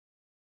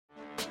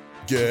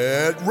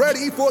Get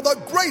ready for the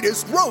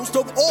greatest roast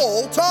of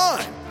all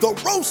time, the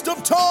Roast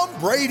of Tom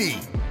Brady,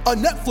 a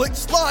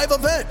Netflix live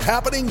event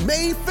happening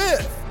May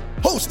 5th.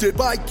 Hosted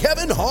by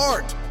Kevin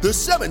Hart, the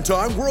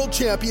 7-time world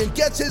champion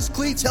gets his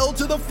cleats held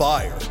to the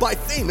fire by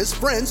famous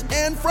friends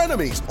and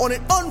frenemies on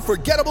an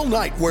unforgettable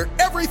night where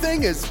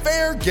everything is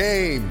fair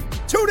game.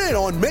 Tune in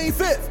on May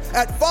 5th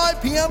at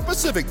 5 p.m.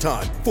 Pacific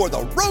time for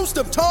the Roast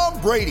of Tom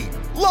Brady,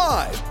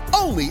 live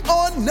only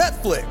on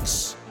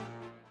Netflix.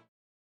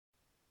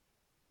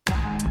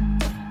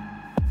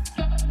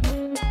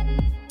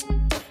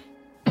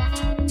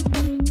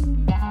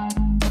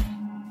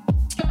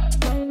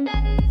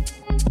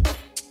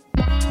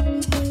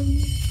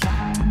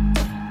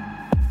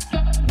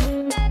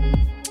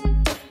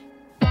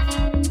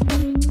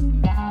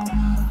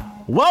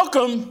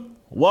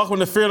 Welcome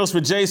to Fearless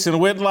with Jason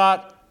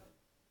Whitlock.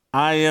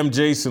 I am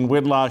Jason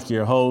Whitlock,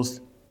 your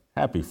host.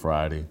 Happy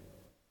Friday.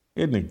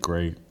 Isn't it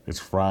great? It's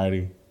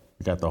Friday.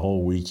 We got the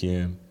whole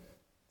weekend.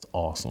 It's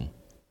awesome.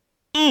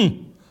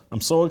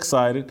 I'm so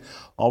excited.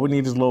 All we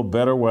need is a little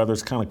better weather.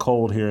 It's kind of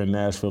cold here in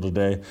Nashville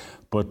today,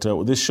 but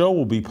this show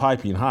will be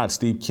piping hot.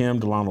 Steve Kim,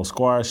 Delano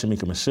Squire,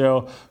 Shamika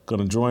Michelle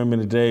going to join me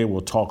today.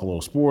 We'll talk a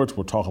little sports.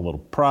 We'll talk a little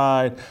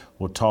pride.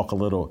 We'll talk a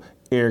little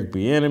Eric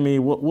Bieniemy.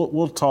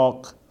 We'll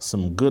talk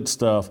some good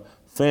stuff.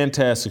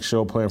 Fantastic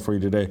show planned for you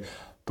today.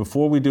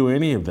 Before we do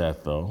any of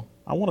that, though,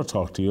 I want to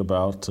talk to you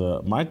about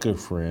my good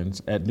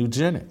friends at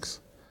Nugenix.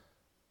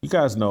 You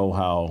guys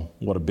know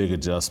what a big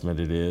adjustment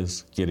it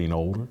is getting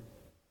older.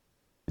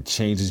 It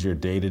changes your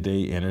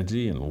day-to-day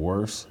energy and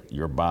worse,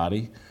 your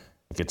body.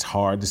 It gets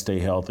hard to stay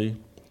healthy.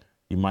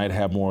 You might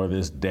have more of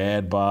this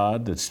dad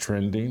bod that's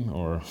trending,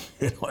 or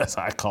as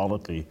I call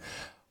it, the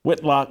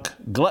Whitlock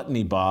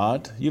gluttony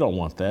bod. You don't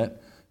want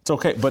that. It's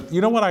okay. But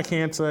you know what I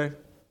can say?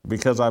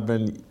 Because I've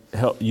been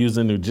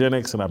using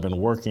Nugenix and I've been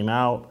working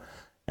out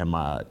and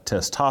my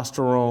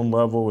testosterone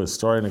level is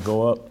starting to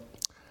go up.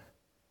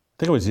 I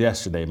think it was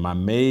yesterday. My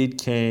maid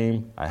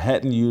came. I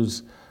hadn't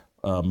used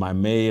my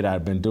maid.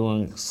 I'd been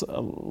doing a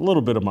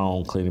little bit of my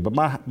own cleaning, but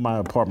my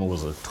apartment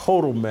was a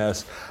total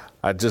mess.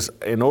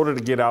 In order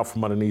to get out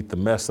from underneath the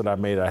mess that I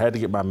made, I had to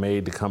get my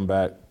maid to come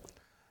back.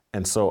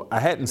 And so I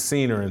hadn't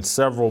seen her in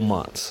several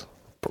months,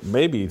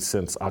 maybe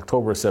since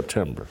October or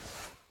September.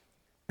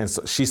 And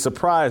so she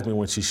surprised me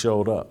when she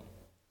showed up.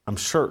 I'm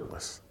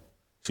shirtless.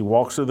 She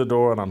walks through the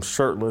door and I'm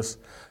shirtless,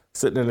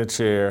 sitting in a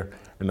chair.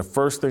 And the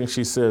first thing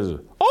she says is,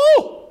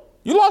 "Oh,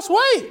 you lost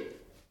weight.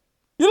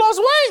 You lost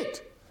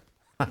weight."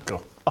 I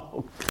go,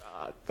 "Oh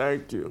God,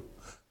 thank you.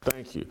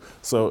 Thank you."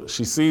 So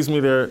she sees me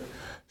there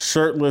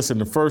shirtless.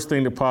 And the first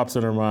thing that pops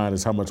in her mind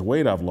is how much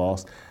weight I've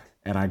lost.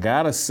 And I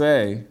gotta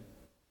say,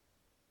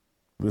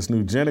 this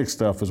Nugenix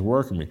stuff is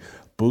working me.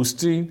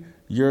 Boosting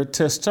your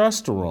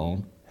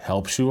testosterone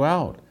helps you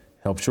out,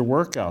 helps your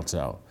workouts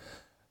out.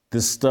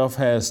 This stuff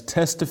has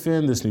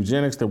Testofen, this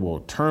Nugenix that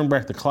will turn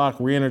back the clock,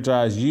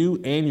 re-energize you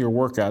and your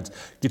workouts,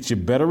 get you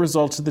better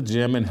results at the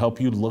gym, and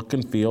help you look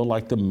and feel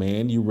like the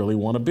man you really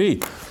want to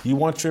be. You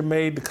want your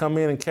maid to come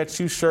in and catch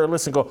you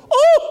shirtless and go,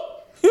 "Oh,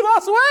 you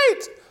lost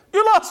weight!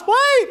 You lost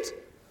weight!"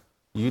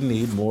 You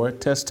need more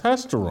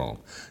testosterone.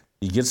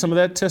 You get some of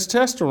that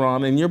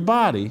testosterone in your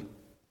body,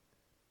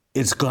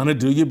 it's going to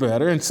do you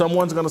better, and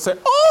someone's going to say,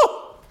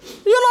 "Oh,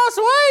 you lost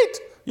weight!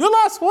 You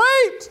lost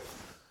weight!"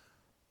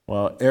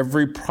 Well,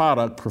 every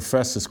product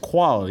professes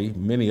quality.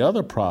 Many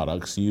other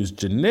products use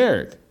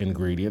generic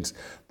ingredients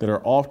that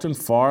are often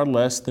far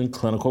less than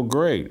clinical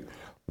grade.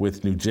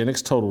 With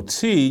Nugenix Total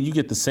T, you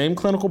get the same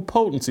clinical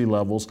potency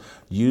levels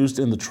used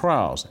in the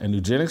trials, and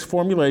Nugenix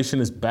formulation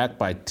is backed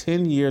by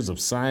 10 years of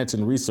science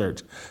and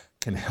research.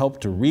 Can help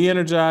to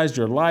re-energize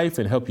your life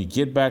and help you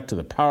get back to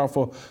the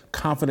powerful,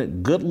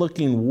 confident,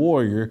 good-looking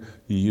warrior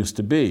you used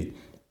to be.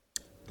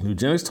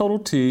 Nugenix Total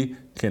T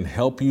can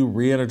help you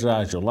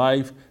re-energize your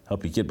life,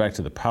 help you get back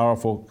to the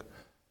powerful,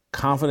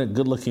 confident,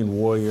 good-looking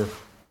warrior.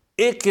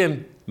 It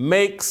can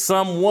make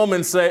some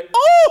woman say,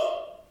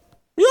 "Oh,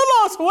 you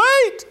lost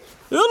weight!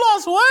 You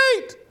lost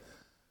weight!"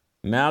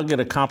 Now get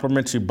a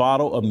complimentary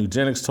bottle of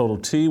Nugenix Total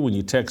T when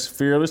you text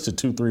FEARLESS to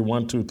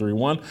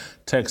 231231.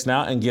 Text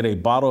now and get a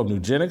bottle of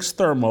Nugenix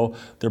Thermo,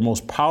 their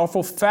most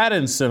powerful fat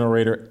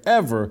incinerator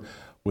ever,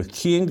 with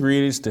key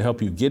ingredients to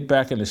help you get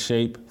back into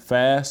shape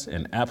fast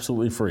and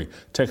absolutely free.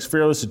 Text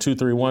FEARLESS to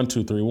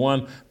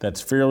 231231.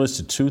 That's FEARLESS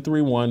to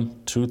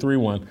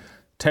 231231.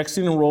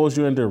 Texting enrolls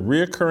you into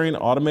reoccurring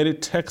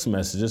automated text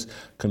messages.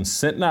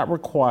 Consent not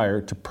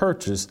required to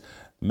purchase.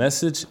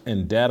 Message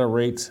and data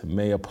rates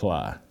may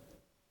apply.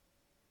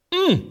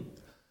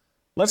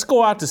 Let's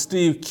go out to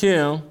Steve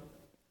Kim.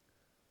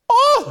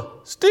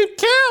 Oh, Steve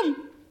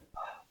Kim!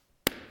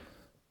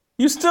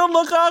 You still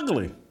look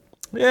ugly.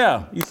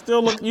 Yeah,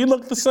 you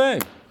look the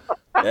same.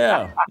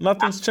 Yeah,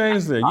 nothing's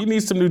changed there. You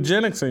need some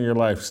Nugenix in your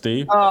life,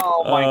 Steve.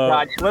 Oh my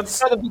God!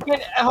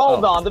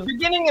 Hold on. The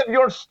beginning of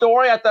your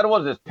story, I thought it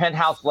was this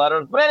penthouse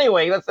letters. But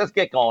anyway, let's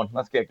get going.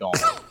 Let's get going.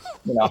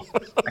 You know,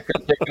 I could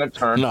have taken a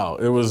turn. No,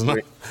 it was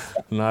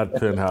not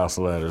penthouse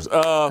letters.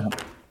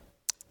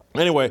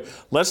 Anyway,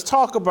 let's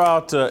talk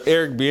about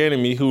Eric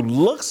Bieniemy, who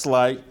looks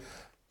like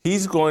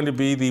He's going to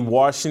be the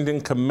Washington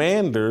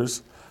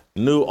Commanders'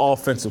 new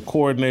offensive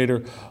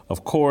coordinator.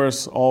 Of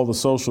course, all the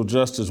social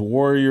justice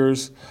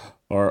warriors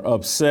are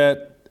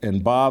upset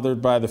and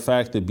bothered by the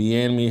fact that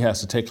Bieniemy has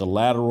to take a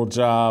lateral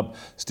job.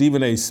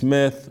 Stephen A.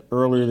 Smith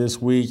earlier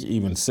this week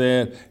even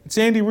said, it's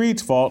Andy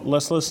Reid's fault.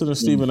 Let's listen to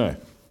Stephen A.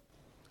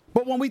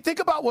 But when we think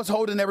about what's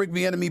holding Eric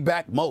Bieniemy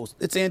back most,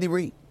 it's Andy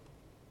Reid.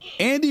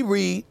 Andy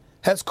Reid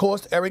has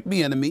cost Eric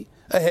Bieniemy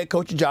a head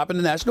coaching job in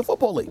the National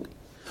Football League.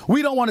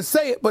 We don't want to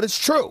say it, but it's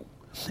true.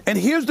 And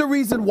here's the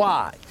reason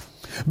why.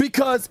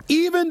 Because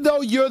even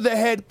though you're the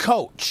head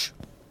coach,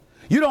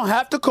 you don't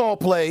have to call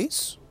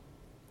plays.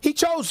 He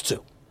chose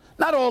to.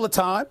 Not all the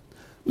time.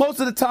 Most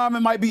of the time it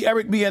might be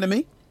Eric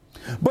Bieniemy.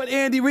 But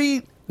Andy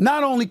Reid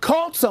not only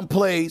called some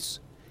plays,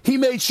 he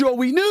made sure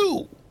we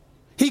knew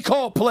he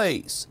called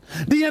plays.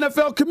 The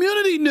NFL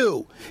community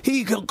knew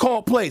he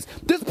called plays.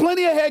 There's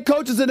plenty of head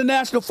coaches in the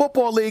National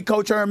Football League,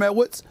 Coach Herm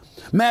Edwards,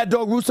 Mad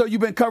Dog Russo,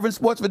 you've been covering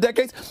sports for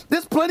decades.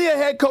 There's plenty of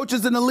head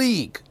coaches in the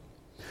league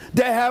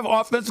that have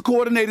offensive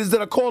coordinators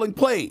that are calling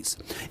plays.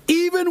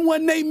 Even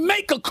when they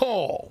make a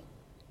call,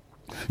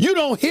 you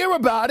don't hear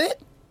about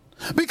it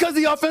because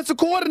the offensive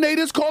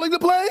coordinator is calling the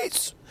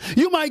plays.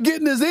 You might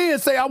get in his ear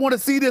and say, I want to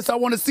see this, I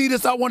want to see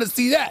this, I want to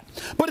see that.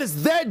 But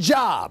it's their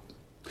job.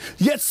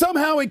 Yet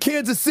somehow in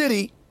Kansas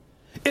City,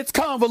 it's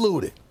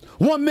convoluted.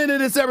 1 minute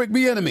it's Eric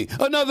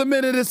Bieniemy, another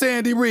minute it's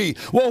Andy Reid.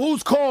 Well,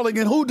 who's calling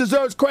and who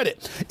deserves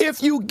credit?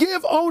 If you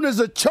give owners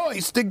a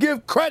choice to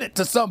give credit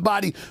to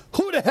somebody,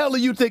 who the hell do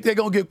you think they're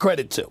going to give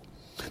credit to?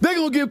 They're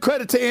going to give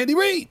credit to Andy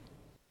Reid.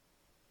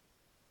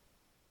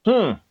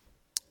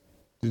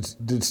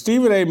 Did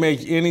Stephen A.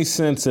 make any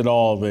sense at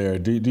all there?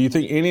 Do you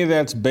think any of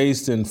that's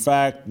based in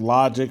fact,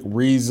 logic,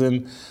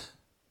 reason?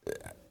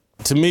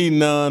 To me,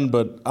 none,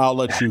 but I'll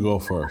let you go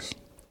first.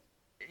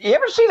 You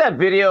ever see that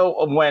video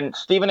of when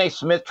Stephen A.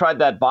 Smith tried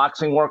that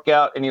boxing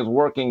workout and he was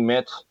working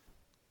mitts?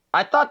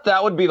 I thought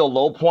that would be the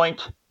low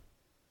point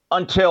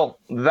until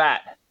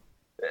that.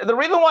 The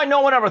reason why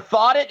no one ever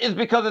thought it is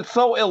because it's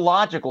so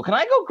illogical. Can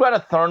I go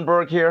Greta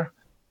Thunberg here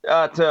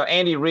to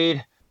Andy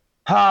Reid?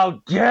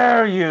 How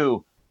dare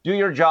you do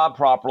your job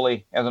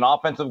properly as an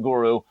offensive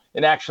guru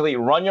and actually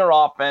run your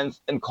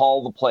offense and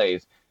call the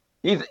plays?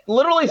 He's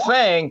literally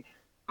saying,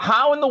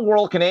 how in the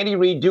world can Andy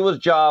Reid do his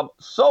job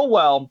so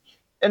well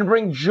and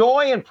bring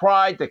joy and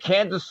pride to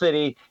Kansas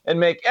City and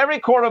make every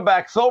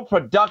quarterback so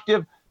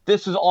productive?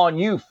 This is on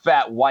you,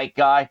 fat white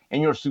guy,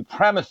 and your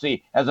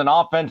supremacy as an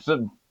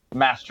offensive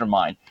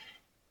mastermind.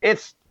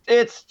 It's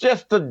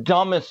just the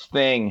dumbest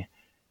thing.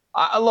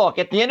 Look,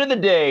 at the end of the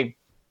day,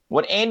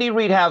 what Andy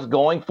Reid has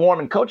going for him,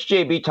 and Coach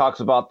JB talks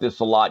about this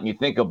a lot, and you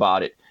think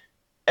about it,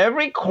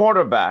 every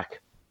quarterback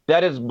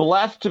that is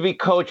blessed to be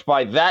coached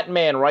by that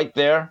man right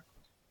there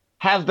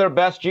has their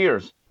best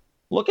years.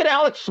 Look at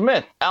Alex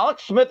Smith.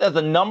 Alex Smith as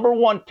a number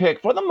one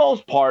pick for the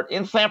most part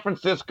in San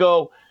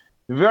Francisco.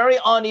 Very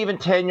uneven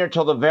tenure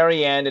till the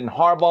very end, and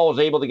Harbaugh was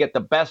able to get the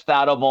best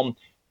out of him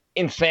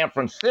in San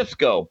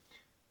Francisco.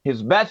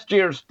 His best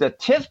years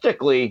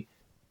statistically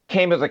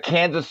came as a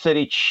Kansas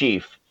City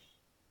Chief.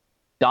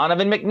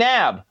 Donovan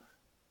McNabb.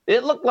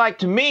 It looked like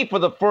to me for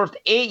the first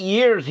 8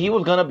 years he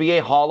was going to be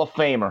a Hall of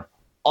Famer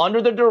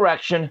under the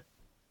direction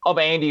of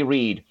Andy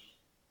Reid.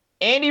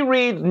 Andy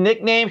Reid's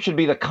nickname should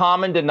be the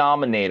common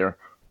denominator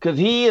because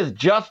he is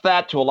just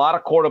that to a lot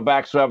of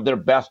quarterbacks who have their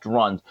best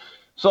runs.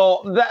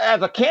 So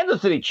as a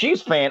Kansas City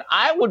Chiefs fan,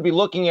 I would be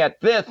looking at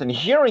this and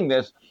hearing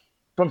this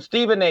from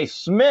Stephen A.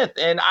 Smith,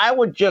 and I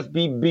would just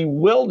be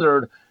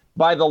bewildered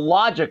by the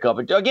logic of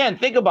it. Again,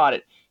 think about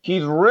it.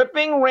 He's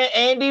ripping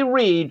Andy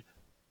Reid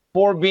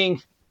for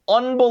being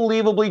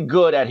unbelievably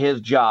good at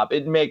his job.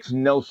 It makes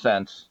no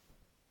sense.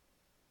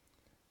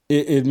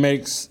 It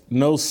makes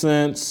no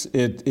sense.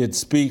 It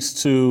speaks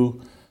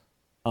to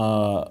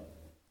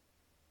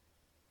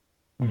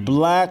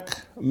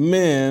black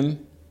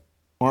men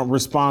aren't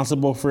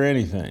responsible for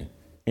anything.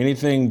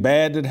 Anything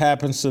bad that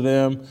happens to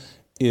them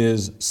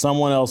is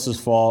someone else's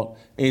fault.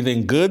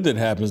 Anything good that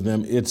happens to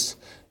them,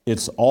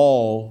 it's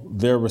all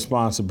their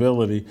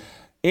responsibility.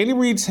 Andy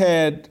Reid's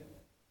had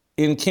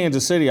in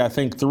Kansas City, I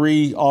think,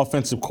 3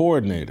 offensive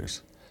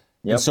coordinators.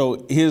 Yep. And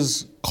so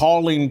his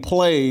calling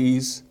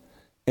plays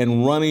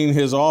and running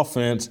his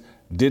offense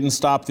didn't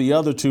stop the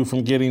other 2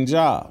 from getting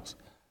jobs.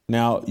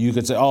 Now, you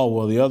could say, oh,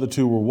 well, the other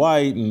 2 were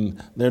white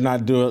and they're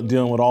not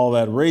dealing with all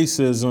that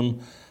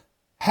racism.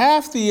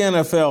 Half the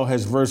NFL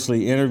has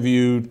virtually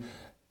interviewed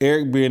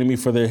Eric Bieniemy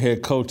for their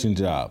head coaching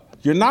job.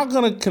 You're not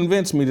going to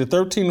convince me that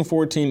 13 and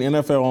 14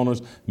 NFL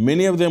owners,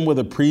 many of them with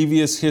a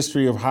previous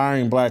history of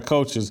hiring black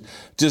coaches,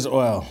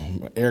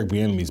 Eric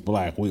Bieniemy's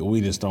black.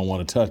 We just don't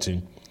want to touch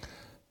him.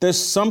 There's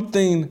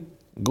something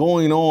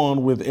going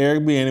on with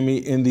Eric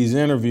Bieniemy in these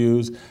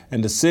interviews,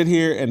 and to sit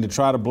here and to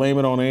try to blame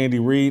it on Andy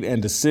Reid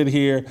and to sit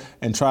here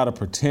and try to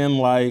pretend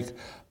like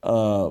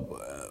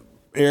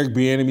Eric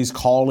Bieniemy's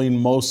calling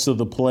most of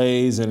the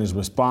plays and is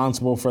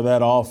responsible for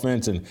that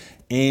offense and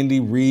Andy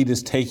Reid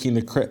is taking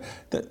the credit.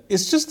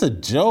 It's just a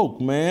joke,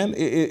 man.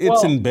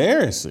 It's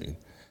embarrassing.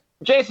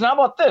 Jason, how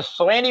about this?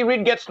 So Andy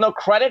Reid gets no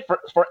credit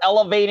for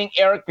elevating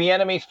Eric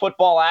Bieniemy's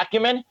football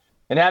acumen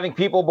and having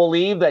people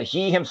believe that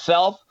he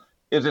himself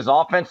is his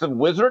offensive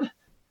wizard.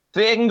 So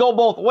it can go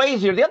both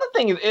ways here. The other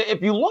thing is,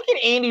 if you look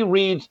at Andy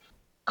Reid's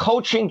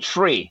coaching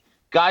tree,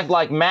 guys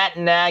like Matt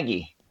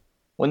Nagy,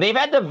 when they've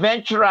had to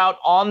venture out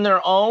on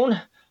their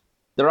own,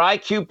 their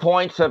IQ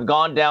points have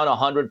gone down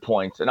 100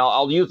 points. And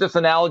I'll use this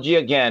analogy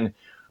again.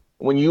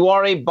 When you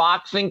are a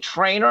boxing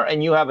trainer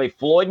and you have a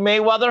Floyd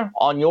Mayweather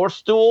on your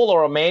stool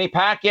or a Manny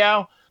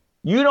Pacquiao,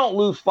 you don't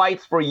lose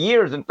fights for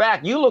years. In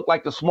fact, you look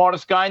like the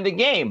smartest guy in the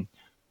game.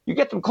 You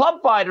get some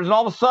club fighters, and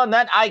all of a sudden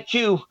that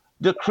IQ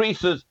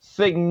decreases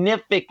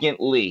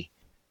significantly.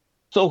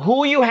 So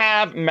who you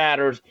have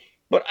matters.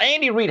 But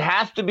Andy Reid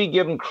has to be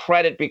given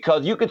credit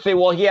because you could say,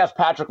 well, he has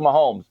Patrick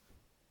Mahomes.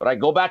 But I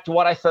go back to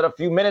what I said a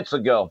few minutes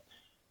ago.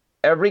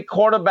 Every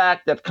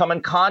quarterback that's come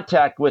in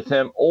contact with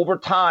him over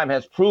time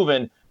has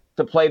proven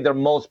to play their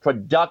most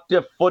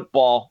productive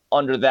football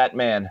under that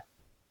man.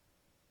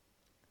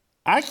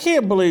 I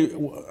can't believe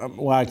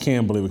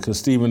it because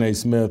Stephen A.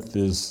 Smith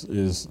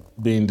is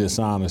being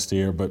dishonest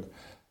here. But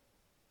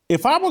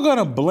if I were going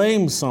to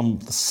blame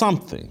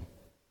something,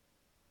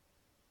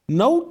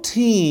 no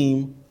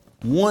team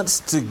wants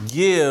to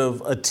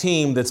give a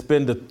team that's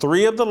been to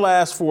 3 of the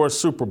last 4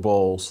 Super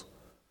Bowls,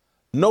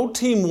 no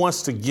team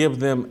wants to give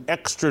them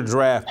extra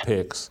draft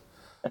picks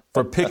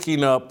for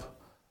picking up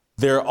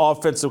their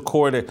offensive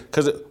coordinator.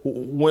 Because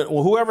when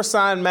whoever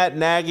signed Matt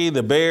Nagy,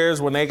 the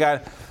Bears, when they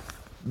got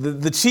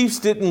the Chiefs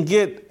didn't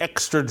get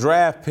extra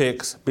draft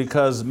picks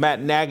because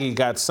Matt Nagy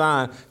got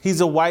signed. He's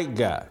a white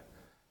guy.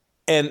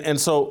 And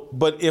so,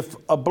 but if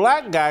a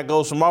black guy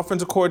goes from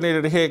offensive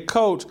coordinator to head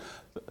coach,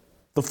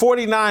 the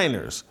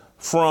 49ers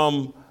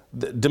from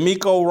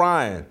DeMeco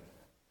Ryan,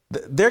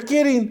 they're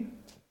getting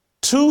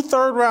 2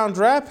 third-round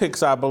draft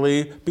picks, I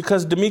believe,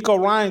 because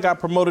DeMeco Ryan got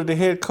promoted to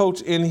head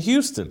coach in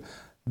Houston.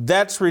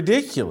 That's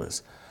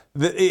ridiculous.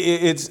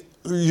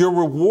 You're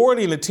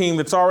rewarding a team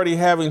that's already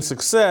having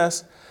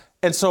success.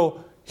 And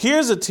so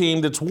here's a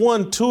team that's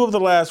won 2 of the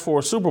last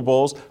 4 Super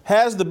Bowls,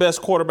 has the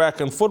best quarterback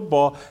in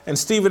football, and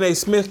Stephen A.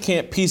 Smith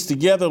can't piece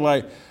together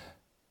like,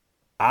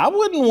 I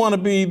wouldn't want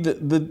to be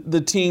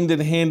the team that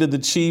handed the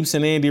Chiefs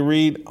and Andy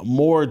Reid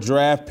more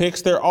draft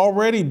picks. They're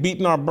already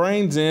beating our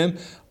brains in,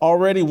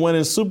 already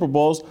winning Super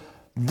Bowls.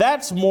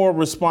 That's more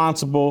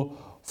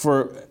responsible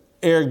for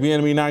Eric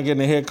Bieniemy not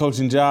getting a head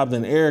coaching job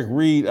than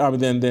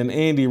than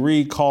Andy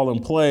Reid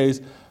calling plays.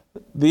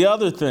 The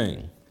other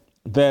thing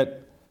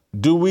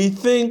do we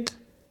think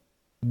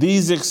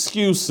these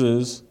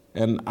excuses,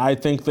 and I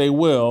think they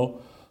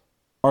will,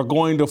 are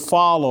going to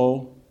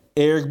follow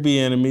Eric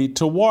Bieniemy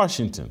to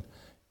Washington?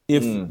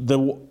 If the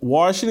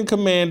Washington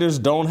Commanders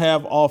don't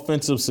have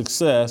offensive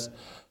success,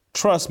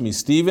 trust me,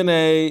 Stephen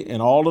A.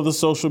 and all of the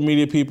social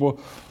media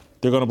people,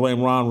 they're going to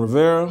blame Ron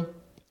Rivera.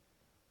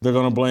 They're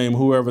going to blame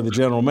whoever the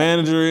general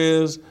manager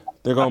is.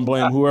 They're going to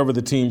blame whoever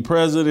the team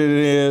president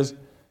is.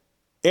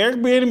 Eric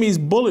Bieniemy's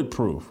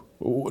bulletproof.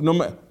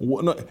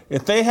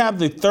 If they have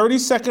the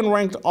 32nd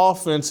ranked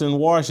offense in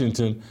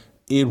Washington,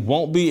 it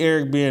won't be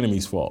Eric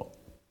Bieniemy's fault.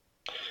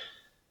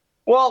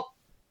 Well,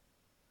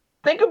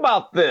 think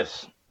about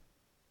this.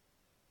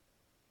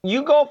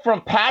 You go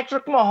from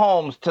Patrick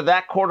Mahomes to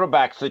that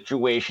quarterback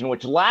situation,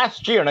 which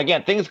last year, and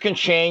again, things can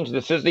change.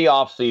 This is the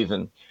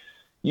offseason.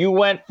 You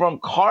went from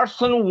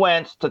Carson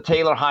Wentz to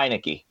Taylor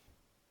Heineke,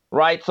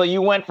 right? So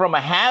you went from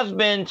a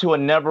has-been to a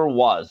never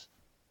was.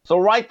 So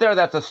right there,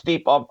 that's a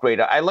steep upgrade.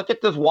 I look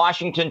at this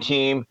Washington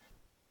team.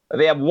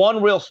 They have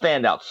one real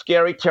standout,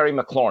 Scary Terry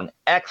McLaurin,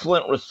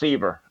 excellent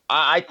receiver.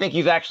 I think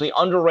he's actually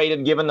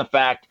underrated given the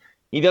fact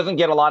he doesn't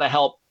get a lot of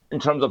help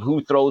in terms of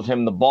who throws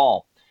him the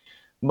ball.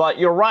 But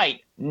you're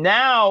right.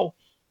 Now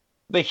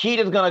the heat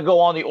is going to go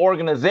on the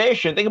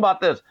organization. Think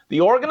about this. The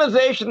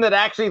organization that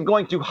actually is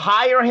going to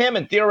hire him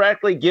and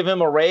theoretically give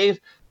him a raise,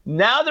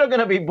 now they're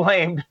going to be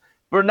blamed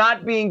for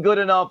not being good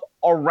enough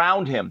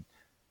around him.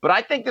 But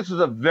I think this is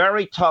a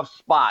very tough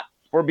spot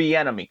for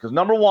Bieniemy because,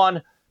 number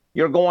one,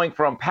 you're going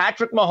from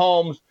Patrick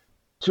Mahomes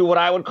to what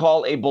I would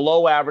call a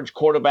below-average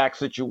quarterback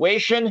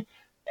situation.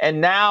 And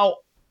now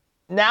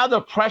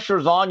the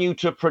pressure's on you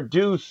to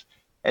produce,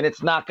 and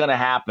it's not going to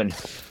happen.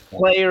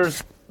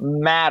 Players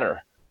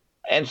matter.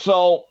 And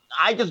so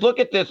I just look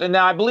at this, and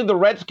now I believe the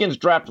Redskins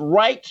draft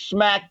right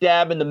smack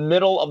dab in the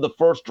middle of the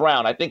first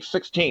round. I think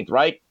 16th,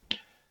 right?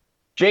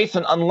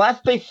 Jason,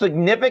 unless they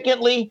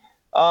significantly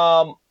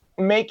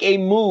make a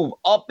move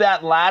up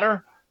that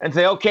ladder and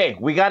say, okay,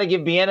 we got to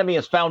give Bieniemy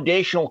his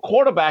foundational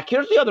quarterback.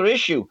 Here's the other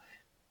issue.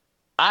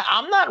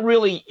 I'm not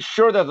really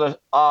sure there's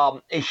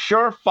a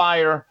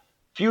surefire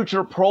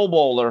future Pro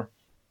Bowler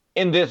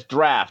in this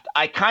draft.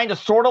 I kind of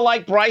sort of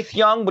like Bryce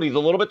Young, but he's a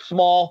little bit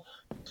small.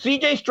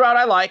 C.J. Stroud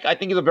I like. I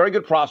think he's a very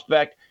good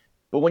prospect.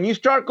 But when you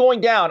start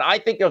going down, I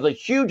think there's a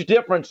huge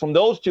difference from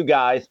those 2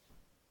 guys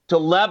to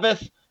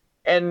Levis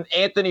and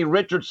Anthony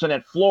Richardson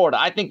at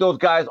Florida. I think those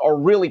guys are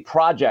really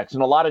projects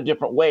in a lot of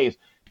different ways.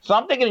 So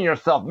I'm thinking to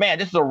yourself, man,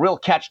 this is a real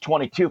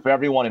catch-22 for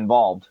everyone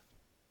involved.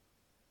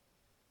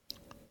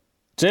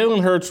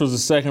 Jalen Hurts was a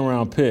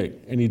second-round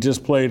pick, and he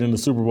just played in the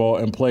Super Bowl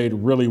and played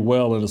really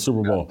well in the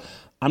Super Bowl.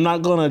 I'm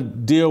not going to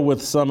deal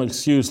with some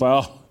excuse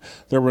like, oh,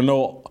 there were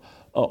no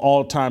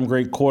all-time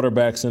great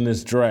quarterbacks in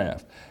this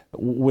draft.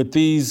 With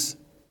these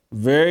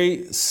very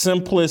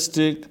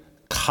simplistic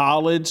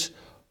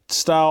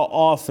college-style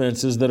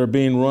offenses that are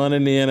being run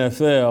in the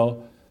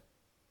NFL,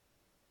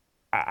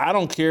 I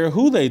don't care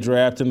who they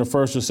draft in the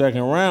first or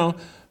second round.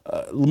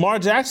 Lamar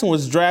Jackson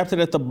was drafted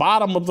at the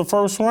bottom of the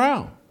first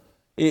round.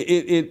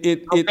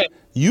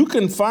 You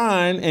can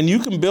find and you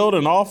can build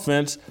an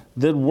offense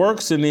that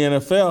works in the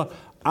NFL.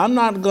 I'm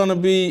not going to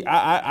be.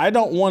 I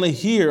don't want to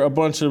hear a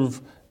bunch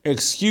of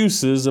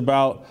excuses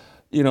about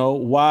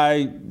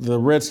why the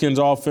Redskins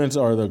offense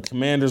or the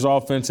Commanders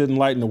offense isn't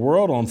lighting the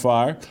world on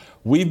fire.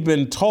 We've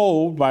been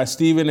told by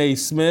Stephen A.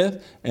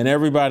 Smith and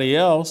everybody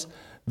else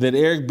that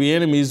Eric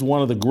Bieniemy is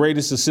one of the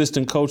greatest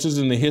assistant coaches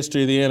in the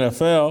history of the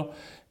NFL.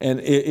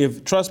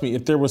 And trust me,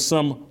 if there was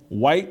some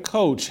white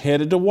coach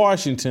headed to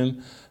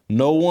Washington,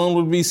 no one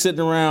would be sitting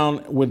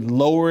around with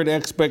lowered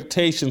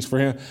expectations for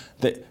him.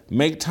 That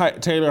make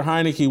Taylor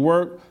Heineke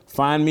work,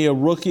 find me a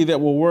rookie that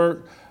will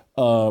work,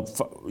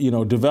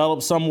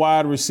 develop some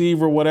wide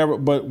receiver, whatever.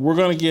 But we're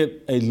going to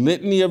get a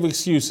litany of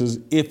excuses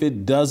if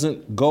it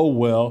doesn't go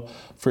well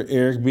for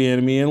Eric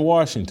Bieniemy in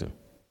Washington.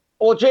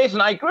 Well, Jason,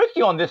 I agree with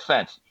you on this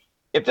sense.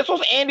 If this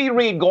was Andy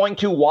Reid going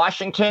to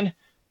Washington,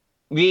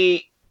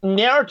 the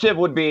narrative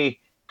would be,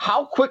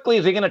 how quickly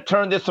is he going to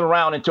turn this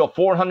around into a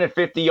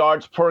 450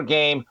 yards per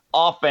game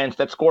offense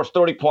that scores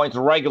 30 points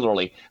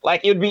regularly?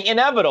 Like, it would be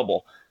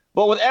inevitable.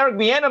 But with Eric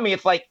Bieniemy,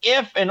 it's like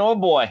if and oh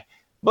boy.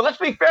 But let's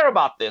be fair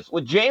about this.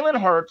 With Jalen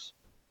Hurts,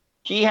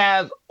 he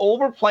has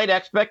overplayed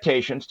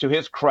expectations. To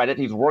his credit,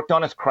 he's worked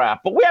on his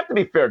craft. But we have to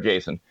be fair,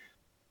 Jason.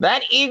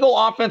 That Eagle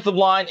offensive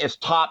line is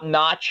top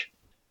notch,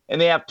 and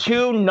they have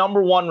two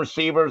number one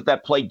receivers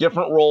that play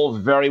different roles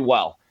very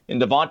well in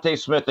Devontae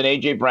Smith and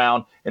A.J.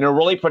 Brown, and a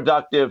really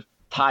productive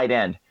tight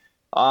end.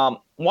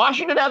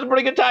 Washington has a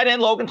pretty good tight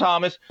end, Logan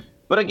Thomas.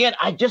 But again,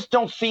 I just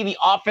don't see the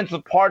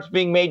offensive parts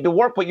being made to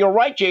work. But you're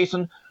right,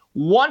 Jason.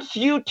 Once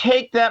you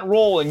take that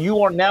role and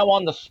you are now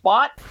on the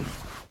spot,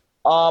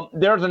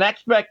 there's an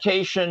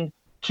expectation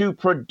to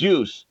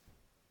produce.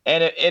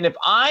 And if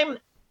I'm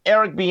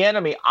Eric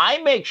Bieniemy, I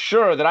make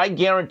sure that I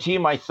guarantee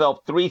myself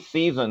 3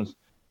 seasons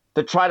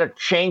to try to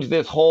change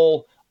this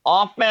whole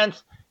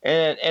offense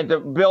and to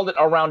build it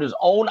around his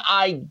own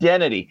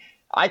identity.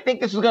 I think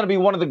this is going to be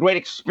one of the great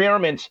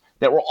experiments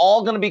that we're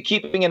all going to be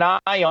keeping an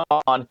eye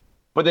on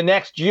for the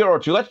next year or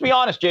two. Let's be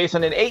honest,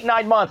 Jason, in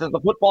 8-9 months as the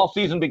football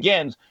season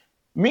begins,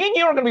 me and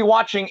you are going to be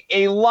watching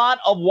a lot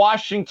of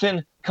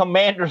Washington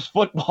Commanders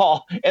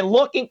football and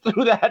looking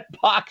through that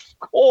box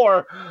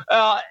score.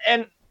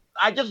 And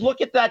I just look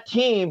at that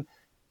team.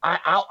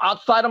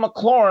 Outside of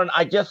McLaurin,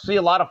 I just see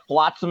a lot of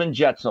flotsam and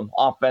jetsam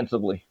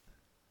offensively.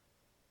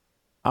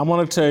 I'm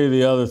going to tell you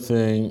the other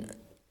thing.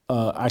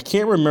 I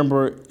can't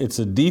remember. It's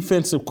a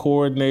defensive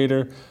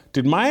coordinator.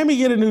 Did Miami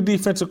get a new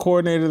defensive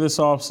coordinator this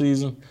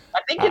offseason?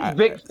 I think it's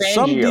Vic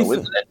Fangio,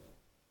 isn't it?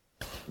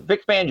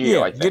 Vic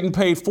Fangio, I think. Getting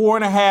paid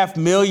 $4.5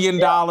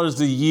 million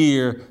a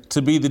year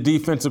to be the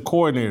defensive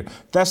coordinator.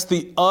 That's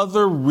the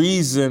other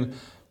reason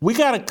we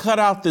got to cut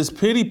out this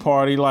pity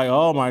party like,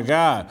 oh, my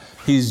God,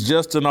 he's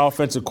just an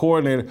offensive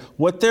coordinator.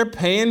 What they're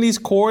paying these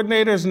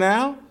coordinators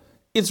now,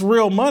 it's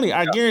real money.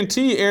 I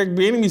guarantee you Eric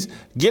Bieniemy's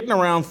getting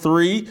around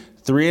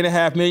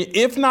 $3.5 million,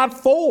 if not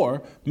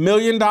 $4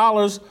 million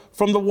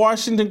from the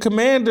Washington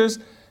Commanders,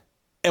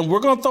 and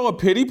we're going to throw a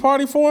pity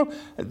party for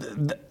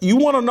him? You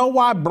want to know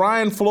why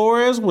Brian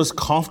Flores was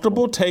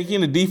comfortable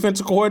taking the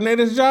defensive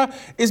coordinator's job?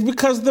 It's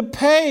because the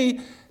pay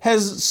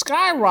has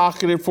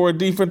skyrocketed for a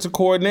defensive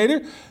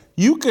coordinator.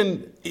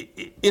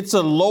 It's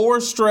a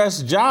lower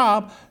stress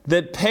job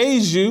that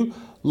pays you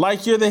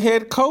like you're the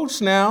head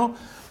coach now.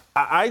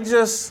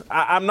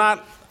 I'm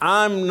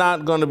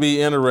not going to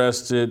be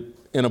interested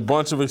in a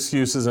bunch of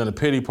excuses and a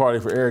pity party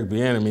for Eric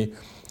Bieniemy.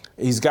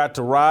 He's got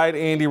to ride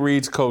Andy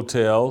Reid's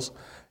coattails,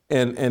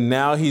 and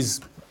now he's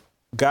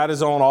got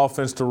his own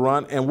offense to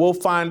run, and we'll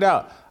find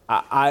out.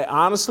 I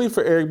honestly,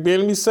 for Eric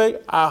Bieniemy's sake,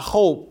 I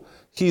hope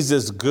he's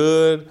as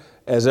good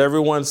as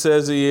everyone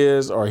says he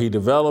is, or he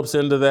develops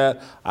into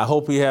that. I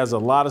hope he has a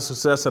lot of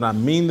success, and I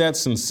mean that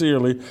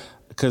sincerely,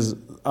 because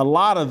a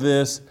lot of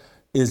this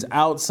is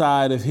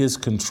outside of his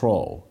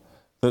control.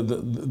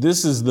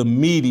 This is the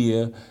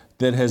media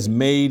that has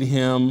made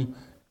him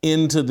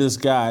into this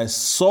guy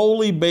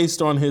solely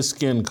based on his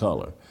skin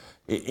color.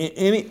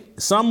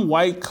 Some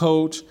white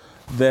coach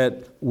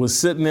that was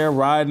sitting there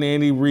riding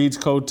Andy Reid's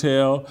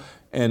coattail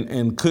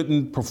and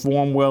couldn't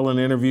perform well in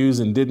interviews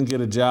and didn't get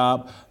a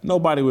job,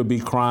 nobody would be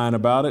crying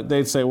about it.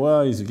 They'd say,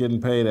 well, he's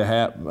getting paid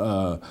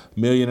 $1.5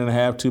 million,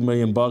 $2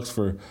 million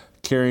for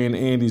carrying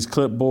Andy's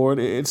clipboard.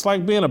 It's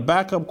like being a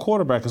backup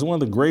quarterback. It's one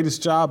of the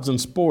greatest jobs in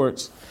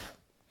sports.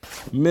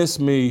 Miss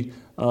me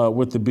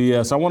with the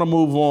BS. I want to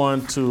move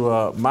on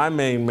to my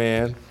main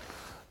man,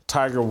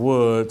 Tiger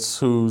Woods,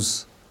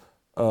 who's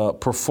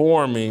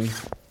performing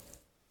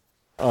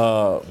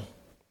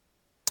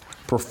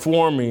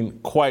performing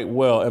quite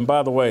well. And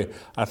by the way,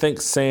 I think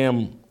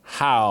Sam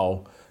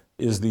Howell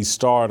is the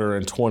starter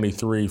in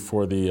 23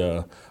 for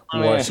the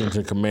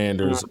Washington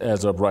Commanders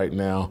as of right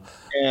now.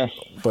 Yeah.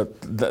 But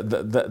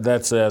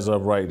that's as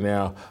of right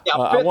now. Yeah,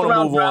 I want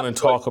to move on and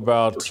talk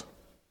about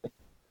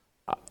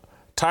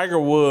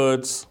Tiger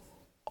Woods.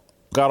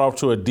 Got off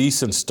to a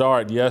decent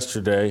start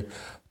yesterday,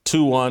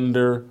 2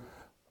 under,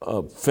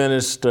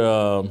 finished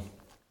the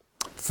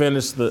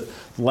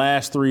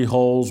last 3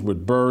 holes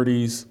with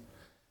birdies.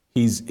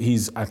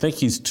 I think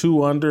he's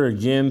 2 under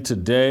again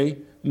today.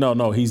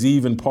 No, he's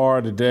even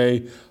par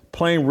today.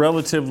 Playing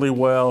relatively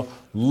well,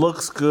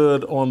 looks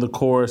good on the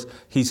course.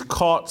 He's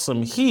caught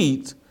some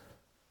heat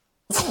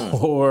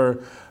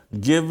for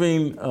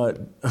giving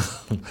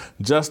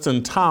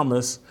Justin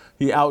Thomas.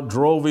 He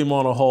outdrove him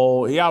on a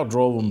hole. He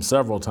outdrove him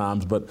several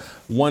times, but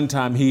one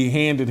time he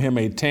handed him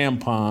a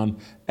tampon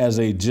as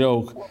a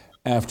joke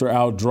after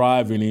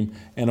outdriving him.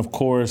 And of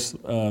course,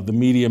 the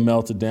media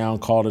melted down,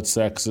 called it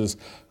sexist,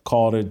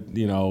 called it,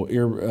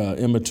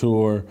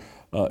 immature.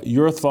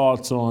 Your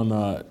thoughts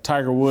on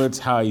Tiger Woods,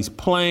 how he's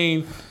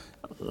playing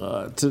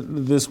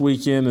this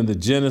weekend in the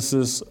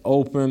Genesis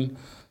Open,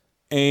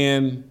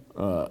 and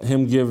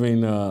him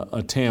giving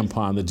a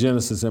tampon, the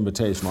Genesis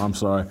Invitational,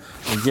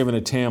 and giving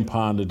a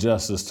tampon to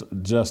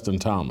Justin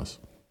Thomas?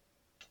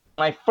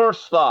 My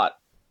first thought,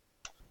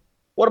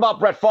 what about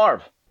Brett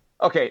Favre?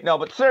 Okay, no,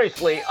 but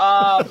seriously,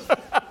 here's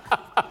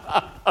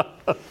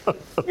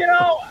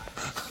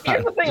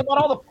the thing about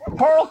all the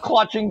pearl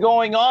clutching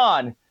going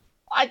on.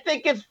 I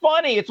think it's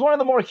funny. It's one of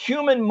the more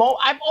human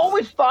moments. I've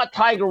always thought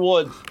Tiger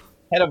Woods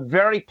had a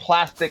very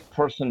plastic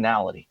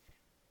personality.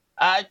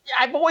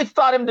 I've always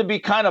thought him to be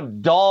kind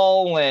of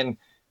dull and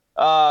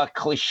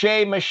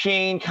cliche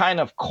machine, kind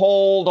of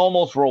cold,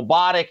 almost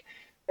robotic,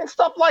 and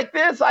stuff like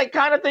this. I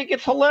kind of think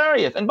it's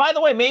hilarious. And by the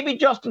way, maybe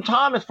Justin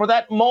Thomas, for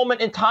that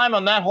moment in time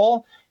on that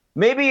hole,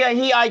 maybe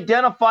he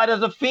identified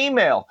as a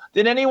female.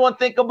 Did anyone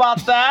think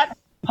about that?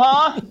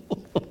 Huh?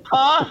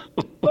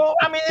 So,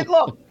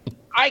 look,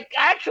 I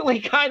actually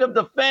kind of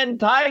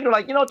defend Tiger.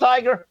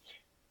 Tiger,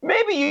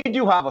 maybe you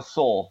do have a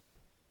soul.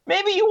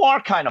 Maybe you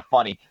are kind of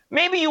funny.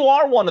 Maybe you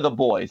are one of the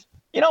boys.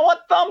 You know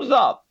what? Thumbs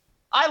up.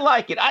 I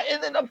like it.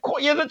 And then, of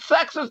course, is it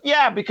sexist?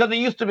 Yeah, because it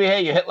used to be,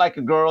 hey, you hit like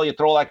a girl, you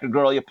throw like a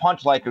girl, you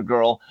punch like a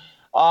girl.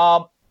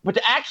 But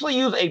to actually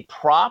use a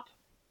prop,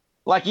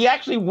 like he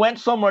actually went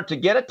somewhere to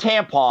get a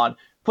tampon,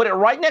 put it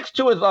right next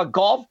to his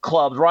golf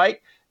clubs, right?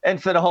 And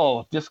said,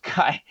 oh, this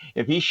guy,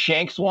 if he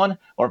shanks one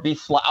or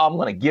if I'm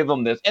going to give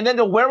him this. And then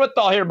the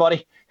wherewithal here,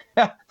 buddy.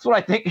 That's what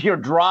I think of your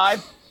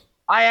drive.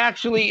 I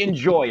actually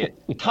enjoy it.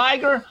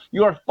 Tiger,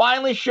 you are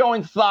finally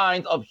showing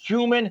signs of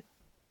human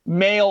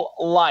male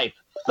life.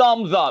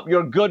 Thumbs up.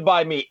 You're good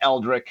by me,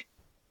 Eldrick.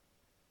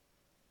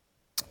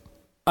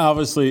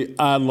 Obviously,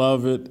 I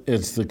love it.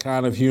 It's the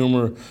kind of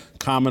humor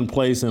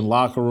commonplace in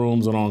locker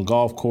rooms and on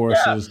golf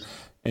courses. Yes.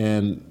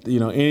 And,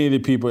 any of the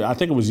people, I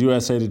think it was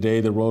USA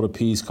Today that wrote a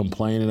piece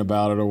complaining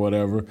about it or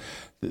whatever.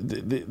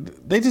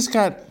 They just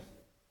got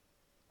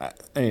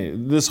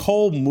this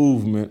whole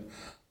movement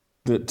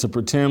to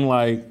pretend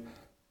like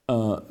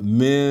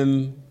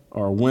men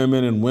are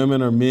women and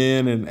women are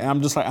men. And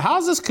I'm just like,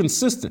 how's this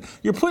consistent?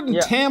 You're putting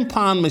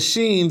tampon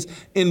machines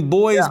in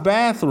boys'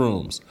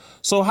 bathrooms.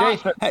 So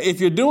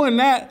if you're doing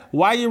that,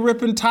 why are you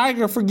ripping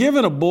Tiger for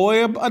giving a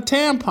boy a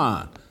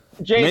tampon?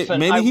 Jason,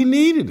 maybe he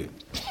needed it.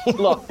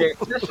 Look,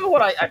 this is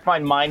what I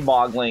find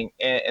mind-boggling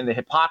in the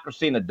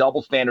hypocrisy and the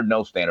double standard,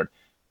 no standard.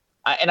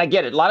 And I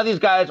get it. A lot of these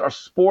guys are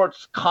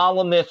sports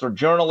columnists or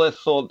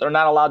journalists, so they're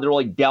not allowed to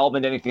really delve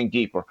into anything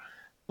deeper.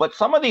 But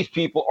some of these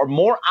people are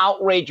more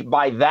outraged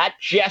by that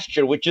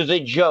gesture, which is a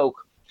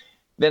joke,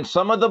 than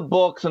some of the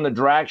books and the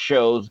drag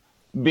shows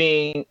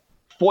being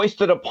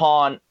foisted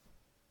upon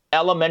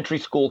elementary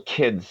school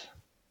kids.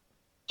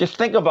 Just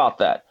think about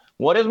that.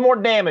 What is more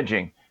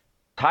damaging?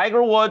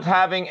 Tiger Woods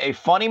having a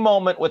funny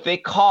moment with a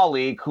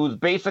colleague who's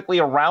basically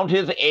around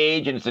his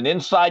age and it's an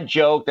inside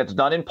joke that's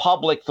done in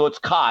public so it's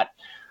caught,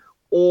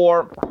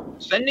 or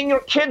sending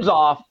your kids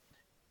off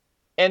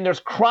and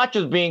there's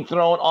crotches being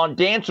thrown on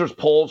dancers'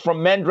 poles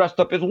from men dressed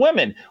up as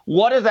women.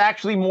 What is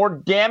actually more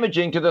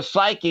damaging to the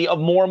psyche of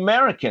more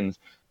Americans?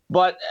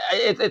 But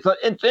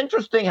it's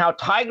interesting how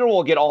Tiger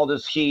will get all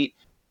this heat,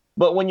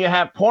 but when you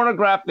have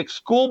pornographic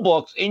school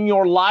books in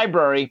your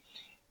library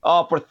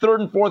for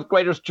third and fourth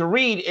graders to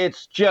read,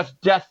 it's just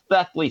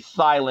deathly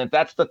silent.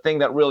 That's the thing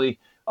that really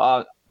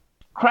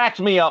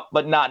cracks me up,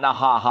 but not in a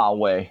ha-ha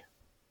way.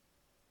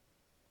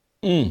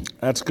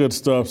 That's good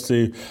stuff,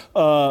 Steve.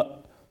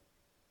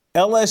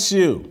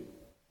 LSU.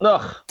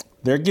 Ugh.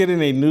 They're getting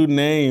a new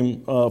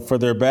name for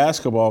their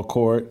basketball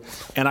court.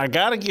 And I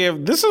got to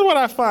this is what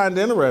I find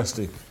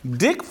interesting.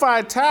 Dick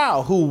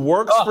Vitale, who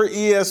works for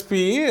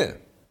ESPN,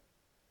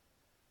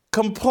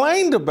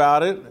 complained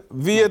about it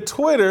via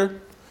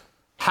Twitter.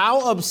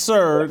 How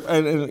absurd,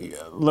 and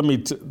let me,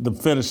 the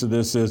finish of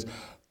this is,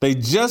 they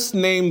just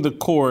named the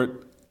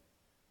court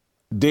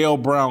Dale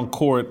Brown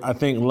Court, I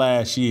think,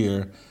 last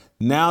year.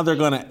 Now they're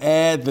going to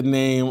add the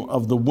name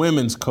of the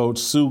women's coach,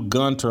 Sue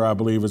Gunter, I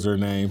believe is her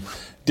name.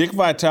 Dick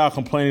Vitale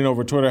complaining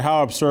over Twitter,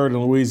 how absurd in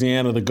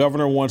Louisiana. The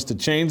governor wants to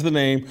change the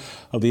name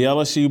of the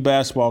LSU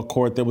basketball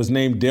court that was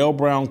named Dale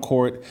Brown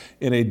Court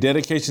in a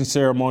dedication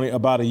ceremony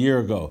about a year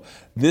ago.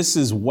 This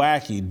is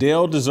wacky.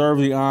 Dale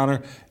deserved the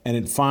honor, and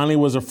it finally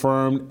was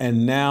affirmed,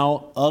 and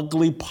now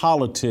ugly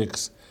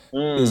politics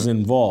is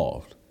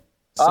involved.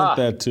 Sent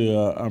that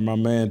to my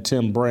man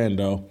Tim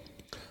Brando.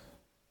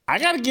 I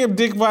got to give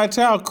Dick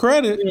Vitale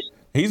credit.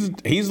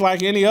 He's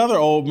like any other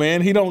old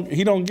man. He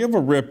don't give a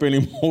rip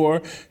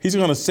anymore. He's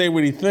going to say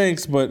what he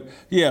thinks. But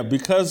yeah,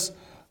 because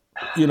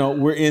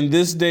we're in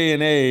this day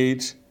and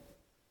age,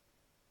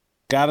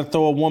 got to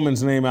throw a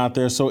woman's name out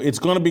there. So it's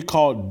going to be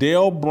called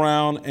Dale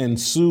Brown and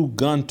Sue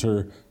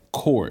Gunter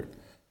Court.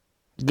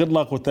 Good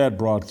luck with that,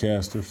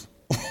 broadcasters.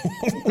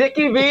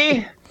 Dickie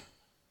V,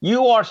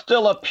 you are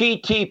still a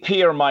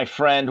PTPer, my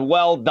friend.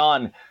 Well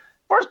done.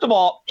 First of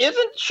all,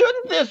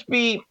 shouldn't this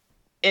be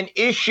an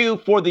issue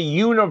for the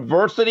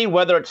university,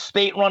 whether it's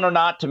state-run or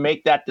not, to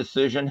make that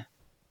decision?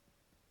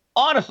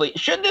 Honestly,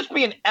 shouldn't this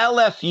be an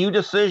LSU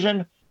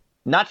decision,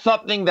 not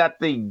something that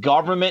the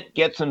government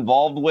gets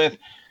involved with?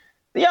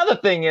 The other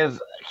thing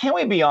is, can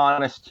we be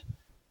honest?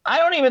 I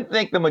don't even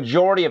think the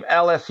majority of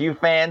LSU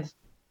fans,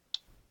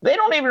 they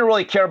don't even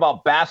really care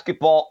about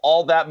basketball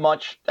all that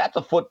much. That's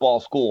a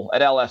football school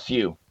at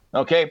LSU,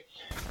 okay?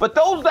 But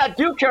those that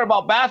do care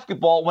about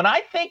basketball, when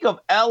I think of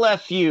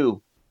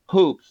LSU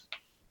hoops,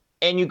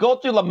 and you go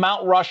through the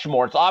Mount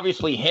Rushmore, it's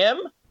obviously him,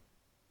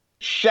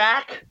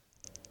 Shaq,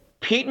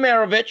 Pete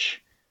Maravich,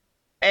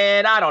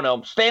 and I don't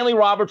know, Stanley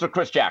Roberts or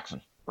Chris Jackson,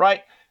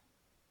 right?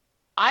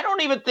 I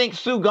don't even think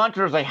Sue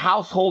Gunter is a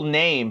household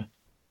name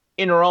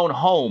in her own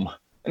home,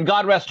 and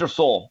God rest her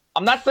soul.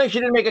 I'm not saying she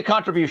didn't make a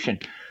contribution,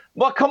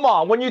 but come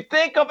on, when you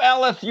think of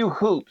LSU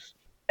hoops,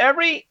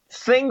 every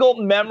single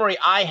memory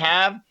I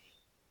have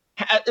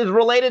is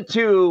related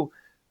to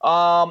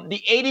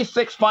the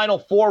 86 Final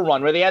Four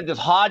run where they had this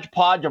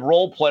hodgepodge of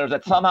role players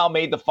that somehow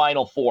made the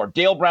Final Four.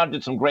 Dale Brown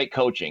did some great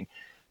coaching.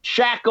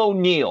 Shaq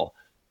O'Neal,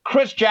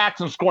 Chris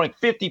Jackson scoring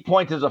 50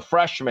 points as a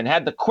freshman,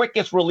 had the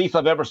quickest release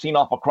I've ever seen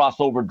off a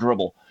crossover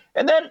dribble.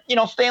 And then,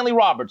 Stanley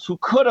Roberts, who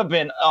could have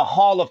been a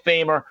Hall of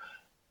Famer,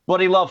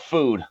 but he loved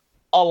food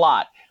a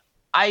lot.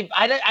 I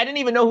didn't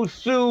even know who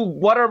Sue,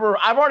 whatever.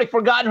 I've already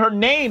forgotten her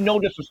name. No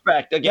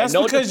disrespect. Again,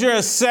 that's because you're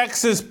a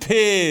sexist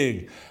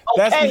pig.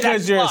 Okay, that's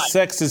because you're fine.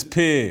 A sexist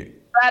pig.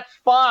 That's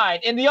fine.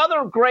 And the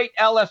other great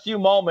LSU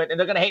moment, and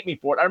they're going to hate me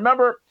for it. I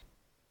remember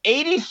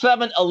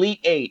 87 Elite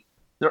Eight.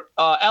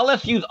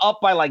 LSU's up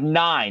by like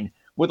 9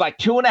 with like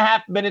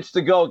 2.5 minutes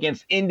to go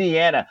against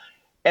Indiana.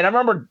 And I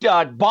remember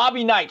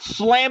Bobby Knight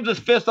slams his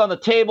fist on the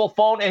table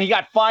phone, and he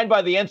got fined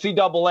by the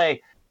NCAA.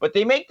 But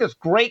they make this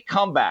great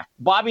comeback.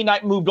 Bobby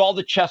Knight moved all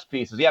the chess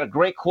pieces. He had a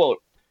great quote.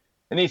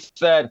 And he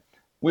said,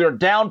 "We were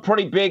down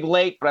pretty big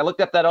late, but I looked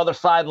at that other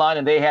sideline,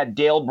 and they had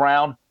Dale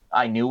Brown.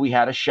 I knew we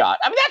had a shot."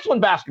 I mean, that's when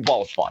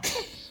basketball was fun.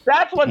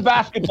 That's when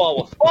basketball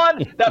was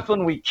fun. That's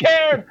when we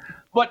cared.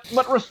 But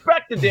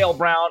respect to Dale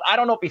Brown. I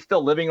don't know if he's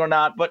still living or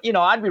not, but,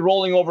 I'd be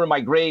rolling over in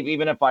my grave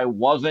even if I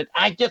wasn't.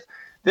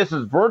 This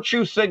is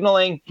virtue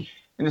signaling,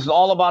 and this is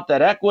all about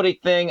that equity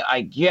thing.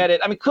 I get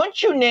it. I mean,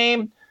 couldn't you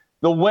name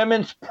the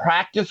women's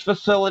practice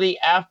facility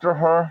after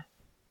her?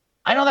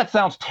 I know that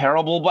sounds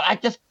terrible, but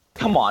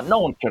come on, no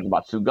one cares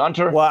about Sue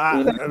Gunter.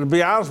 Well, to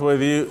be honest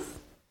with you,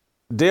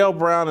 Dale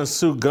Brown and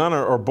Sue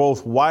Gunter are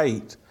both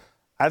white.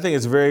 I think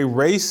it's very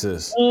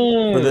racist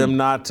for them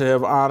not to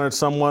have honored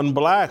someone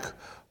black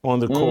on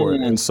the court.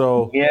 And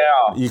so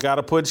you got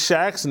to put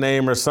Shaq's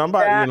name or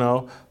somebody,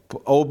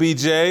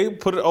 OBJ,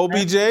 put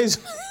OBJ's.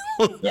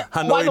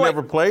 I know he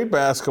never played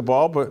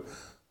basketball, but.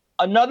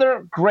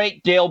 Another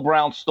great Dale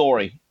Brown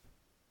story.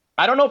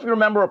 I don't know if you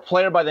remember a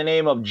player by the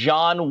name of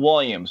John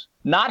Williams,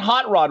 not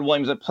Hot Rod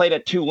Williams, that played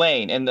at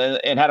Tulane and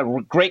had a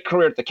great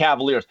career at the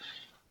Cavaliers.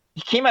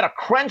 He came out of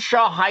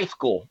Crenshaw High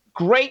School,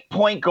 great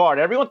point guard.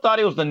 Everyone thought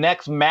he was the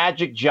next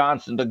Magic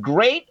Johnson. The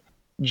great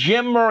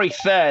Jim Murray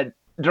said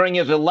during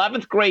his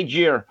 11th grade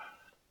year,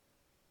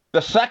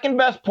 the second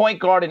best point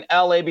guard in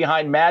LA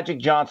behind Magic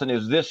Johnson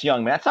is this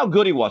young man. That's how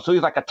good he was. So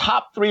he's like a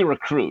top 3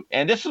 recruit.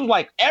 And this is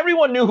like,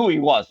 everyone knew who he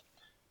was.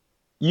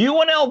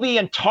 UNLV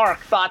and Tark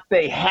thought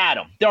they had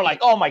him. They're like,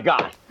 oh my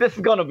God, this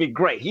is going to be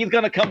great. He's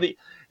going to come.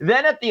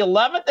 Then at the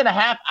 11th and a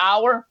half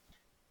hour,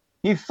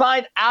 he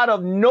signed out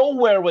of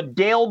nowhere with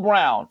Dale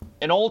Brown,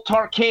 an old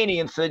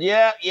Tarkanian, said,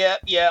 yeah.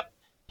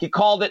 He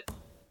called it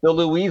the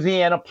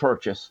Louisiana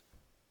Purchase.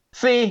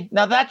 See,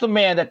 now that's a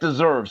man that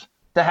deserves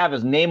to have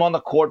his name on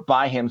the court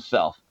by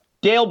himself.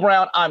 Dale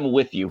Brown, I'm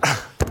with you.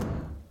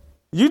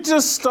 You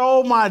just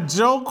stole my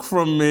joke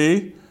from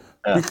me.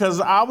 Because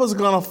I was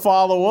going to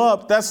follow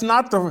up. That's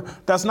not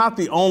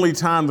the only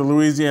time the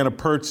Louisiana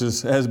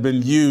Purchase has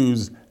been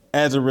used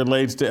as it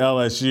relates to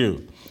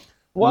LSU.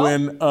 Well,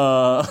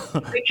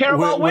 they care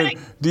about winning.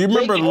 Do you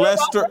remember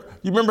Lester?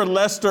 You remember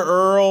Lester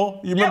Earl?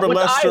 You remember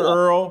Lester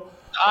Earl?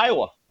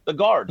 Iowa, the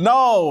guard.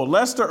 No,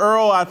 Lester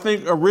Earl, I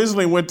think,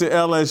 originally went to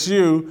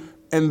LSU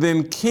and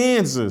then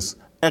Kansas.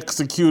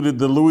 executed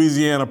the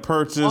Louisiana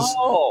Purchase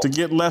to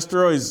get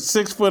Lester Earl. He's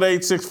 6'8",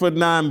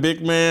 6'9",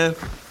 big man.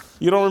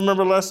 You don't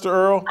remember Lester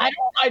Earl?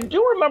 I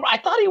do remember. I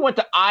thought he went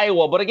to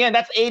Iowa, but again,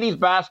 that's 80s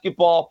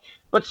basketball.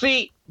 But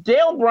see,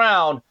 Dale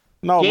Brown.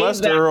 No,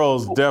 Lester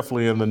Earl's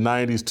definitely in the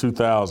 90s,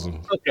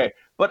 2000s. Okay,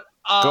 but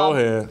go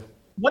ahead.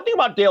 One thing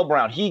about Dale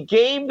Brown, he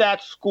gave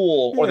that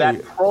school or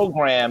that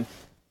program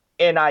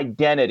an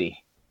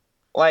identity.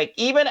 Like,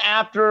 even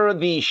after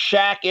the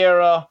Shaq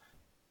era,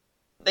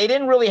 they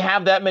didn't really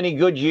have that many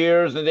good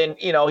years, and then,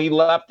 he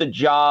left the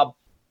job.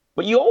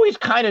 But you always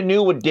kind of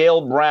knew with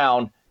Dale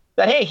Brown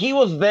that, hey, he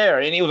was there,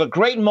 and he was a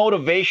great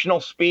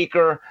motivational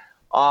speaker.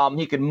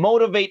 He could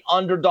motivate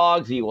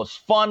underdogs. He was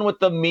fun with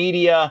the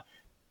media,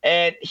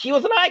 and he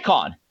was an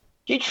icon.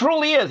 He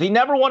truly is. He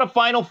never won a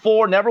Final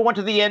Four, never went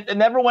to the end, and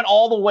never went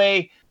all the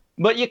way.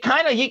 But he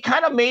kind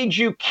of made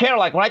you care.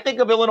 Like, when I think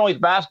of Illinois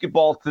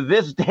basketball to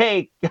this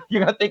day,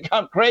 you're going to think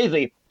I'm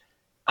crazy.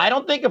 I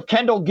don't think of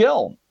Kendall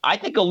Gill. I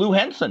think of Lou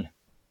Henson.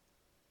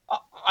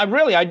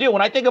 I do.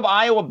 When I think of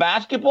Iowa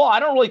basketball, I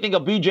don't really think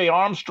of B.J.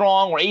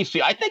 Armstrong or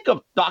AC. I think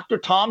of Dr.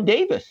 Tom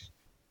Davis.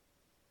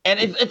 And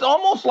it's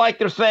almost like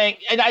they're saying,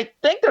 and I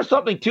think there's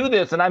something to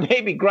this, and I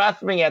may be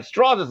grasping at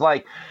straws. It's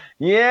like,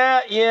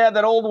 yeah,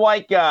 that old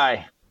white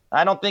guy.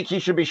 I don't think he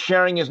should be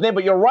sharing his name.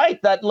 But you're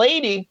right, that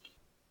lady,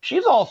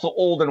 she's also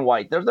old and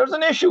white. There's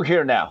an issue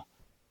here now.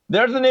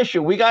 There's an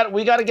issue. We got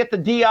to get the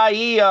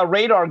DIE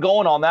radar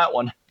going on that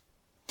one.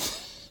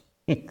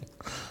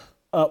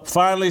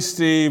 Finally,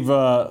 Steve,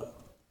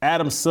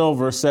 Adam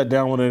Silver sat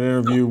down with an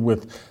interview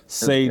with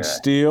Sage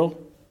Steele.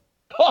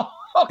 Oh,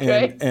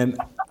 okay. And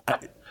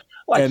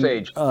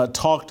Sage.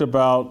 Talked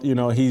about,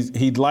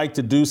 he'd like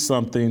to do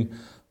something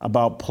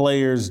about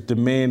players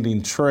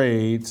demanding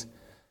trades.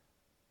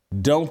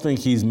 Don't think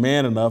he's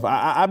man enough.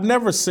 I've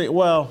never seen,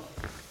 I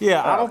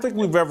don't think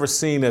we've ever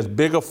seen as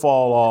big a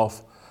fall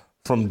off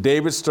from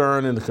David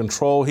Stern and the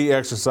control he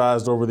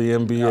exercised over the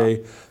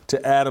NBA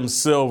to Adam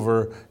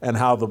Silver and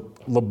how the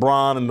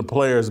LeBron and the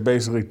players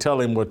basically tell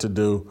him what to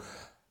do.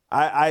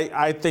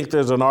 I think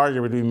there's an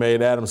argument to be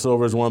made. Adam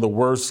Silver is one of the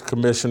worst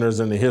commissioners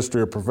in the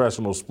history of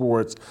professional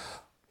sports.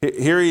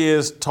 Here he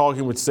is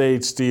talking with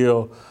Sage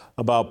Steele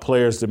about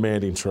players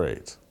demanding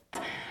trades.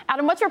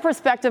 Adam, what's your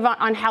perspective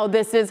on how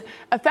this is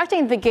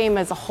affecting the game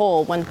as a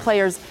whole when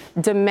players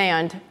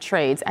demand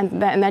trades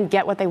and then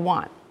get what they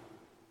want?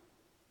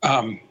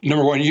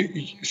 Number one,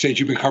 Sage,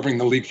 you've been covering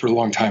the league for a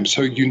long time,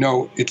 so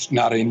it's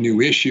not a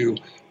new issue.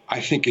 I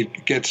think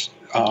it gets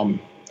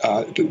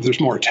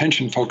there's more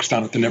attention focused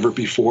on it than ever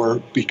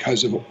before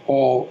because of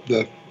all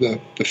the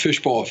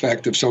fishbowl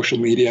effect of social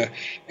media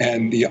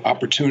and the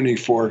opportunity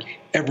for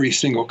every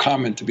single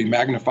comment to be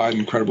magnified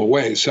in incredible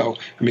ways. So,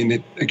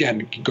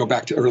 again, go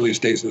back to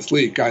earliest days of this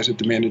league, guys have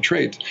demanded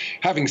trades.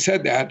 Having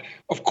said that,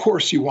 of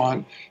course you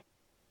want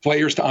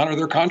players to honor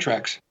their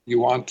contracts. You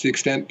want to the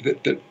extent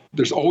that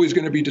there's always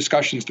going to be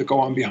discussions that go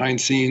on behind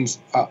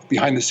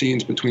the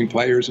scenes between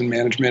players and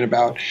management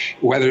about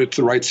whether it's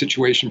the right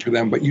situation for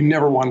them. But you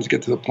never want to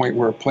get to the point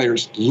where a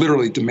player's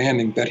literally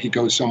demanding that he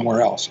goes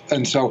somewhere else.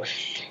 And so,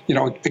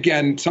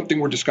 again, something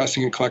we're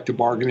discussing in collective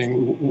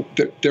bargaining,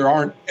 there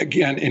aren't,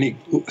 again, any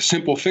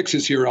simple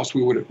fixes here, else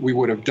we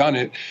would have done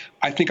it.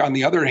 I think, on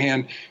the other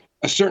hand,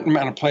 a certain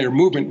amount of player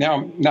movement, now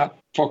I'm not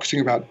focusing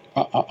about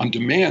on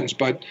demands,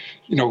 but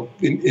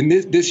in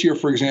this year,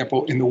 for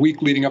example, in the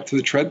week leading up to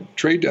the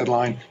trade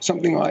deadline,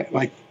 something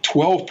like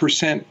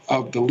 12%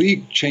 of the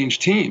league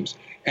changed teams,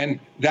 and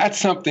that's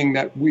something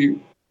that we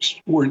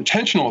were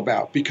intentional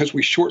about because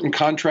we shortened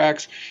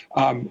contracts.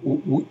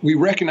 We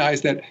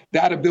recognize that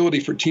ability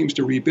for teams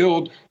to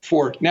rebuild,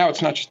 for now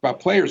it's not just about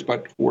players,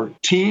 but for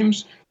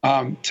teams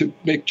to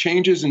make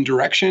changes in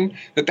direction,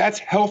 that's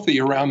healthy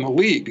around the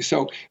league.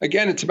 So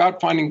again, it's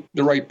about finding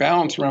the right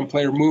balance around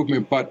player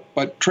movement, but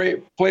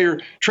trade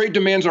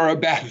demands are a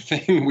bad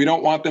thing. We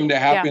don't want them to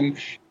happen,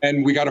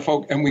 and we got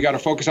to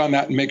focus on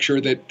that and make sure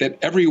that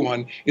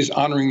everyone is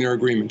honoring their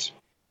agreements.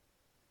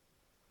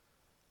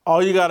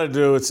 All you got to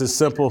do, it's a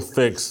simple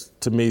fix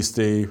to me,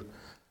 Steve.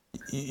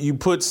 You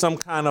put some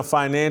kind of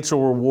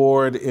financial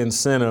reward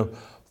incentive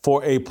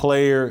for a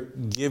player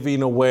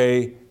giving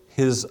away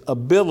his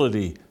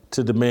ability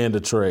to demand a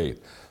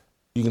trade.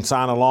 You can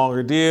sign a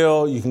longer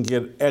deal. You can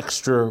get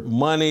extra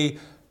money,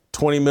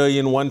 $20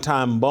 million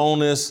one-time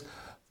bonus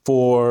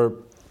for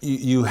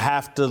you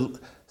have to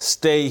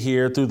stay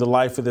here through the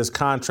life of this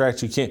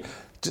contract. You can't.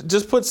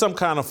 Just put some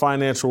kind of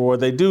financial reward.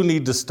 They do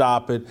need to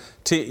stop it.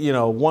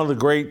 One of the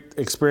great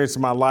experiences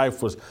of my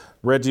life was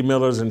Reggie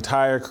Miller's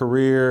entire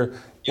career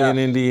in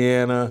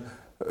Indiana.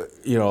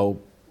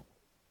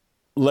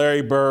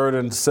 Larry Bird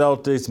and the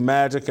Celtics,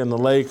 Magic and the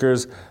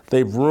Lakers,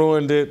 they've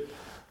ruined it.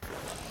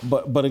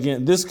 But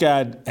again, this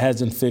guy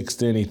hasn't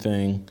fixed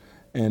anything,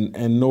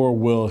 and nor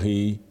will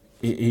he.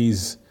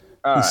 He's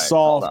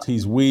soft.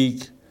 He's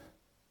weak.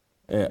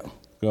 Yeah,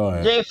 go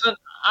ahead. Jason,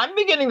 I'm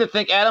beginning to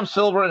think Adam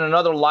Silver in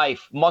another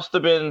life must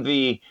have been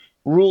the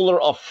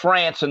ruler of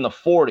France in the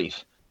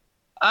 40s.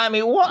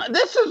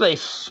 This is a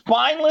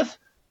spineless,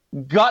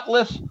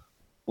 gutless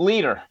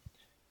leader.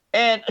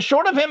 And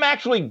short of him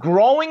actually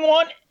growing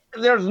one,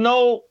 there's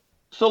no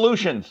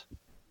solutions,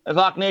 as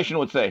Hawk Nation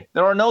would say.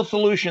 There are no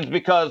solutions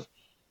because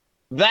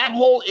that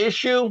whole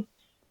issue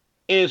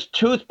is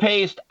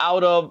toothpaste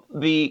out of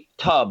the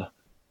tub.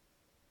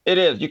 It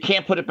is. You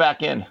can't put it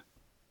back in.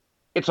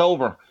 It's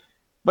over.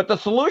 But the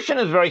solution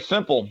is very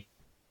simple.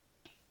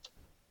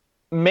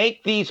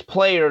 Make these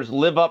players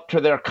live up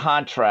to their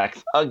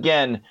contracts.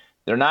 Again,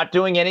 they're not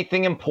doing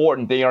anything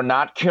important. They are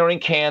not curing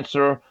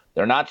cancer.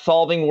 They're not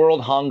solving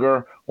world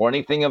hunger or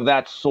anything of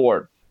that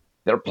sort.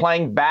 They're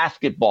playing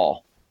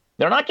basketball.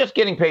 They're not just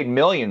getting paid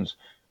millions.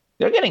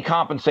 They're getting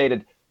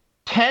compensated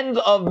tens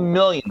of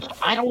millions.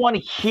 I don't want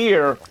to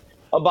hear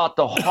about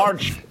the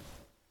hardship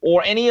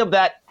or any of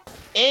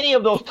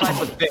those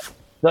types of things.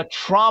 The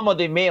trauma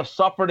they may have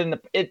suffered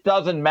it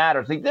doesn't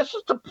matter. See, this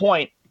is the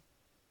point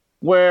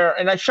where,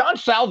 and Sean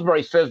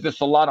Salisbury says this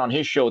a lot on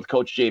his show with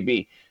Coach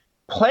JB,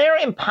 player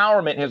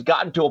empowerment has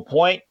gotten to a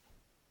point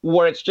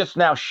where it's just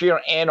now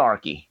sheer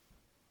anarchy.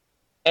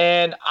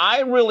 And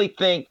I really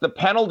think the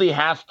penalty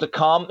has to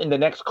come in the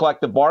next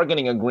collective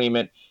bargaining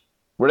agreement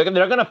where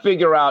they're going to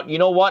figure out, you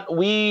know what,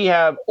 we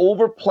have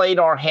overplayed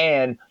our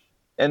hand,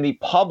 and the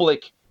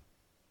public,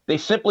 they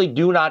simply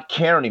do not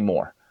care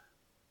anymore.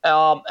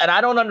 And I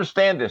don't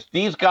understand this.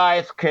 These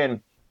guys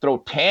can throw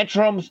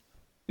tantrums,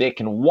 they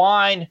can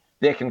whine,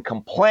 they can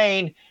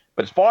complain.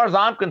 But as far as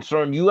I'm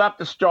concerned, you have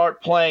to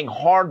start playing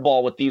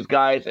hardball with these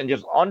guys and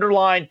just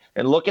underline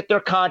and look at their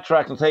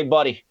contracts and say,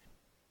 buddy,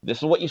 this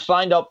is what you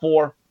signed up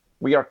for.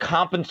 We are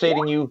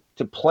compensating you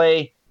to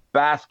play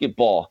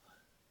basketball.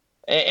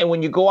 And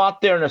when you go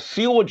out there and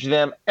assuage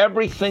them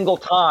every single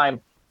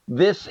time,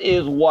 this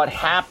is what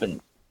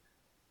happens.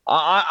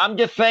 I'm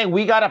just saying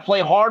we got to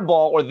play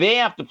hardball, or they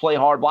have to play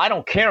hardball. I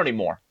don't care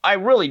anymore. I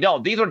really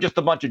don't. These are just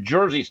a bunch of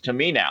jerseys to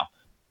me now.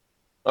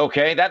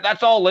 Okay,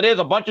 that's all it is,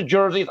 a bunch of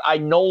jerseys I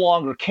no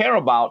longer care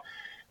about.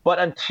 But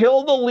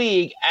until the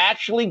league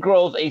actually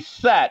grows a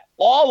set,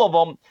 all of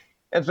them,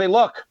 and say,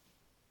 look,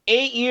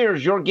 8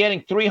 years you're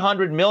getting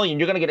 $300 million.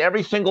 You're going to get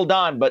every single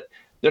dime. But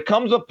there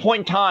comes a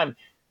point in time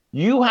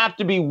you have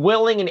to be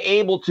willing and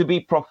able to be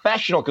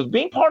professional, because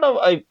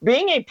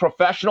being a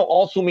professional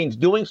also means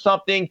doing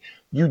something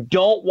you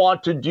don't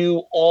want to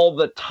do all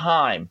the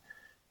time.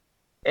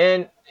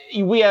 And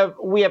we have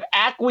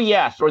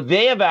acquiesced, or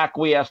they have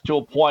acquiesced to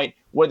a point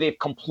where they've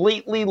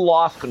completely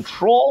lost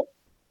control.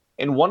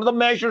 And one of the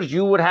measures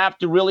you would have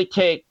to really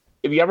take,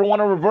 if you ever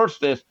want to reverse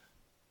this,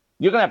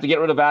 you're going to have to get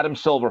rid of Adam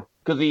Silver,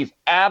 because he's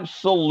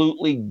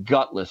absolutely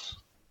gutless.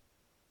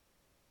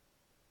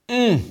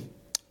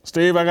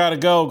 Steve, I got to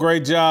go.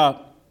 Great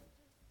job.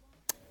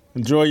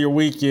 Enjoy your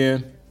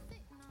weekend.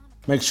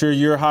 Make sure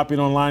you're hopping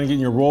online and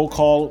getting your roll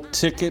call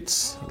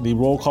tickets. The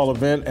roll call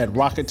event at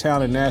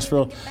Rocketown in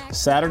Nashville,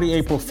 Saturday,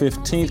 April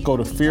 15th. Go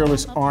to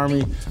Fearless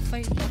Army.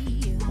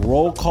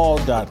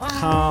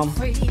 Rollcall.com.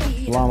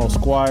 Ronald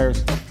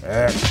Squires.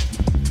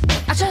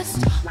 I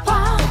just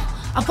want,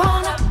 I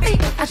wanna be,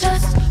 I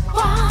just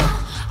want,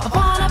 I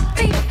wanna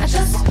be, I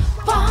just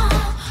want,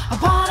 I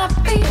wanna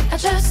be, I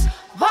just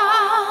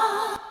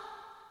want.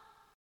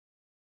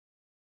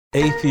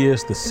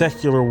 Atheists, the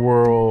secular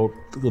world,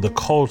 the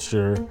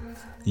culture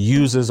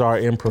uses our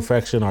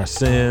imperfection, our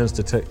sins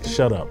to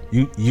shut up.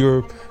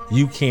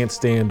 You can't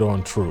stand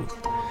on truth.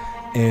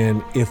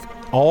 And if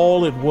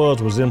all it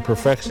was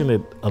imperfection,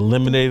 it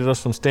eliminated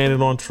us from standing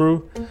on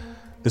truth,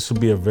 this would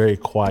be a very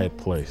quiet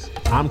place.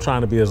 I'm trying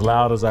to be as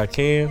loud as I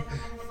can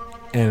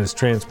and as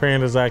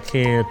transparent as I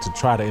can to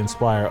try to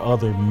inspire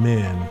other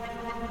men.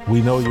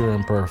 We know you're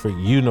imperfect.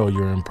 You know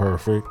you're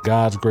imperfect.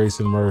 God's grace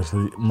and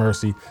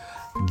mercy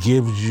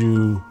gives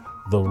you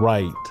the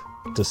right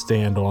to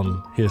stand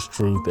on his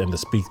truth and to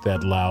speak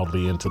that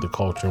loudly into the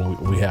culture, and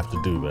we have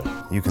to do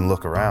that. You can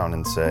look around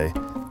and say,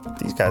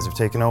 these guys have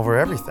taken over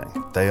everything.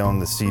 They own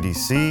the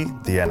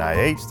CDC, the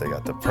NIH, they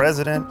got the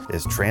president.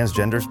 Is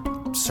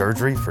transgender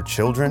surgery for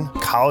children?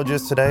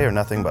 Colleges today are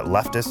nothing but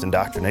leftist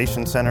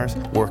indoctrination centers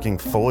working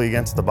fully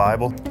against the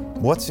Bible.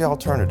 What's the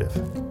alternative?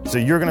 So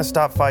you're gonna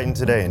stop fighting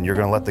today and you're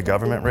gonna let the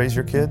government raise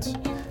your kids?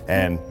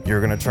 And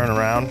you're gonna turn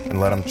around and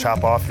let them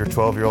chop off your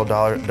 12-year-old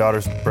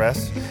daughter's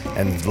breasts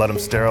and let them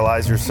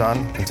sterilize your son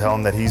and tell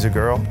him that he's a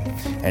girl?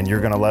 And you're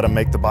gonna let them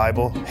make the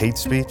Bible hate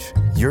speech?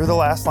 You're the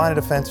last line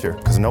of defense here,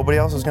 because nobody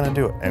else is gonna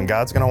do it, and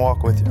God's gonna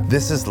walk with you.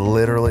 This is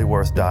literally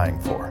worth dying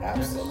for.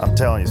 Absolutely. I'm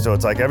telling you. So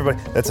it's like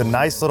everybody, that's a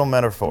nice little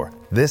metaphor.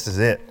 This is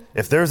it.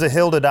 If there's a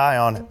hill to die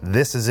on,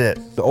 this is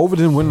it. The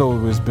Overton window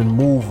has been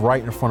moved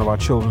right in front of our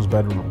children's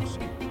bedrooms.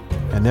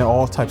 And there are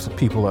all types of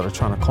people that are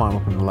trying to climb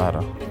up in the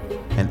ladder.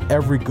 And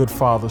every good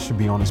father should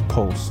be on his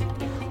post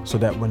so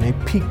that when they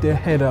peek their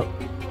head up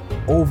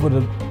over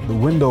the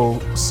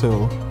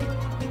windowsill,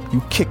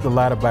 you kick the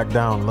ladder back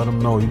down and let them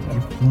know you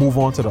move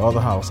on to the other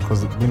house,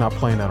 because we're not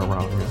playing that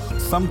around here.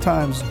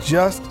 Sometimes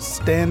just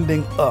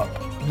standing up,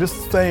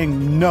 just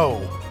saying,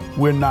 no,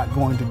 we're not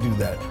going to do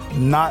that.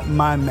 Not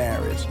my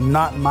marriage,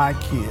 not my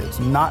kids,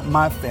 not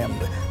my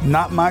family,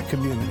 not my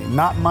community,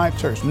 not my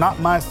church, not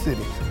my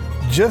city.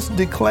 Just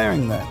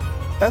declaring that,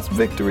 that's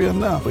victory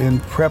enough. In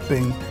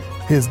prepping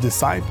his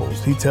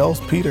disciples. He tells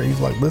Peter,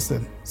 he's like,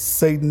 listen,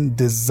 Satan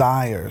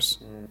desires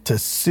to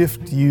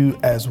sift you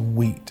as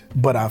wheat,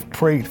 but I've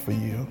prayed for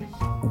you.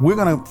 We're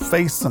gonna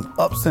face some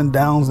ups and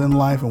downs in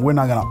life, and we're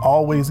not gonna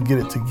always get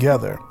it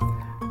together.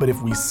 But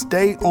if we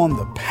stay on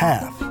the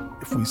path,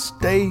 if we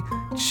stay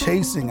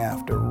chasing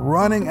after,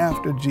 running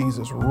after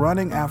Jesus,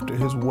 running after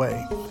his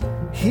way,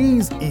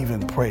 he's even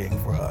praying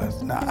for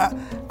us. Now,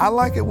 I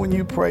like it when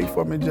you pray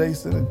for me,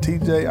 Jason and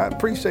TJ. I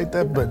appreciate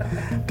that, but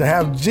to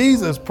have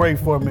Jesus pray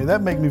for me,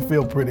 that makes me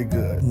feel pretty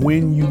good.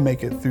 When you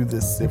make it through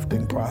this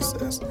sifting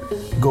process,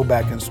 go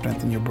back and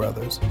strengthen your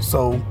brothers.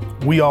 So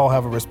we all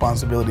have a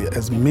responsibility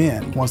as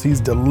men. Once he's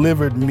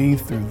delivered me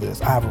through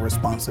this, I have a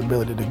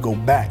responsibility to go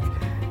back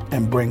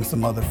and bring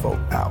some other folk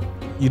out.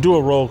 You do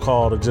a roll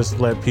call to just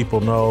let people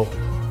know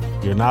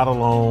you're not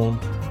alone,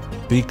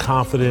 be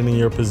confident in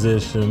your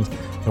positions,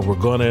 and we're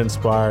gonna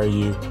inspire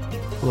you.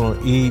 We're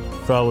gonna eat,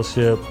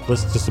 fellowship,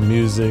 listen to some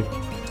music.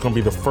 It's gonna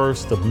be the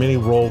first of many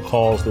roll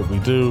calls that we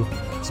do.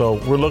 So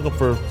we're looking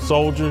for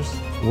soldiers.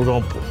 We're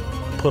gonna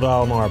put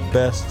out our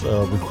best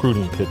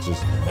recruiting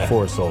pitches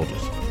for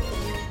soldiers.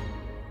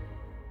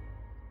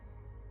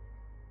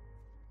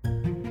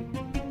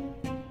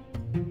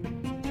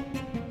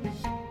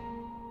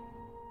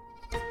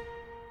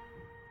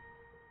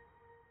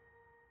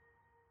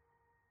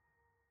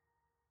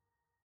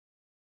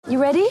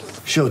 You ready?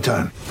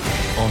 Showtime.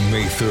 On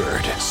May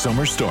 3rd,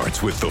 summer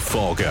starts with The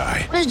Fall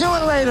Guy. Let's do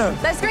it later.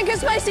 Let's drink a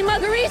spicy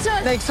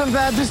margarita. Make some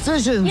bad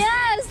decisions.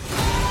 Yes.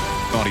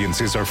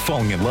 Audiences are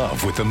falling in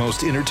love with the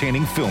most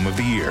entertaining film of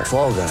the year.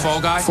 Fall Guy.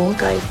 Fall Guy? Fall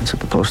Guy. That's what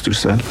the poster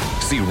said.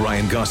 See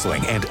Ryan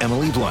Gosling and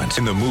Emily Blunt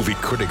in the movie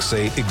critics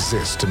say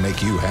exists to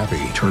make you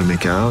happy. Trying to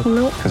make it out?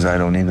 Nope. Because I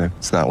don't either.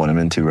 It's not what I'm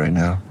into right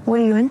now.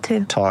 What are you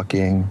into?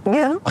 Talking.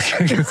 Yeah.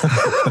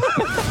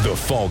 The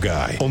Fall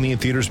Guy. Only in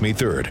theaters May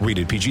 3rd.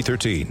 Rated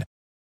PG-13.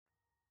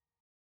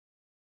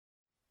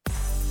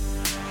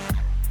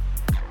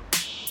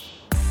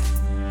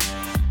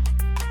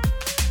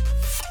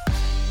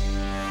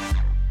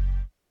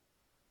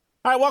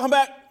 All right, welcome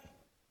back.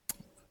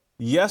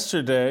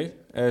 Yesterday,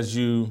 as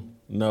you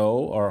know,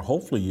 or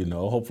hopefully you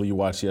know, hopefully you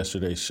watched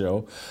yesterday's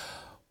show,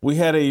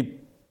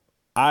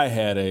 I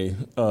had a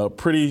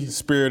pretty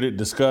spirited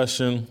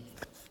discussion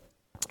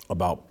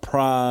about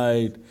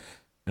pride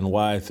and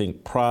why I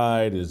think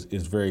pride is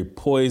very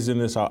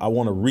poisonous. I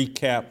want to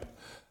recap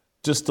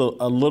just a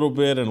little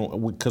bit,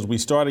 and because we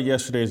started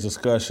yesterday's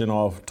discussion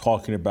off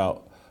talking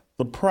about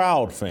the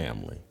Proud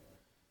Family.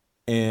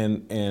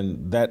 And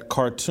that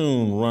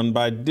cartoon run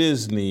by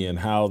Disney and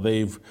how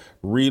they've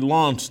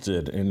relaunched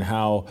it and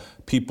how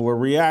people are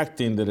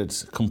reacting that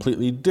it's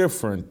completely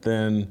different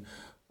than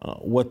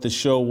what the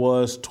show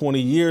was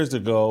 20 years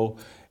ago,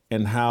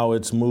 and how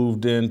it's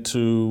moved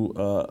into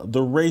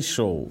the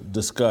racial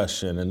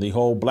discussion and the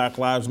whole Black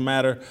Lives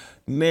Matter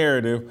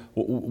narrative.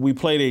 We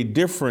played a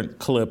different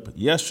clip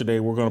yesterday.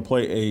 We're going to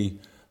play a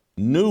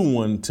new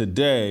one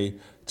today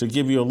to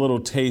give you a little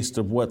taste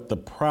of what the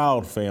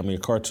Proud Family, a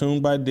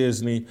cartoon by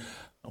Disney,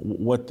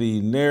 what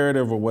the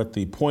narrative or what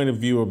the point of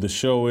view of the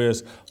show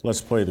is. Let's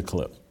play the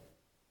clip.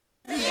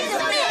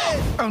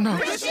 Oh, no.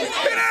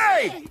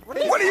 Hey!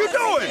 What are you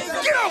doing?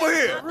 Get over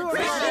here!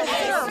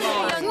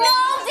 No,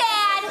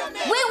 Dad!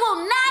 We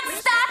will not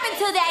stop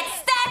until that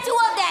statue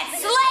of that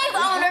slave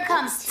owner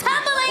comes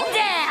tumbling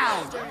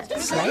down!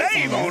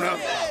 Slave owner?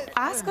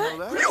 Oscar?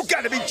 You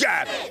gotta be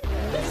jiving!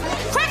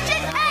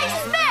 Christian A.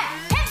 Smith!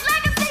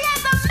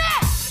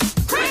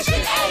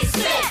 Christian A.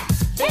 Smith!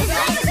 His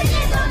legacy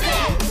is a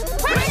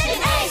myth!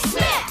 Christian A.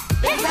 Smith!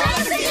 His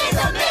legacy is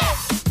a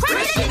myth!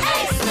 Christian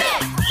A.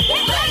 Smith!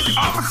 His legacy...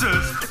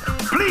 Officers,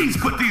 please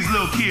put these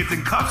little kids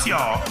in cuffs,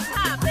 y'all.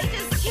 But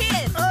just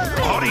kids.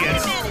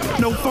 Audience,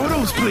 no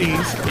photos,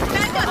 please.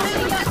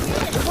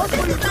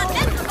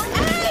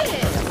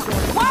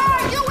 Why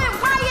are you in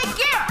riot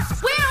gear?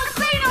 We don't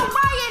see no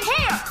riot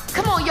here!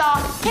 Come on,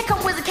 y'all. Here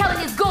come Wizard Kelly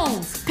and his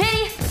goons.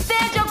 Penny,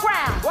 stand your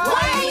ground. Why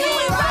are you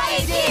in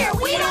riot gear?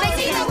 We don't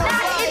see no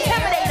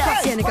intimidate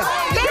us.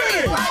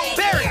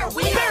 Barry,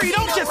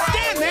 don't just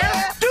stand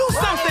there. Do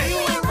something.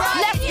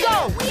 Let's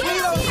go.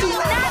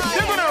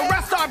 They're gonna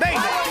arrest our baby.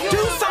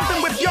 Do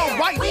something with your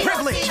white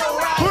privilege.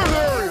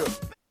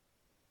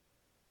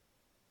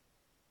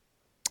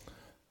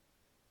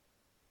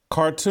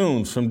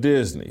 Cartoons from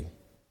Disney,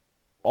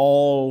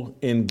 all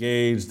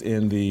engaged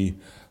in the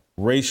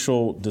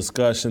racial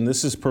discussion.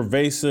 This is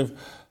pervasive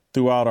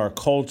throughout our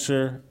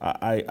culture.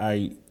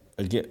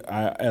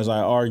 As I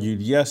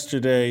argued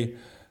yesterday,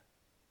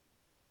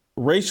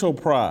 racial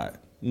pride,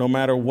 no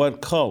matter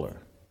what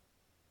color,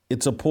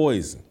 it's a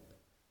poison,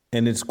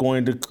 and it's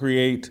going to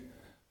create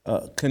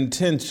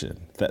contention.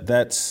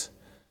 That's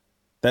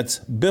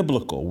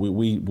biblical.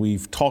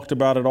 We've talked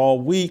about it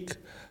all week.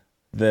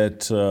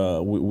 That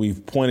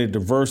we've pointed to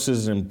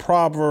verses in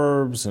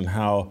Proverbs and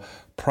how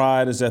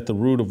pride is at the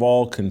root of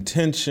all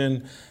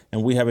contention,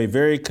 and we have a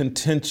very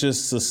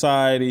contentious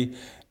society.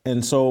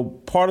 And so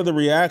part of the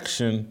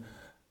reaction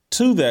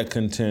to that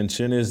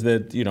contention is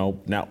that,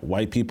 now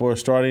white people are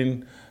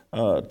starting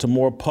to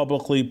more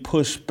publicly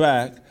push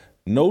back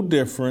no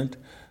different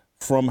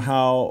from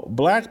how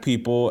black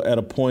people at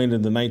a point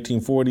in the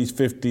 1940s,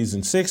 50s,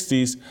 and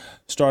 60s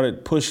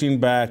started pushing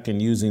back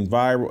and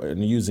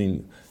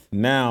using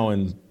now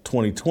in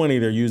 2020,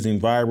 they're using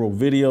viral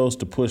videos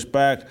to push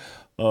back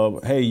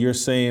of, hey, you're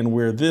saying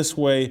we're this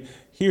way.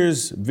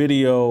 Here's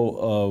video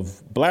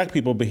of black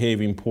people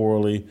behaving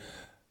poorly.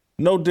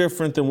 No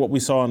different than what we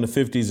saw in the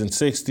 50s and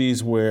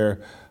 60s, where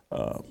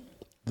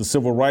the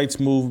civil rights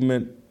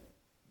movement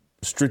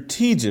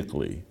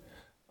strategically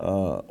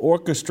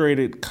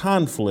orchestrated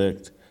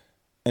conflict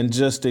and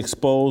just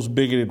exposed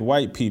bigoted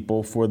white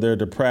people for their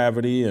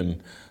depravity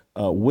and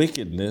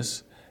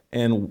wickedness.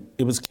 And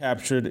it was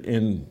captured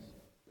in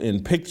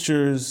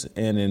pictures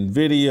and in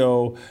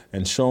video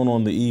and shown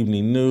on the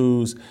evening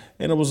news.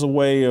 And it was a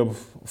way of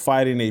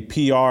fighting a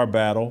PR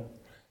battle,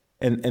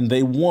 and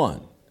they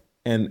won.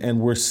 And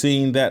we're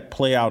seeing that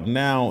play out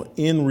now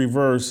in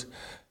reverse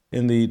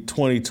in the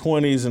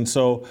 2020s. And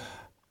so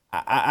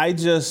I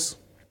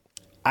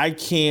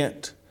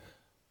can't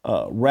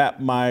wrap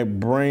my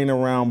brain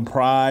around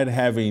pride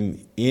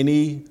having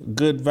any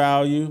good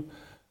value.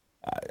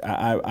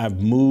 I've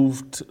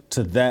moved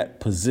to that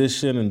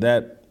position and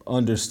that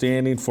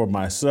understanding for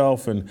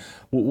myself. And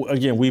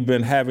again, we've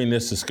been having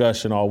this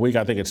discussion all week.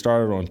 I think it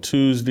started on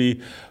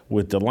Tuesday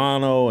with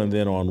Delano, and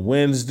then on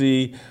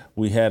Wednesday,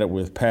 we had it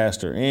with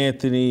Pastor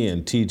Anthony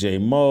and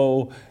TJ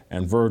Moe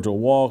and Virgil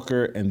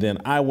Walker. And then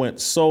I went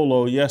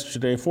solo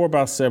yesterday for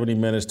about 70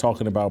 minutes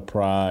talking about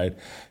pride.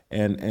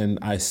 And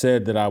I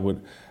said that I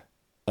would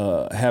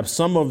have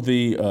some of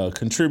the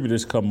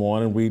contributors come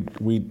on, and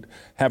we'd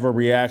have a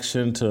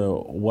reaction to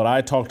what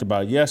I talked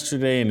about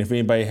yesterday. And if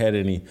anybody had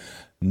any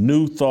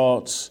new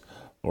thoughts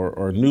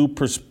or new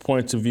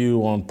points of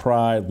view on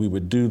pride, we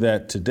would do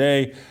that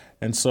today.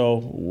 And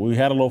so we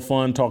had a little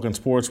fun talking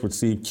sports with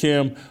Steve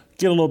Kim.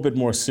 Get a little bit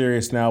more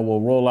serious now.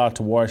 We'll roll out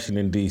to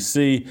Washington,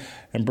 D.C.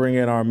 and bring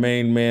in our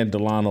main man,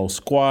 Delano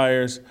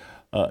Squires.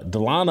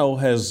 Delano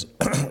has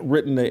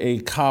written a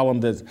column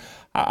that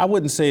I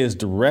wouldn't say is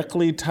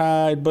directly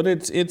tied, but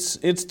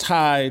it's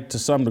tied to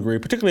some degree,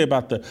 particularly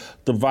about the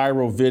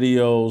viral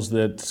videos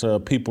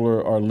that people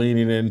are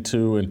leaning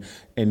into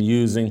and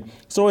using.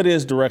 So it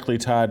is directly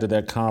tied to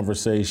that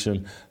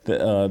conversation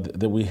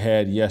that we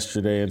had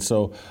yesterday. And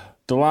so,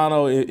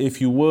 Delano, if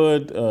you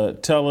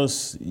would tell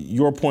us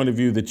your point of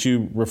view that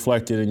you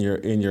reflected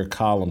in your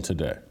column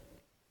today.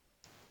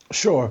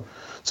 Sure.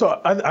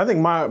 So I think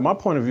my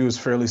point of view is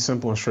fairly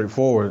simple and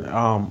straightforward.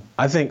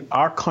 I think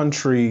our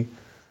country,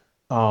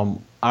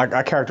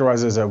 I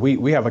characterize it as that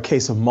we have a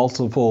case of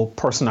multiple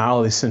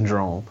personality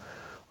syndrome,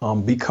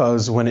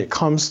 because when it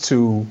comes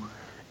to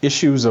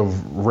issues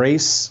of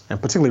race, and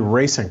particularly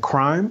race and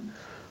crime,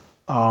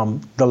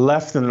 the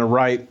left and the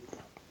right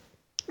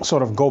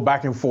sort of go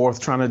back and forth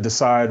trying to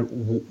decide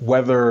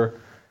whether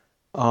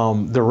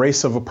the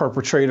race of a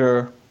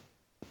perpetrator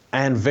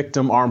and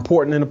victim are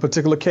important in a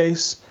particular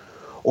case,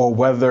 or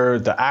whether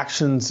the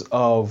actions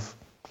of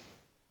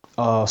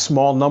a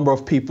small number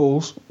of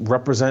people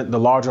represent the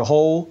larger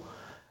whole,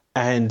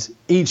 and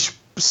each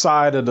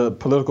side of the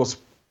political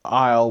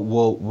aisle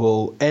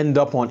will end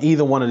up on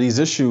either one of these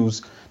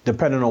issues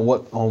depending on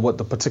what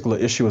the particular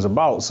issue is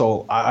about.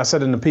 So I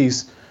said in the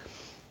piece,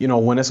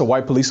 when it's a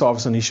white police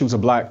officer and he shoots a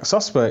black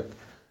suspect,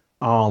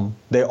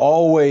 they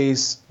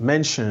always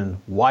mention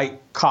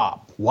white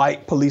cop,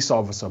 white police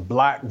officer,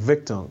 black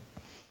victim.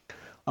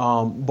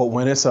 But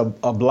when it's a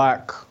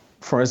black,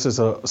 for instance,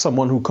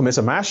 someone who commits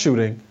a mass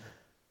shooting,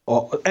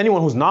 or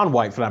anyone who's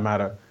non-white for that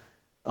matter,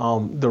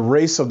 the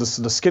race of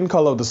the skin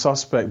color of the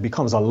suspect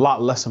becomes a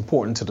lot less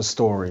important to the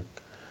story.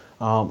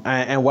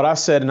 And what I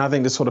said, and I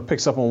think this sort of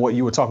picks up on what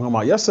you were talking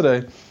about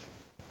yesterday,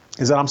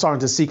 is that I'm starting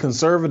to see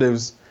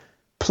conservatives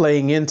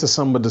playing into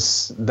some of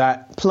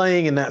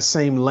playing in that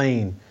same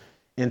lane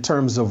in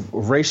terms of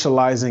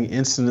racializing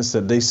incidents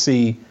that they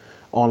see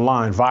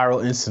online,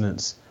 viral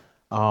incidents.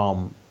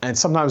 And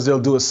sometimes they'll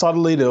do it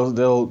subtly.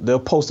 They'll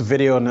post a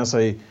video and they'll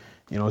say,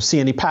 see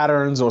any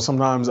patterns? Or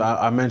sometimes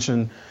I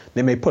mentioned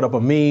they may put up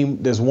a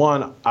meme. There's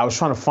one, I was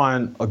trying to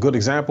find a good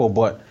example,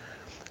 but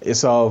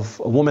it's of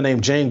a woman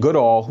named Jane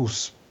Goodall, who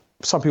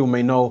some people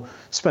may know,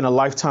 spent a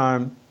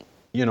lifetime,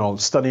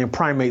 studying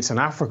primates in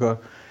Africa.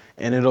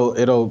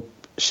 And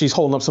she's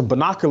holding up some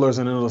binoculars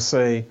and it'll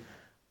say,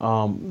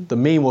 the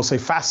meme will say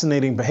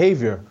fascinating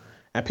behavior.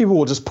 And people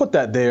will just put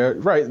that there,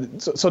 right?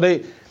 So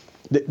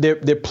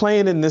they're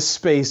playing in this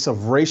space of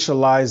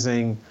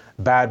racializing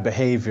bad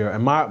behavior.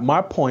 And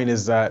my point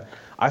is that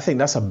I think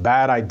that's a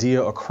bad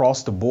idea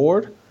across the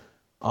board.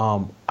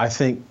 I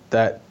think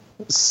that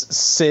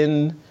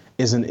sin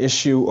is an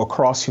issue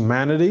across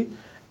humanity.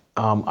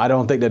 I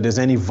don't think that there's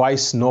any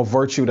vice nor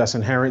virtue that's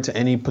inherent to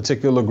any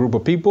particular group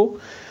of people.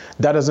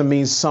 That doesn't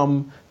mean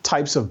some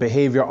types of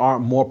behavior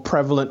aren't more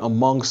prevalent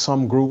among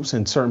some groups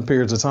in certain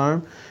periods of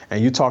time.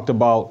 And you talked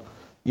about,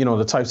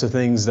 the types of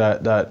things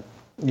that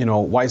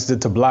whites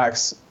did to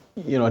blacks,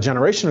 a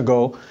generation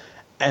ago.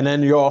 And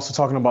then you're also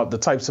talking about the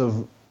types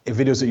of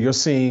videos that you're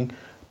seeing,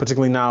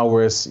 particularly now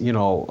where it's,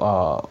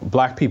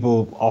 black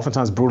people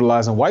oftentimes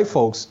brutalizing white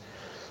folks.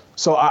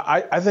 So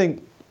I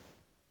think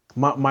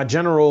my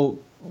general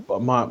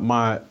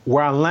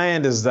where I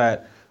land is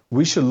that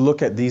we should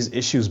look at these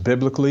issues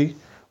biblically.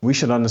 We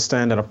should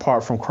understand that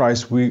apart from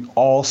Christ, we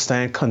all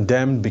stand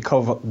condemned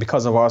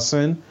because of our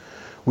sin.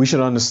 We should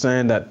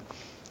understand that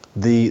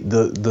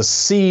the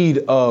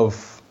seed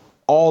of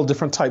all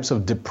different types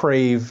of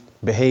depraved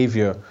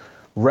behavior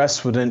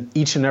rests within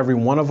each and every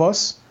one of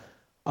us.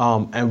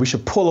 And we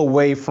should pull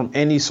away from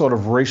any sort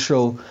of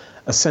racial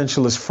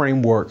essentialist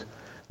framework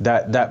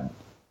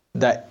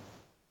that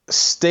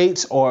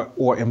states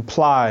or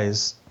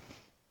implies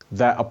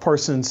that a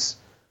person's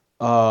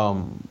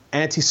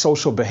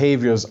antisocial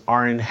behaviors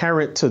are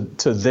inherent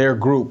to their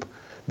group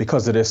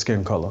because of their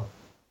skin color.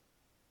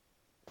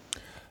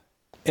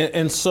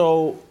 And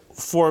so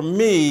for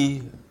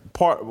me,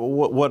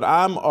 what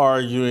I'm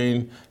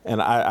arguing,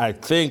 and I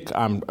think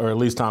or at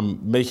least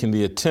I'm making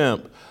the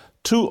attempt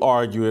to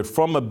argue it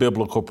from a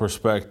biblical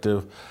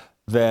perspective,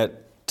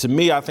 that to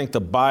me, I think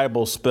the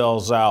Bible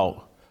spells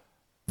out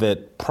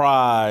that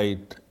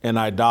pride and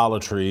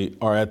idolatry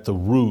are at the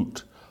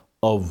root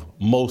of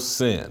most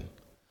sin.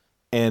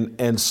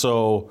 And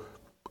so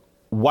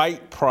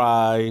white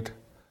pride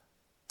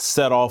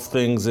set off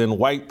things in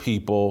white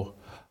people,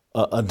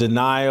 a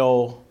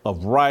denial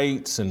of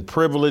rights and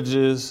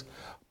privileges,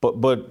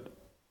 but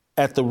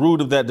at the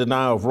root of that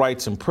denial of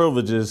rights and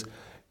privileges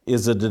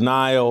is a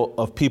denial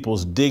of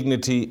people's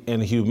dignity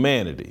and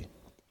humanity.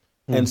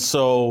 And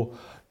so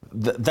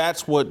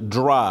that's what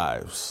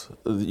drives,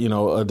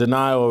 a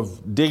denial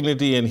of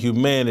dignity and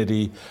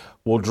humanity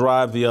will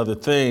drive the other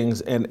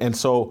things. And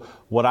so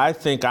what I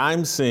think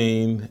I'm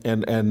seeing,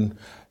 and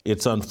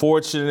it's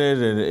unfortunate,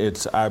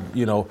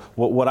 and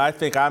what I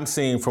think I'm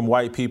seeing from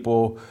white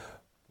people,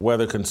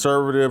 whether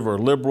conservative or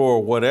liberal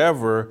or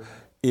whatever,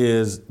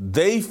 is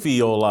they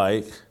feel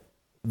like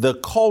the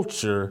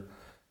culture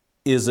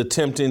is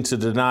attempting to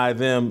deny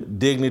them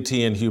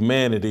dignity and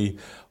humanity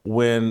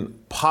when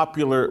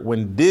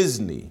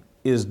Disney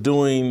is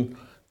doing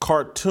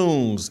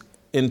cartoons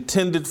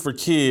intended for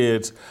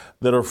kids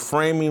that are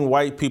framing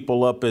white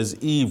people up as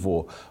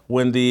evil,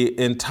 when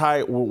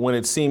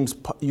it seems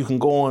you can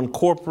go on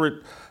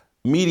corporate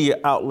media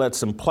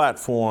outlets and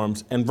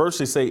platforms and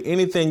virtually say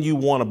anything you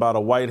want about a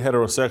white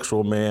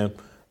heterosexual man,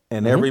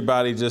 and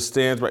everybody just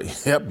stands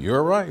right. Yep,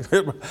 you're right.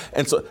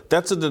 And so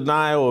that's a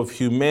denial of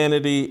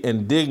humanity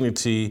and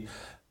dignity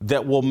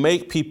that will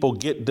make people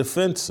get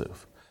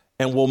defensive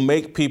and will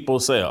make people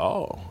say,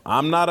 oh,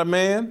 I'm not a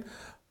man.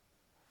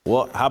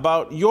 Well, how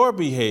about your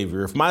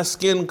behavior? If my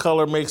skin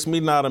color makes me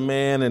not a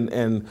man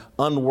and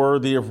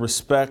unworthy of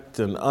respect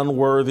and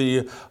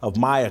unworthy of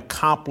my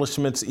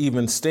accomplishments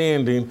even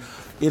standing,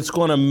 it's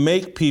going to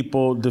make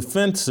people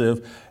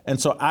defensive. And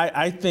so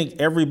I think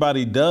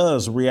everybody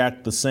does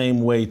react the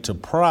same way to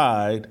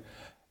pride.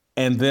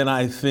 And then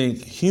I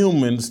think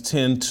humans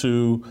tend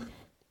to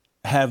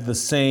have the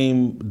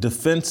same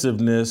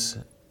defensiveness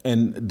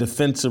and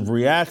defensive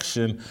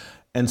reaction.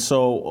 And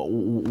so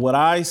what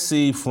I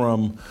see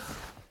from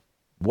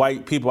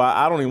white people,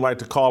 I don't even like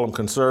to call them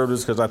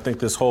conservatives because I think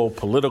this whole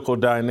political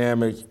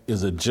dynamic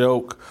is a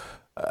joke.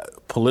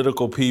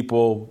 Political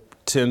people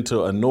tend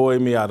to annoy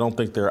me. I don't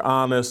think they're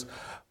honest.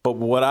 But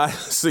what I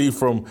see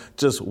from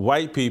just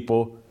white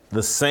people,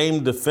 the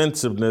same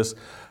defensiveness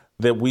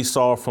that we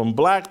saw from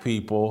black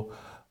people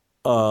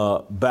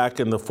back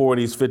in the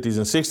 40s, 50s,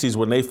 and 60s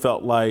when they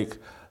felt like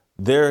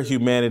their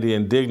humanity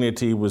and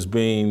dignity was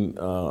being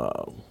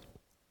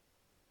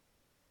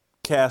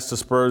cast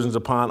aspersions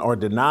upon or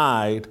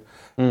denied.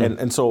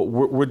 And so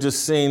we're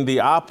just seeing the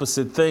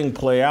opposite thing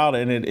play out,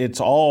 and it's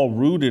all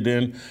rooted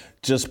in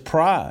just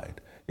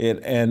pride.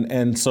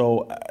 And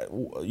so,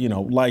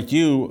 like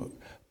you,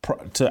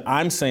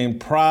 I'm saying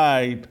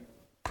pride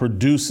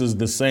produces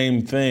the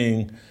same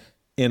thing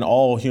in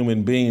all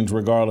human beings,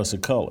 regardless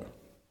of color.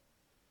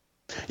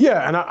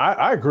 Yeah, and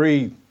I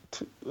agree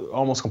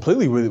almost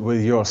completely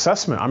with your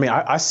assessment. I mean,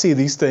 I see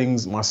these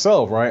things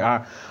myself,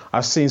 right?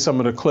 I've seen some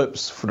of the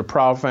clips for the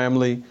Proud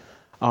Family.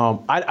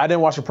 I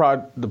didn't watch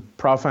the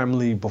Proud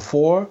Family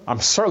before. I'm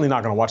certainly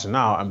not going to watch it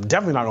now. I'm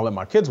definitely not going to let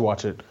my kids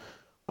watch it.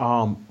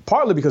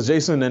 Partly because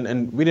Jason,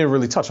 and we didn't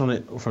really touch on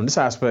it from this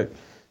aspect,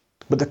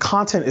 but the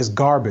content is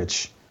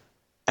garbage.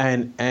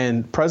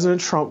 And President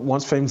Trump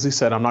once famously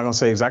said, I'm not going to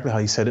say exactly how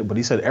he said it, but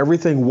he said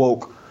everything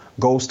woke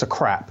goes to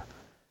crap.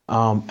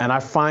 And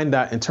I find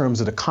that in terms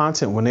of the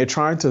content, when they're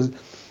trying to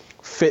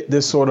fit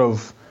this sort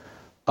of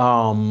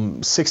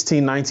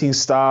 1619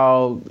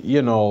 style,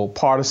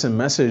 partisan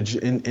message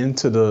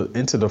into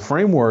the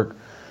framework,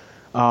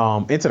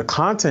 into the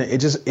content,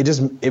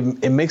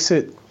 it makes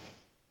it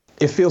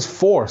feels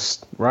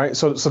forced, right?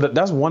 So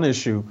that's one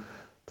issue.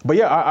 But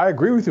yeah, I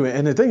agree with you.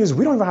 And the thing is,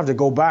 we don't even have to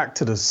go back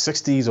to the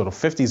 60s or the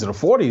 50s or the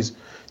 40s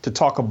to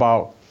talk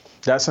about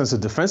that sense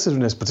of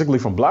defensiveness, particularly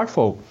from black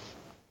folk.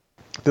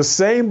 The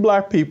same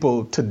black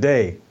people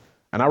today,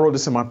 and I wrote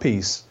this in my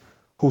piece,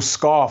 who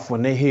scoff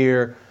when they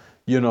hear,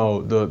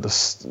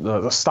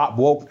 the Stop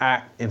Woke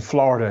Act in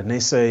Florida, and they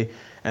say,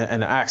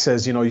 and the act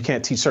says, you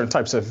can't teach certain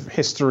types of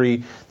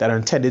history that are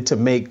intended to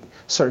make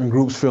certain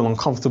groups feel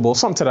uncomfortable,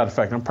 something to that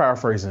effect. I'm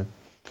paraphrasing.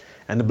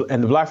 And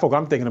the black folk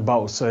I'm thinking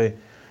about would say,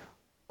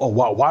 oh,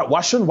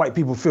 why shouldn't white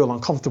people feel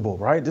uncomfortable,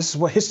 right? This is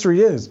what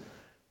history is.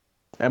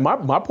 And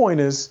my point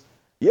is,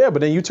 yeah,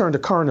 but then you turn to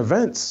current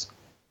events,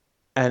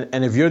 and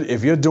if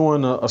you're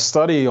doing a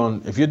study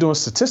on, if you're doing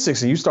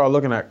statistics and you start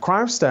looking at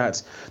crime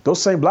stats,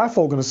 those same black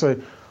folk are gonna say,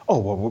 oh,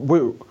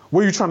 well,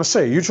 what are you trying to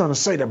say? You're trying to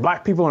say that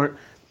black people aren't.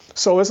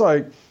 So it's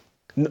like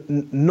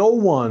no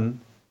one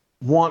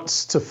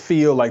wants to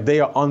feel like they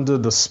are under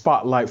the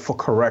spotlight for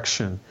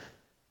correction,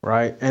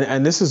 right?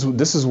 And this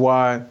is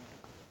why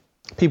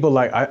people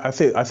like I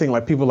think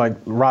like people like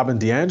Robin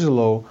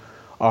DiAngelo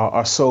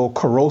are so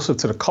corrosive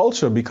to the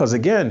culture, because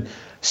again,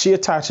 she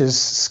attaches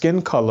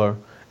skin color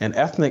and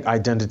ethnic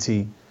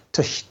identity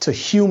to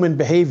human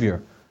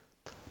behavior.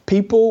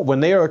 People, when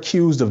they are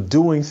accused of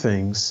doing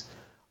things,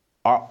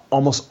 are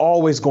almost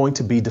always going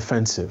to be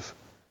defensive.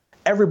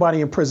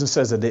 Everybody in prison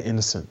says that they're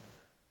innocent.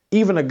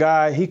 Even a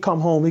guy, he come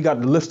home, he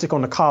got the lipstick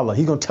on the collar.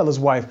 He gonna tell his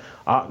wife,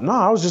 no,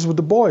 I was just with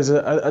the boys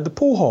at the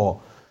pool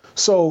hall.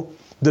 So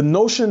the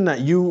notion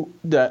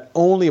that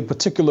only a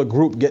particular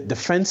group get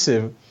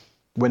defensive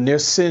when their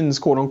sins,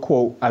 quote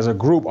unquote, as a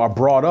group are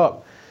brought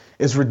up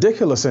is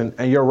ridiculous.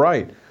 And you're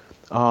right.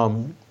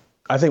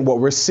 I think what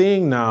we're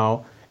seeing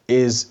now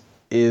is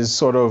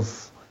sort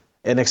of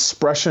an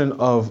expression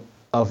of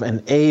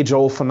an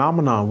age-old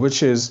phenomenon,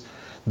 which is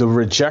the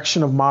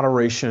rejection of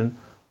moderation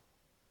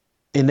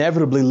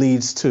inevitably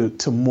leads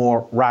to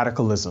more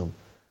radicalism,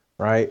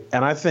 right?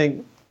 And I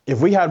think if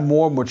we had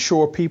more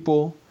mature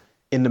people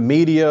in the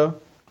media,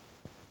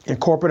 in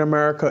corporate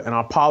America, in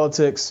our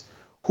politics,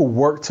 who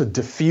work to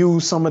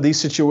diffuse some of these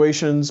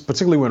situations,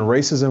 particularly when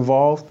race is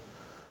involved,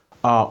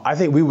 I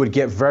think we would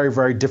get very,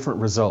 very different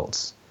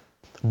results.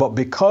 But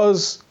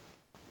because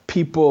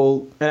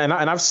people, and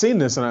I've seen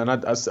this, and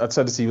I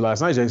said this to you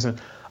last night, Jason,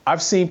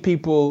 I've seen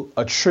people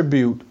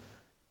attribute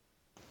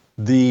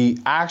the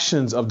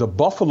actions of the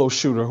Buffalo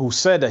shooter, who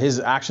said that his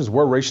actions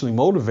were racially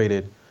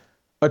motivated,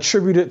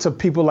 attribute it to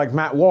people like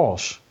Matt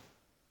Walsh.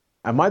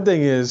 And my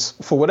thing is,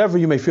 for whatever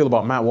you may feel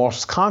about Matt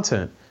Walsh's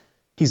content,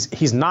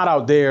 he's not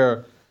out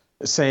there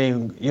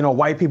saying,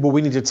 white people,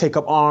 we need to take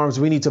up arms.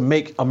 We need to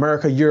make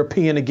America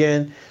European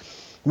again.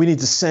 We need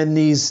to send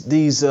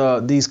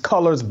these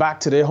colors back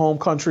to their home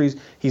countries.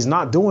 He's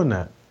not doing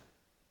that.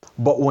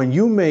 But when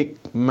you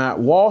make Matt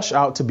Walsh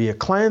out to be a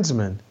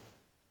Klansman,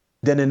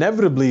 then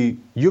inevitably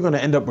you're going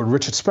to end up with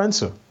Richard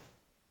Spencer,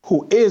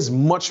 who is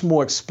much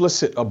more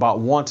explicit about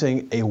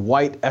wanting a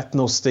white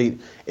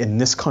ethno-state in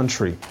this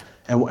country.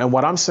 And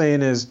what I'm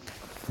saying is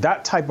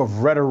that type of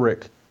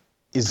rhetoric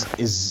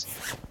is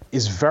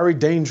very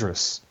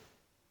dangerous.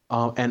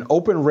 And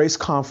open race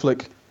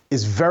conflict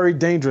is very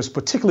dangerous,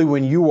 particularly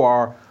when you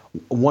are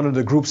one of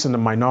the groups in the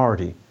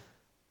minority.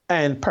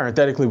 And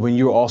parenthetically, when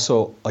you're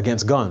also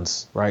against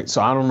guns, right?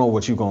 So I don't know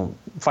what you're going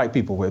to fight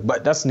people with,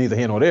 but that's neither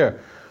here nor there.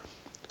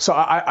 So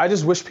I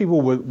just wish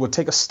people would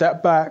take a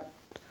step back,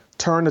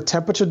 turn the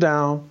temperature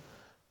down,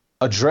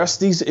 address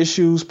these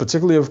issues,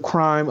 particularly of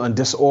crime and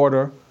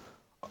disorder,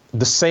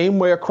 the same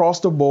way across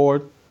the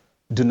board.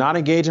 Do not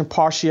engage in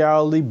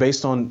partiality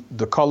based on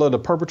the color of the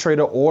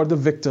perpetrator or the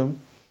victim.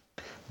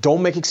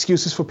 Don't make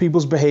excuses for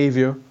people's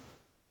behavior,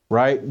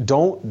 right?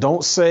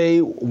 Don't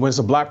say when it's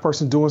a black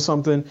person doing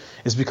something,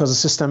 it's because of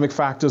systemic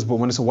factors, but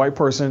when it's a white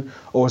person,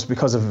 or it's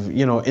because of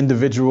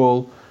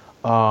individual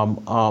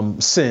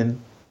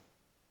sin.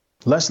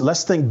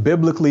 Let's think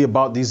biblically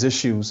about these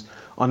issues.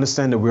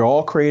 Understand that we're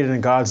all created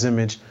in God's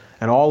image,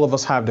 and all of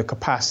us have the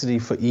capacity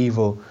for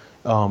evil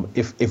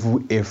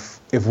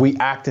if we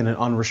act in an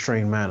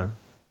unrestrained manner.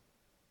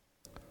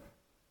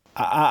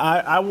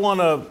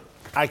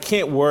 I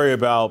can't worry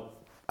about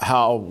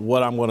how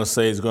what I'm going to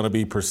say is going to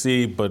be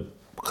perceived, but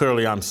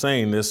clearly I'm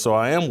saying this, so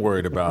I am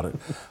worried about it.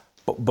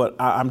 But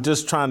I'm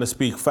just trying to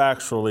speak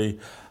factually.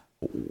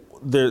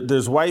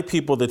 There's white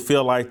people that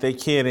feel like they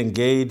can't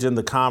engage in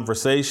the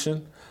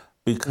conversation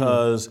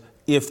because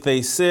if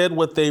they said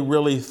what they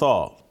really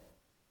thought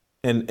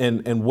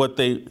and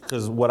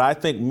what I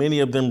think many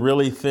of them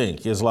really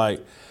think is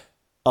like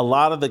a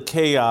lot of the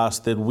chaos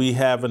that we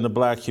have in the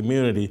black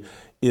community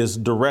is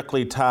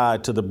directly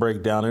tied to the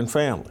breakdown in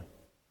family.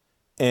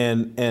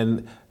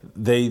 And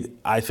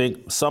I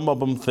think some of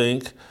them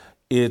think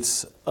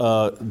it's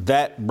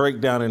that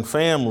breakdown in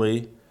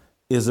family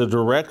is a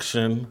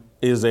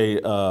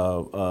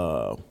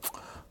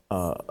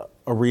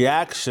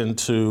reaction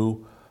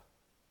to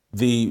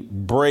the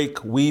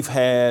break we've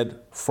had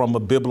from a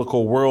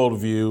biblical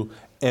worldview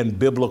and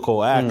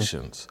biblical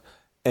actions.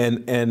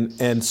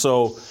 And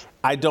so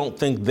I don't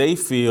think they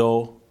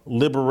feel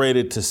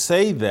liberated to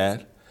say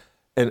that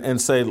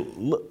and say,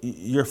 look,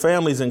 your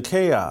family's in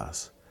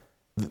chaos.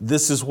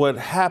 This is what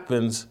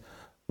happens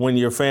when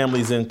your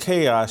family's in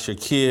chaos. Your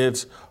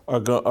kids are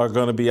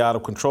going to be out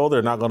of control.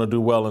 They're not going to do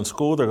well in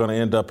school. They're going to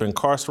end up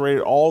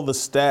incarcerated. All the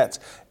stats,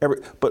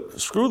 but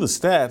screw the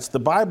stats. The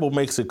Bible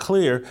makes it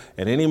clear,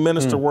 and any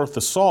minister worth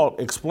the salt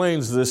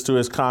explains this to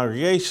his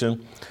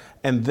congregation.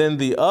 And then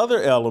the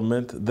other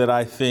element that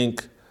I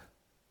think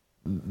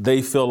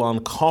they feel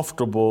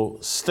uncomfortable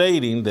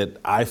stating that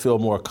I feel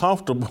more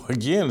comfortable.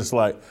 Again, it's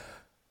like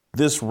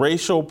this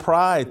racial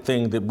pride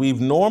thing that we've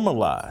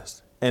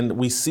normalized, and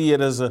we see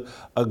it as a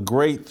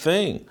great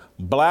thing.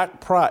 Black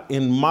pride,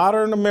 in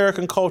modern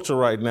American culture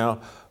right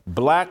now,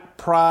 black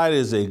pride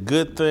is a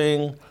good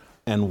thing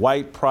and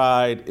white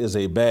pride is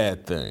a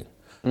bad thing.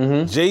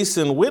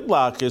 Jason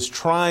Whitlock is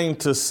trying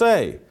to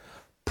say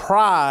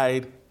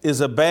pride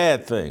is a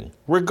bad thing,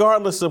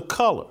 regardless of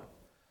color.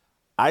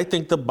 I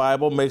think the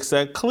Bible makes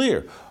that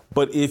clear.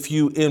 But if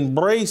you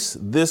embrace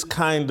this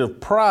kind of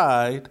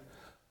pride,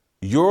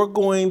 you're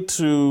going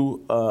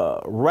to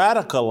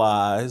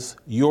radicalize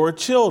your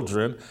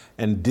children,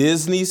 and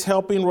Disney's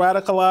helping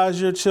radicalize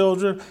your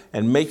children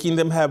and making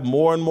them have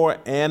more and more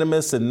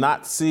animus and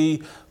not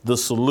see the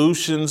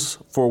solutions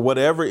for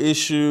whatever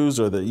issues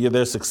or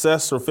their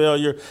success or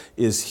failure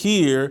is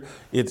here.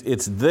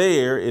 It's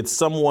there. It's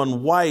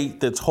someone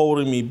white that's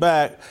holding me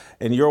back,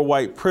 and your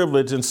white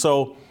privilege. And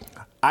so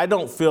I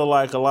don't feel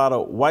like a lot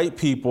of white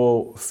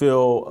people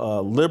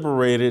feel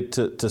liberated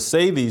to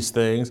say these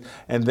things.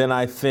 And then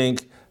I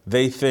think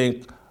they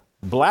think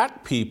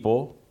black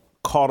people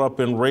caught up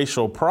in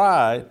racial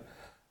pride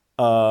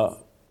are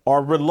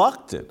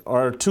reluctant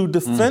or too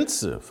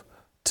defensive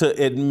to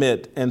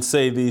admit and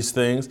say these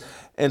things.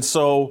 And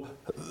so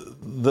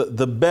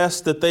the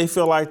best that they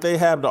feel like they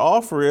have to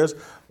offer is,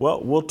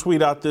 well, we'll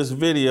tweet out this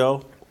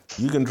video.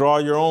 You can draw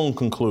your own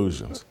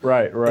conclusions.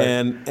 Right.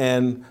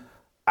 And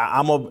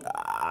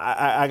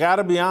I got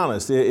to be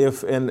honest,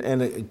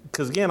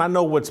 because again, I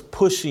know what's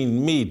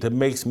pushing me that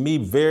makes me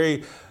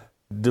very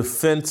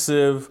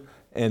defensive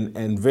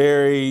and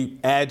very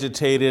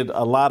agitated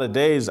a lot of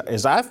days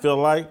is I feel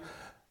like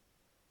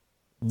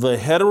the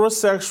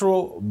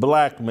heterosexual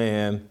black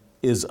man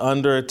is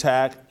under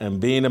attack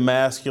and being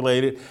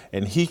emasculated,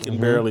 and he can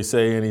barely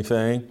say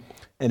anything,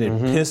 and it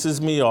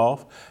pisses me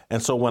off.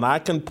 And so when I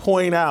can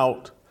point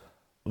out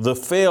the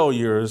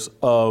failures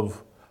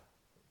of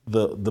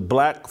the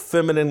black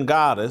feminine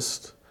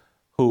goddess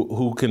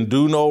who can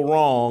do no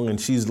wrong, and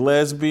she's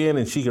lesbian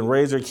and she can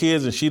raise her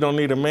kids and she don't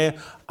need a man,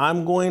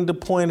 I'm going to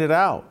point it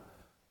out.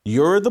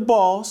 You're the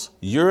boss,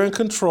 you're in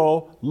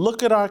control,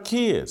 look at our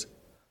kids.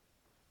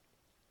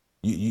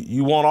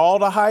 You want all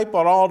the hype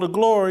or all the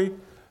glory,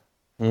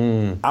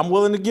 I'm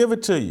willing to give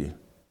it to you.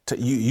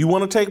 You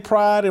want to take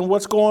pride in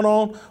what's going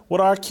on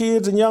with our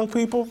kids and young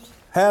people?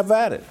 Have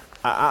at it.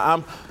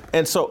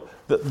 And so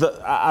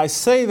I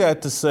say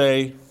that to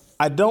say,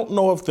 I don't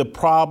know if the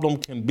problem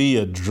can be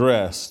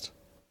addressed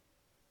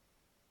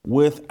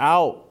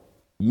without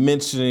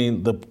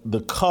mentioning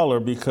the color,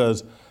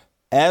 because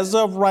as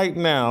of right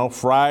now,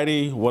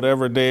 Friday,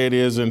 whatever day it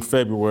is in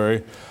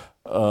February,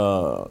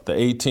 the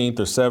 18th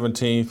or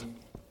 17th,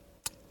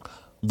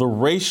 the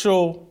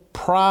racial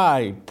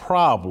pride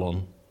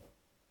problem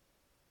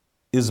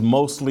is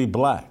mostly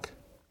black.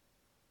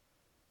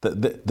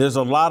 There's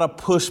a lot of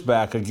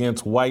pushback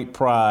against white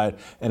pride,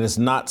 and it's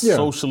not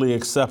socially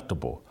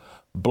acceptable.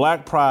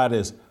 Black pride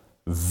is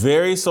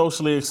very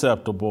socially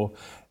acceptable,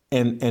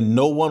 and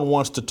no one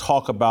wants to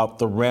talk about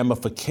the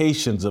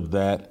ramifications of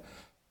that,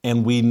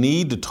 and we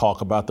need to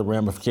talk about the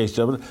ramifications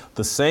of it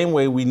the same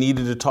way we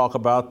needed to talk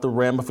about the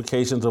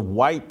ramifications of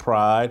white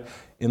pride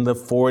in the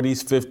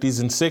 40s, 50s,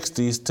 and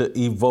 60s to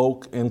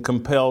evoke and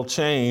compel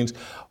change.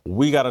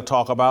 We got to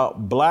talk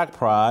about black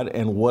pride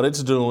and what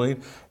it's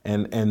doing,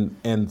 and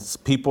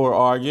people are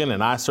arguing,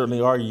 and I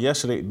certainly argued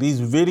yesterday, these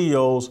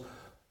videos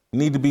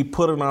need to be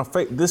put in our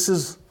face. This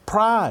is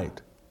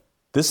pride.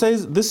 This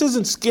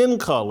isn't skin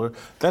color.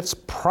 That's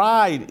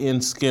pride in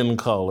skin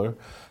color,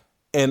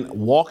 and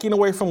walking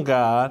away from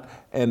God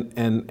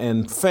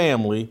and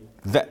family.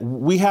 That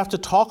we have to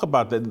talk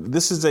about that.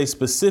 This is a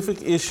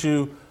specific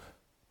issue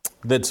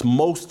that's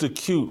most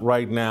acute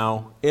right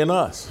now in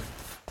us.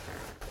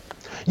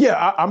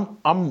 Yeah,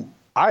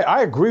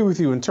 I agree with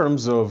you in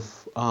terms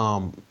of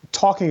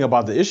talking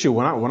about the issue.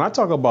 When I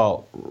talk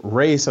about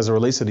race as it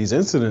relates to these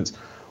incidents,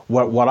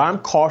 what I'm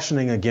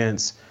cautioning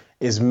against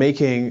is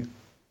making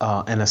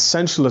an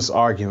essentialist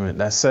argument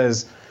that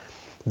says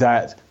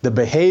that the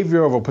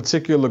behavior of a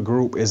particular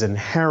group is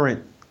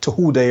inherent to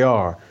who they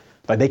are.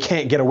 Like they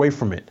can't get away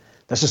from it.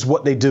 That's just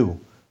what they do,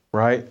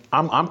 right?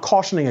 I'm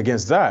cautioning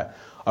against that.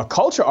 A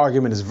culture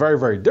argument is very,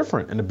 very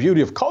different. And the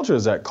beauty of culture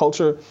is that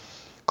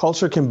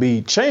culture can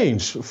be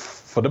changed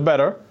for the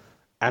better,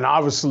 and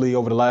obviously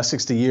over the last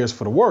 60 years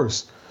for the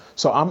worse.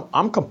 So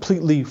I'm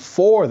completely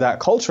for that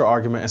culture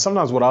argument. And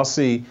sometimes what I'll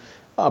see,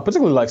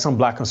 particularly like some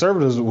black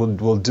conservatives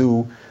will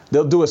do,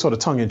 they'll do it sort of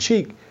tongue in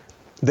cheek.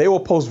 They will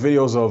post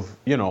videos of,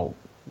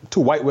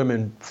 two white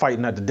women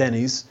fighting at the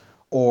Denny's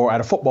or at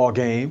a football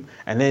game,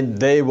 and then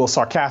they will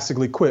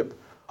sarcastically quip,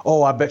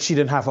 oh, I bet she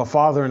didn't have her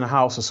father in the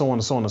house, or so on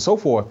and so on and so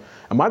forth.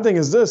 And my thing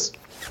is this: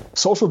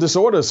 social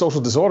disorder is social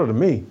disorder to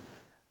me.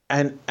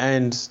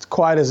 And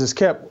quiet as it's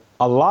kept,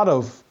 a lot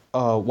of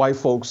white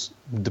folks,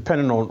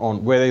 depending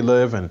on where they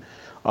live and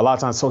a lot of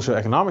times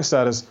socioeconomic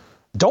status,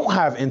 don't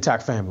have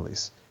intact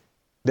families.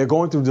 They're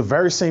going through the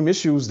very same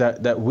issues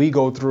that we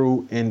go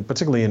through,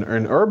 particularly in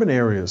urban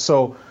areas.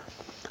 So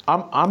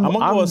I'm gonna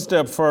go a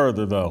step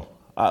further, though.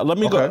 Let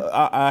me go.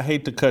 I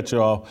hate to cut you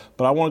off,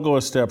 but I want to go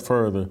a step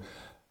further.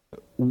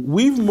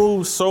 We've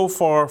moved so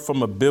far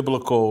from a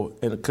biblical,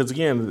 because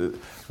again,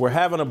 we're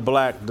having a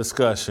black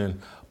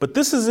discussion, but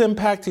this is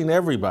impacting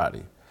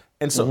everybody.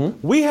 And so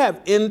we have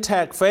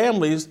intact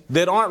families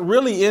that aren't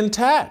really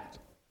intact.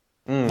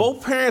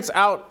 Both parents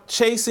out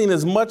chasing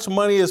as much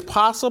money as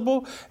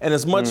possible and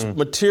as much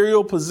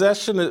material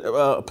possessions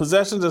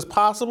as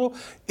possible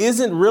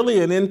isn't really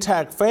an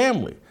intact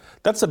family.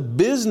 That's a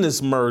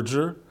business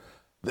merger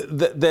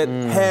that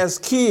has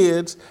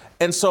kids.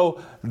 And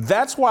so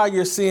that's why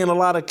you're seeing a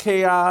lot of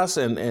chaos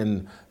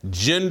and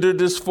gender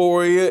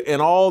dysphoria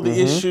and all the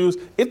issues.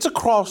 It's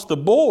across the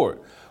board.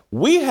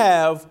 We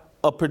have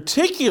a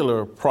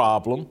particular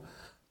problem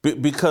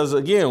because,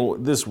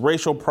 again, this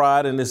racial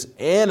pride and this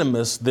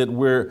animus that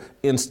we're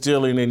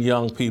instilling in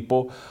young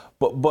people.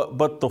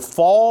 But the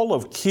fall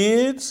of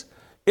kids,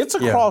 it's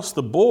across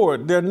the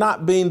board. They're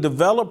not being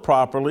developed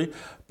properly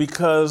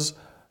because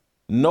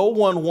no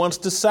one wants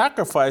to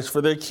sacrifice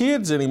for their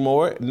kids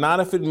anymore, not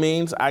if it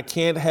means I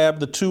can't have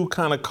the two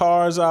kind of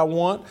cars I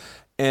want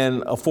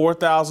and a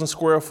 4,000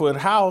 square foot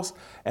house.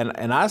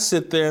 And I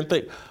sit there and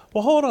think,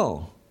 well, hold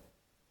on.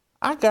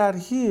 I got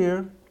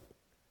here,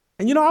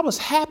 and I was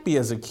happy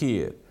as a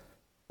kid.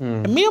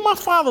 And me and my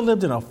father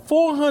lived in a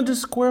 400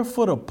 square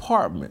foot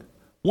apartment,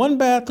 1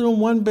 bathroom,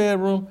 1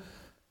 bedroom.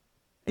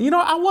 And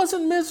I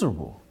wasn't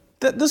miserable.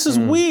 This is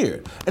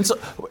weird. And so,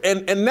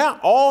 and now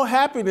all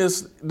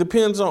happiness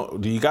depends on,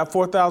 do you got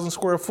 4,000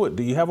 square foot?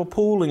 Do you have a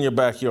pool in your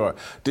backyard?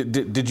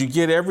 Did you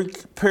get every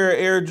pair of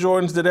Air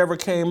Jordans that ever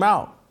came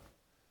out?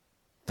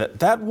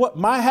 What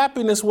my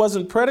happiness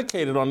wasn't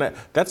predicated on that.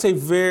 That's a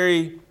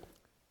very,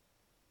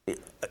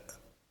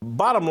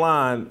 bottom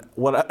line,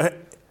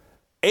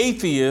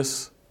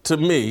 atheists to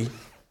me,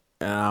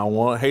 and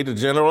I hate to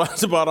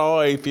generalize about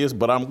all atheists,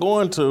 but I'm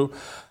going to,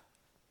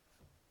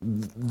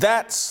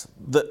 that's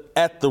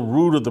at the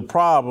root of the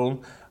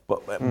problem,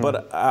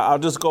 but I'll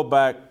just go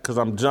back because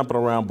I'm jumping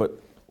around. But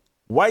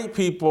white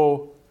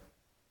people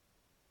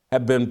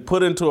have been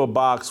put into a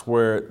box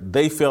where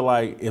they feel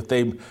like if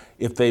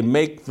they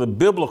make the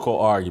biblical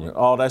argument,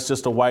 oh, that's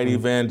just a white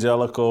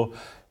evangelical,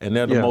 and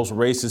they're the most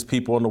racist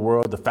people in the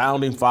world. The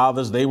founding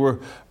fathers, they were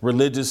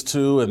religious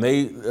too, and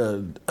they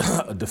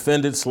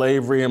defended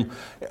slavery,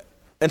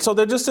 and so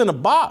they're just in a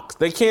box.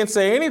 They can't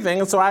say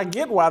anything, and so I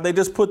get why they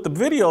just put the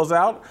videos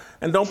out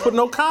and don't put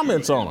no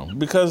comments on them,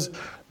 because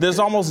there's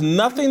almost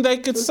nothing they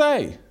could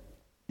say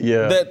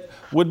that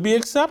would be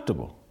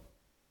acceptable.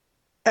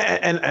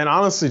 And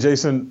honestly,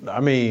 Jason,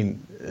 I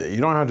mean,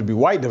 you don't have to be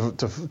white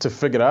to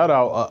figure that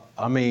out.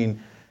 I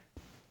mean,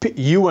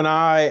 you and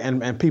I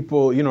and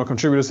people,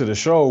 contributors to the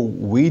show,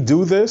 we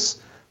do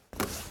this,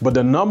 but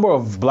the number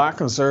of black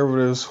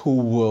conservatives who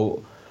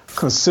will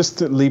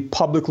consistently,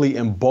 publicly,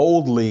 and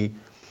boldly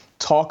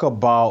talk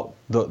about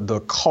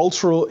the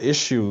cultural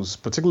issues,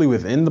 particularly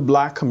within the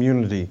black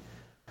community,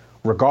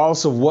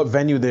 regardless of what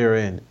venue they're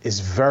in, is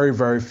very,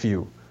 very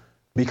few.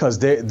 Because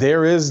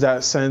there is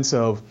that sense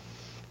of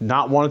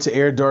not wanting to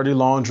air dirty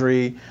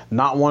laundry,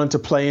 not wanting to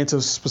play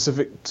into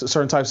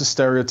certain types of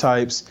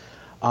stereotypes.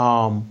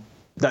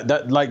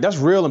 That's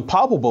real and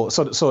palpable.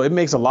 So it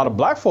makes a lot of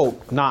black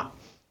folk not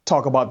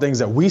talk about things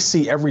that we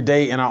see every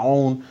day in our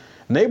own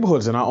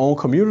neighborhoods, in our own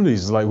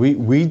communities. Like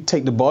we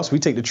take the bus, we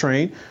take the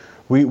train,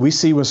 we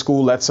see when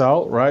school lets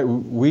out, right?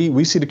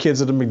 We see the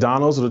kids at the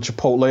McDonald's or the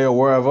Chipotle or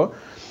wherever.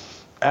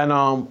 And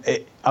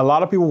a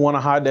lot of people want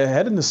to hide their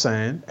head in the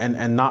sand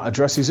and not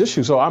address these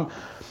issues. So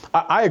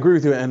I agree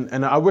with you,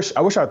 and I wish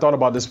I thought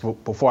about this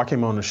before I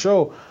came on the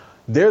show.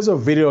 There's a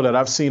video that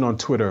I've seen on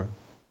Twitter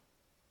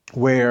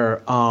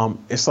where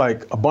it's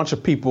like a bunch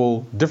of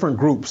people, different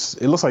groups.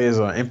 It looks like it's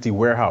an empty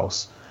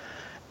warehouse.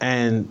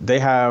 And they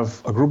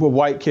have a group of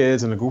white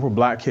kids and a group of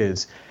black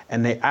kids.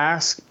 And they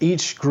ask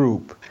each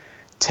group,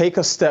 take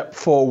a step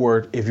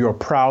forward if you're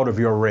proud of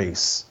your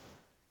race.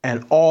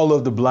 And all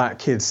of the black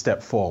kids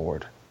step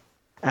forward.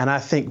 And I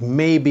think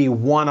maybe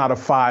 1 out of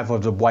 5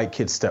 of the white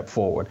kids step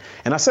forward.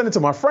 And I sent it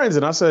to my friends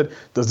and I said,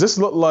 does this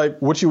look like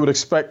what you would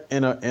expect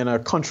in a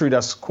country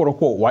that's quote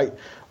unquote white,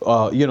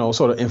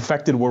 sort of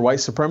infected with white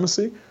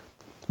supremacy?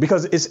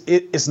 Because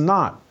it's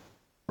not,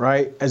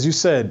 right? As you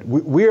said,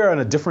 we are in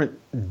a different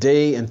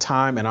day and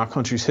time in our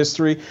country's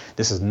history.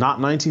 This is not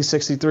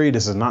 1963.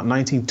 This is not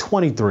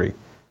 1923.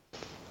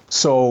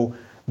 So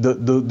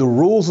the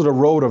rules of the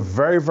road are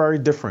very, very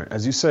different.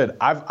 As you said,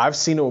 I've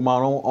seen it with my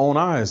own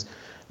eyes.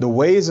 The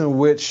ways in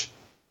which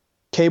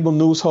cable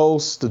news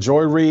hosts, the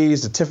Joy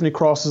Reids, the Tiffany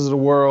Crosses of the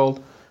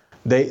world,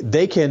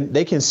 they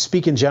can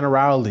speak in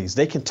generalities.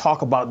 They can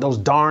talk about those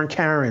darn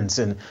Karens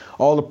and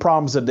all the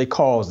problems that they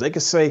cause. They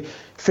can say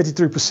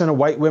 53% of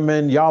white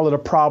women, y'all are the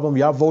problem,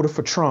 y'all voted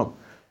for Trump.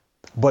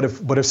 But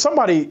if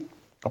somebody,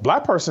 a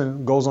black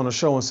person, goes on a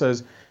show and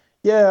says,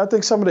 yeah, I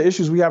think some of the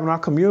issues we have in our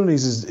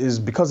communities is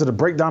because of the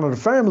breakdown of the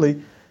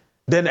family,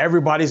 then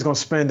everybody's going to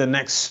spend the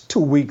next 2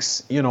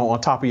 weeks, on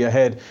top of your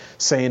head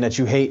saying that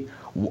you hate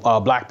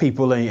black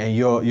people and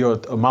you're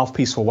a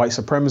mouthpiece for white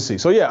supremacy.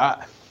 So,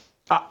 yeah,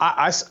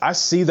 I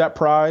see that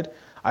pride.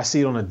 I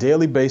see it on a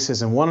daily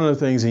basis. And one of the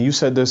things, and you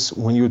said this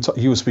when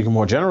you were speaking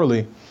more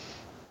generally,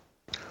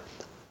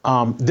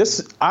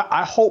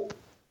 I hope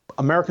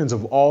Americans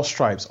of all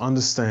stripes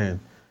understand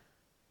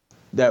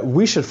that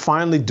we should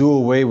finally do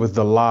away with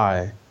the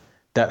lie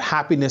that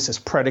happiness is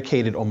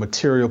predicated on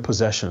material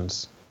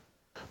possessions.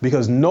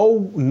 Because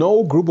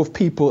no group of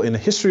people in the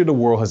history of the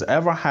world has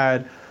ever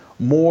had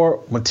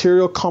more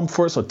material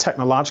comforts or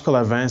technological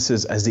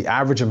advances as the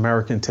average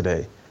American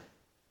today.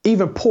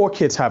 Even poor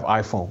kids have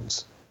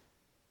iPhones.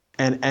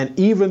 And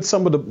even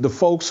some of the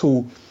folks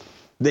who,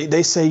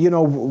 they say,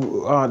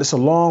 it's a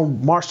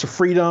long march to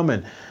freedom,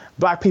 and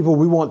black people,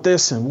 we want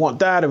this and want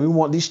that, and we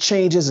want these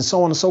changes and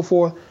so on and so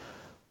forth.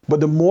 But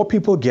the more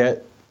people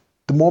get,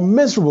 the more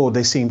miserable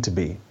they seem to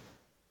be.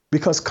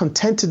 Because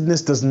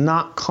contentedness does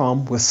not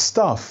come with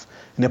stuff.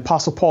 And the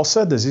Apostle Paul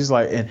said this. He's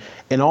like,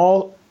 in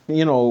all,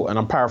 and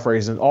I'm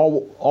paraphrasing,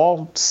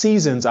 all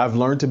seasons I've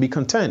learned to be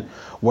content,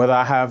 whether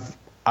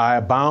I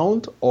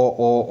abound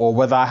or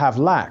whether I have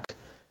lack.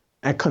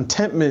 And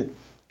contentment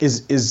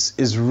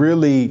is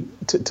really,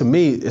 to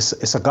me,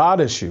 it's a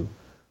God issue,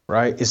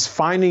 right? It's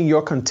finding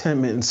your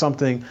contentment in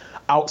something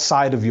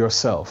outside of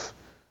yourself.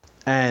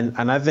 And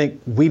I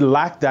think we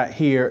lack that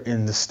here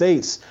in the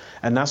States.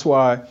 And that's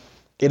why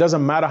it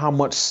doesn't matter how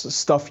much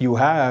stuff you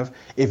have.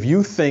 If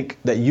you think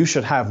that you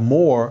should have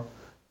more,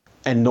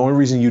 and the only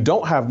reason you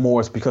don't have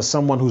more is because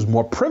someone who's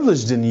more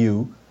privileged than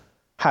you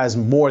has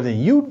more than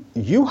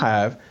you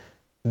have,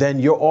 then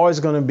you're always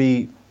going to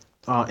be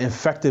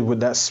infected with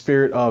that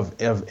spirit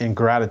of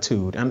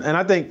ingratitude. And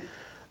I think,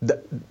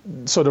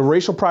 so the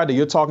racial pride that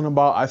you're talking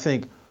about, I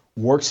think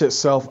works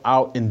itself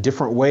out in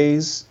different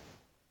ways.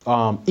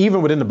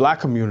 Even within the black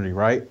community,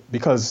 right?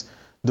 Because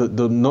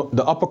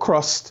the upper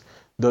crust,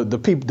 the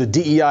people, the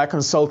DEI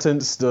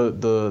consultants,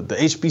 the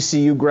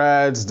HBCU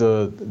grads,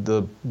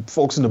 the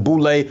folks in the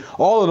Boule,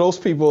 all of those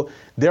people,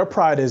 their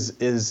pride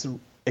is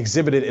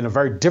exhibited in a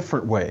very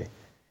different way.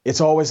 It's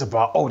always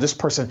about, this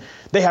person,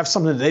 they have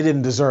something that they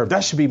didn't deserve.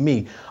 That should be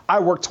me. I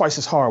work twice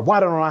as hard. Why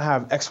don't I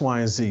have X,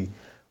 Y, and Z?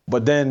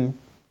 But then,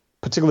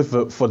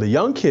 particularly for the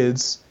young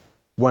kids,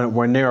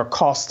 when they're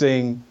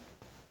accosting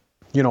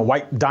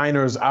white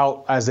diners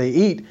out as they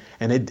eat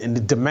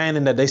and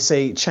demanding that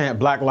they chant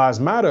Black Lives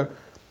Matter,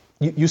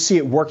 you see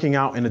it working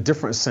out in a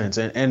different sense.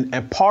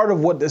 And part of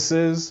what this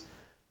is,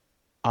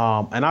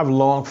 and I've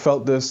long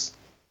felt this,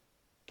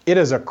 it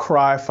is a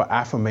cry for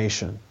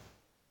affirmation.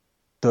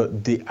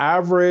 The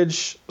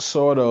average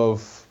sort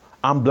of,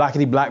 I'm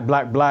blackity black,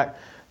 black, black,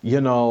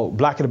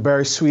 black of the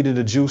berry, sweet of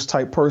the juice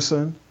type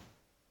person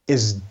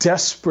is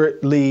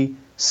desperately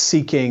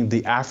seeking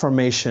the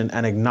affirmation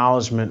and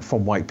acknowledgement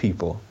from white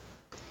people.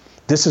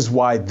 This is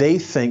why they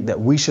think that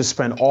we should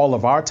spend all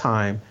of our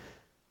time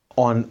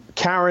on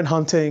Karen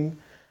hunting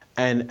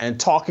and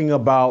talking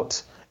about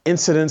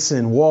incidents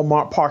in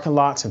Walmart parking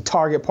lots and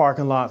Target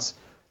parking lots,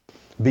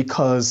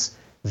 because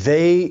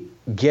they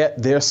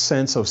get their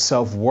sense of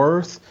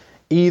self-worth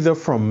either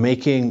from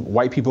making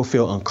white people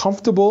feel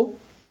uncomfortable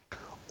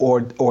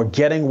or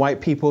getting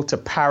white people to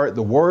parrot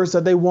the words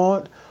that they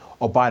want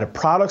or buy the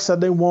products that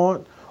they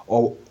want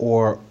or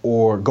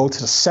go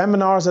to the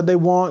seminars that they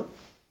want.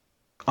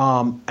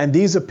 And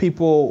these are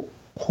people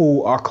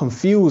who are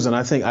confused. And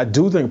I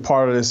do think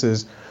part of this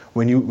is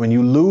when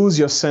you lose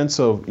your sense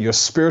of your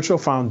spiritual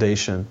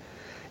foundation,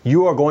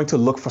 you are going to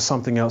look for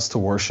something else to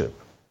worship.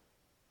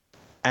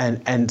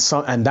 And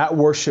that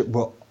worship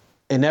will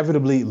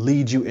inevitably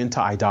lead you into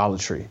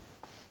idolatry.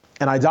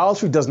 And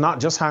idolatry does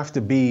not just have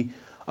to be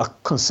a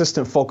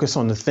consistent focus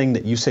on the thing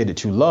that you say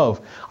that you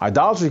love.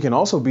 Idolatry can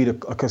also be a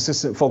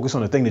consistent focus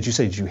on the thing that you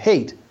say that you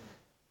hate.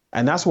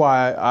 And that's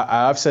why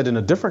I've said in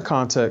a different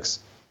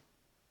context,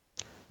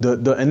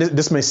 and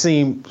this may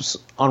seem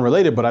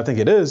unrelated, but I think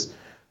it is.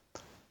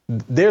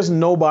 There's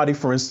nobody,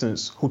 for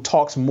instance, who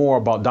talks more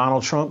about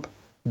Donald Trump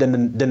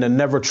than the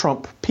Never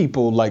Trump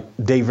people like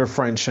David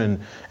French and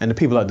the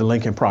people at the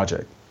Lincoln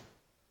Project.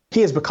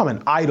 He has become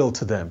an idol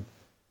to them.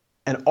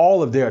 And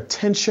all of their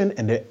attention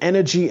and their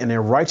energy and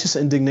their righteous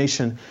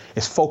indignation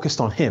is focused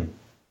on him.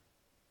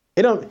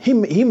 He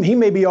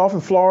may be off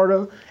in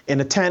Florida in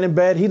a tanning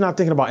bed. He's not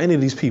thinking about any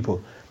of these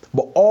people.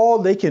 But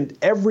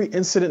every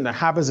incident that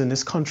happens in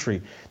this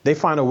country, they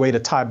find a way to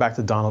tie back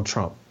to Donald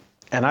Trump.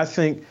 And I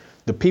think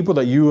the people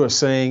that you are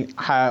saying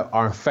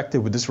are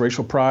infected with this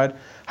racial pride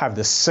have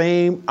the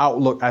same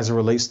outlook as it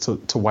relates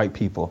to white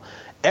people.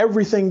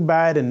 Everything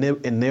bad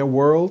in their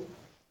world,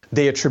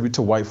 they attribute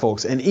to white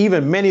folks. And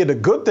even many of the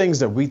good things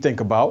that we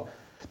think about,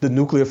 the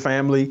nuclear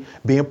family,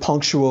 being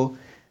punctual,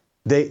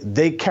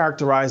 they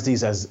characterize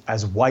these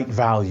as white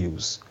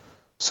values.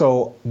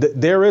 So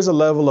there is a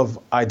level of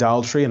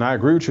idolatry, and I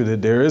agree with you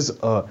that there is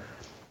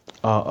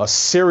a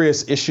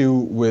serious issue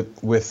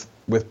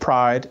with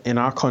pride in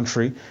our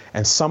country,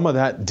 and some of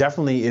that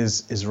definitely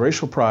is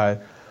racial pride.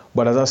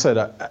 But as I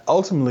said,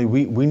 ultimately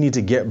we need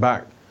to get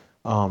back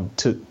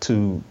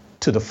to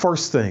the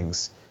first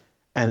things,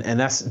 and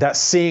that's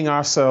seeing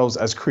ourselves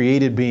as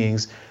created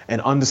beings and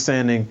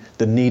understanding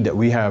the need that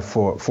we have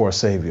for a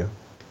savior.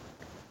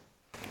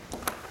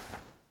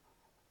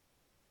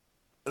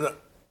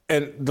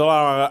 And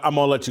Delano, I'm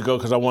gonna let you go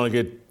because I want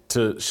to get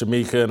to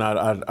Shamika,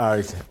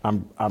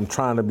 and I'm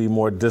trying to be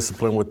more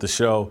disciplined with the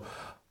show.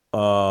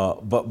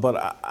 But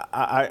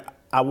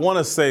I want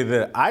to say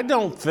that I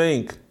don't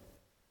think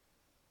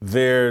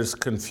there's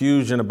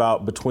confusion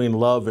between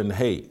love and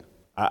hate.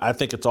 I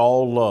think it's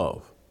all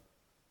love.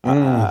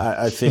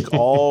 I think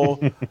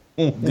all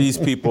these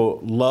people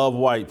love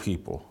white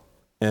people,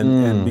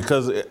 and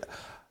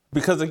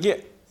because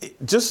again,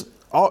 just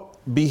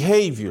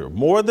behavior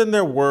more than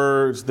their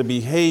words, the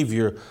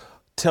behavior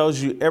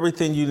tells you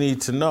everything you need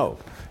to know,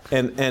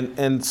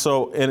 and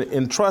so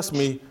trust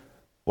me,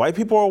 white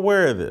people are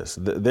aware of this.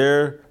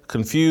 They're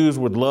confused,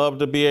 would love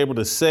to be able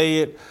to say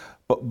it,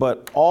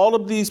 but all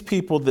of these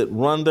people that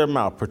run their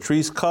mouth,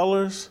 Patrice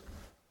Cullors,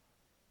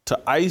 to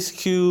Ice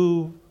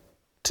Cube,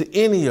 to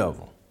any of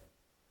them,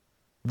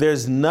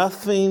 there's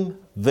nothing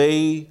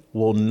they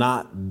will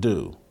not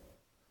do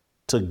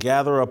to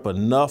gather up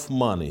enough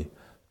money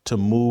to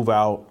move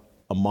out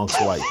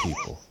amongst white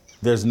people.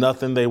 There's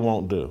nothing they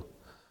won't do.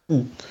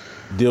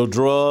 Deal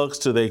drugs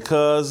to their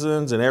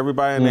cousins and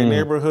everybody in their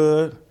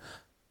neighborhood,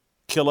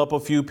 kill up a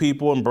few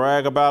people and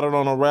brag about it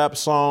on a rap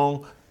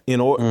song,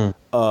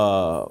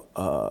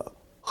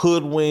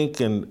 hoodwink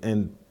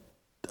and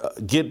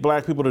get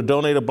black people to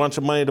donate a bunch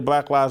of money to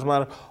Black Lives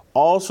Matter,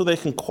 all so they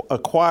can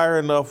acquire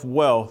enough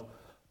wealth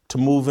to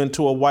move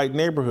into a white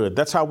neighborhood.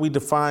 That's how we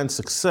define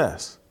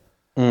success.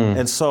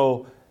 And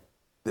so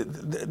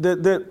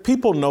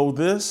people know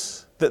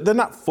this. They're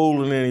not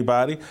fooling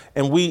anybody.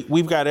 And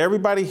we've got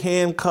everybody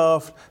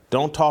handcuffed.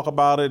 Don't talk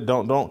about it.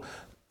 Don't.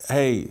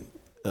 Hey,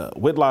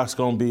 Whitlock's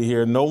going to be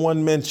here. No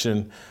one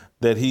mentioned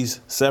that he's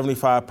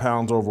 75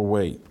 pounds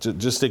overweight.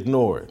 Just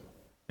ignore it.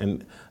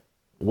 And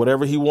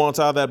whatever he wants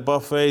out of that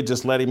buffet,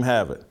 just let him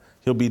have it.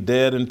 He'll be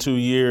dead in 2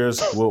 years.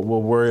 We'll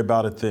worry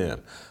about it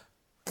then.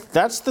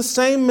 That's the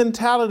same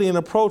mentality and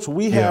approach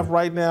we have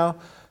right now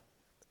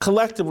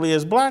collectively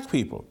as black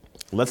people.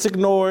 Let's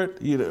ignore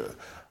it.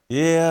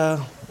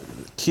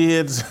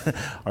 Kids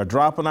are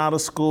dropping out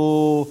of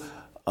school.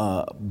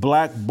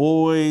 Black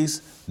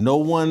boys, no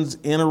one's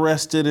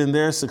interested in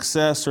their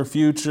success or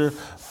future.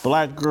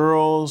 Black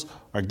girls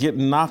are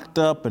getting knocked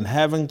up and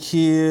having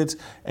kids,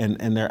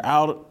 and they're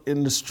out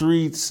in the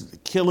streets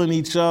killing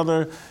each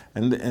other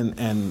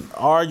and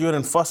arguing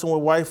and fussing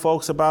with white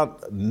folks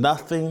about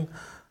nothing.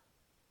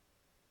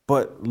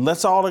 But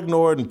let's all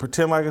ignore it and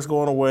pretend like it's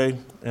going away.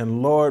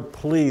 And Lord,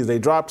 please, they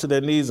drop to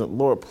their knees and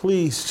Lord,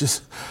 please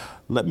just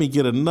let me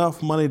get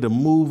enough money to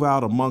move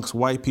out amongst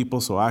white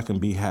people so I can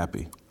be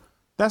happy.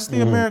 That's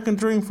the American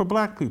dream for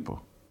black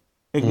people.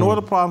 Ignore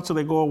the problems till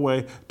they go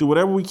away. Do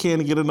whatever we can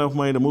to get enough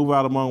money to move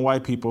out among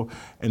white people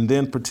and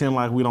then pretend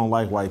like we don't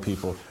like white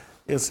people.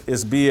 It's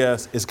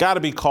BS. It's got to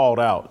be called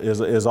out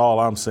is all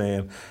I'm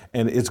saying.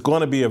 And it's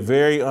going to be a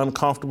very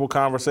uncomfortable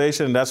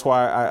conversation. And that's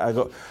why I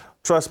go...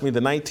 Trust me, the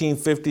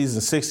 1950s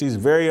and 60s,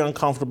 very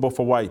uncomfortable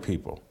for white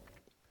people.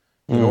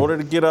 In order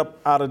to get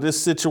up out of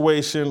this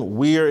situation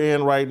we are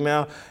in right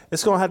now,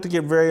 it's going to have to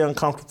get very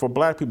uncomfortable for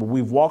black people.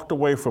 We've walked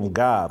away from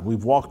God.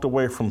 We've walked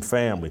away from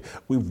family.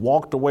 We've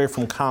walked away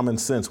from common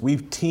sense.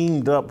 We've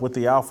teamed up with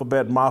the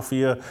alphabet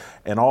mafia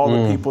and all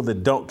the people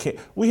that don't care.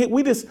 We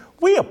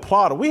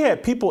applauded. We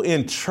had people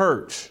in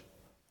church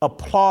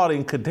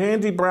applauding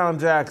Ketanji Brown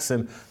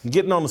Jackson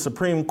getting on the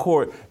Supreme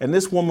Court, and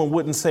this woman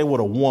wouldn't say what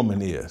a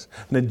woman is.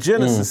 Now,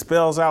 Genesis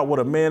spells out what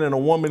a man and a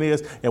woman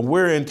is, and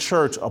we're in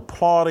church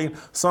applauding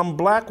some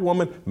black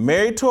woman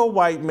married to a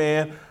white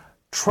man,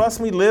 trust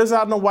me, lives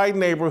out in a white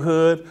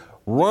neighborhood,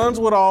 runs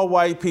with all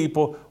white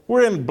people.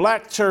 We're in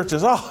black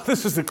churches. Oh,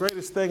 this is the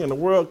greatest thing in the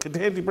world.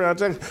 Ketanji Brown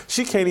Jackson,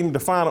 she can't even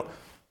define it.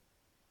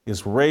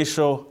 It's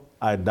racial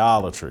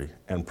idolatry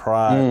and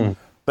pride.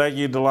 Thank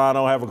you,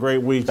 Delano. Have a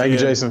great weekend. Thank you,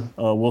 Jason.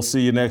 We'll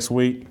see you next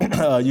week.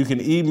 You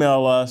can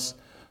email us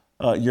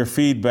your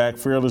feedback,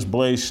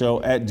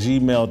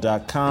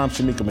 fearlessblazeshow@gmail.com.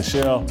 Shamika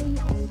Michelle,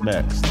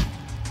 next.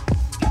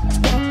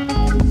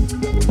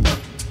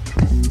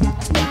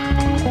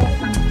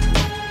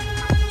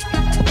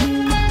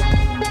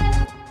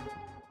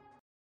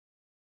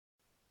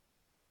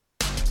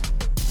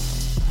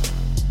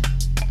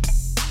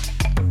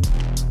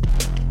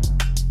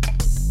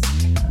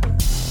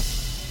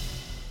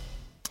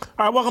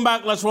 All right, welcome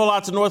back. Let's roll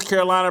out to North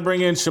Carolina,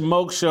 bring in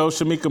Shamoke Show,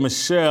 Shamika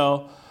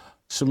Michelle.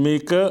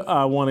 Shamika,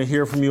 I want to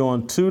hear from you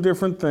on two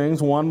different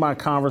things. One, my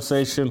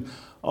conversation.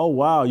 Oh,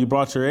 wow, you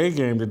brought your A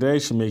game today,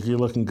 Shamika. You're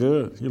looking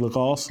good. You look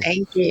awesome.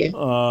 Thank you.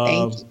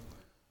 Thank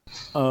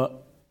you.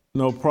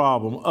 No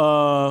problem.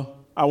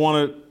 I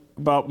wanted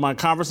about my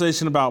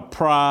conversation about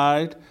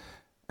pride,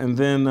 and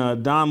then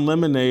Don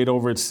Lemonade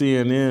over at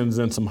CNN's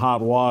in some hot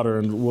water,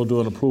 and we'll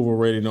do an approval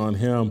rating on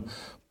him.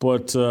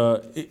 But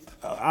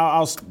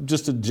I'll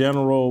just a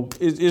general,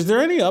 is there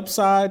any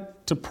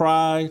upside to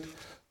pride,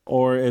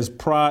 or is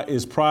pride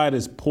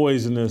as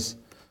poisonous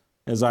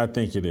as I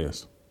think it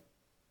is?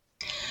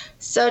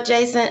 So,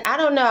 Jason, I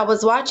don't know. I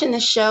was watching the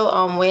show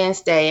on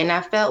Wednesday and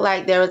I felt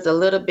like there was a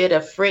little bit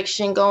of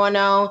friction going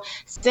on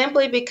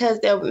simply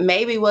because there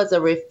maybe was a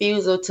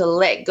refusal to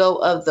let go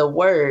of the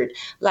word.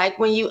 Like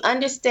when you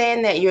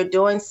understand that you're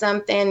doing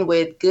something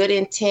with good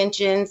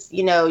intentions,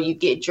 you know, you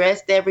get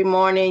dressed every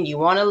morning, you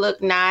want to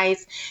look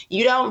nice,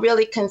 you don't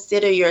really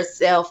consider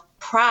yourself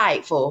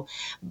prideful,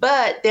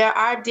 but there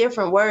are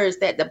different words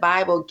that the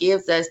Bible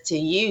gives us to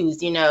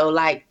use, you know,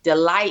 like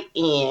delight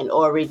in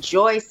or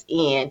rejoice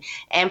in.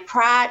 And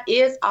pride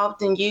is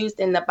often used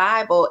in the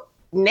Bible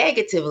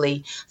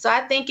negatively. So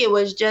I think it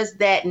was just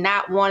that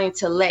not wanting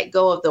to let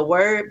go of the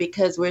word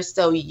because we're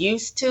so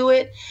used to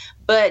it.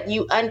 But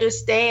you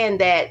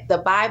understand that the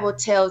Bible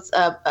tells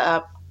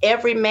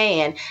every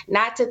man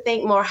not to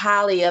think more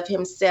highly of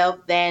himself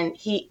than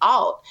he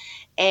ought.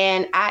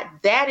 And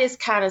that is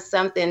kind of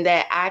something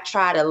that I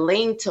try to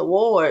lean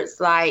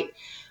towards. Like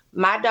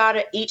my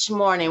daughter, each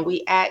morning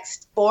we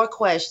asked 4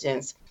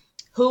 questions.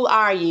 Who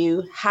are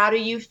you? How do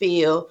you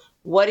feel?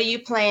 What do you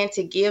plan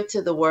to give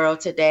to the world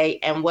today?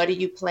 And what do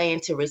you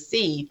plan to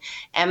receive?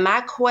 And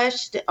my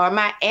question or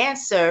my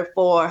answer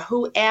for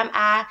who am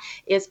I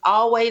is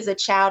always a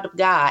child of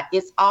God.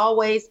 It's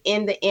always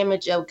in the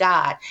image of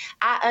God.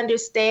 I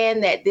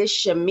understand that this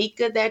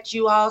Shamika that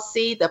you all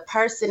see, the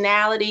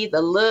personality,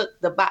 the look,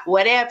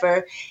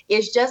 whatever,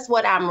 is just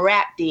what I'm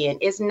wrapped in.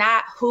 It's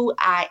not who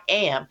I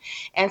am.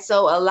 And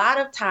so a lot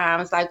of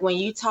times, like when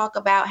you talk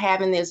about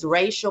having this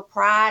racial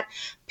pride,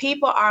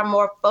 people are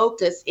more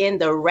focused in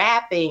the wrapping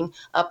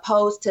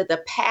opposed to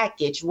the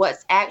package,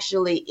 what's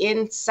actually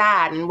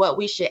inside and what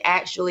we should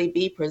actually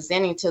be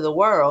presenting to the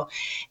world.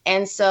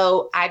 And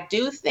so I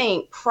do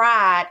think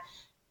pride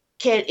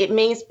it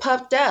means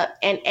puffed up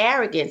and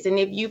arrogance. And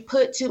if you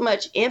put too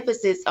much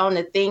emphasis on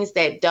the things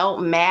that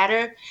don't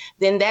matter,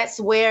 then that's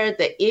where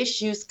the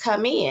issues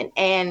come in.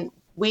 And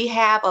we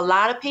have a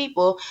lot of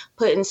people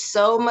putting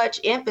so much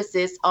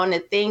emphasis on the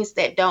things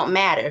that don't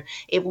matter.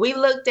 If we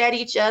looked at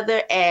each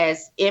other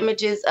as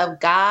images of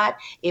God,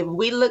 if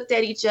we looked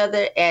at each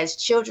other as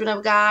children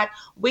of God,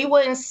 we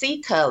wouldn't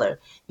see color.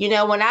 You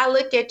know, when I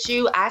look at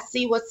you, I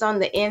see what's on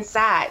the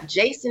inside.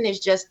 Jason is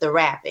just the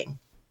wrapping,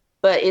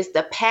 but it's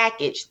the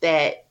package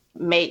that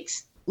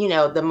makes, you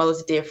know, the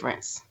most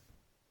difference.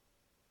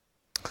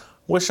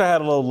 Wish I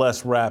had a little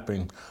less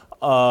wrapping.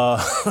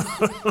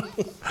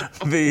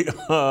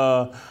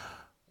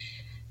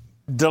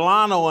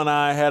 Delano and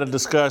I had a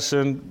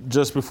discussion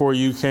just before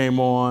you came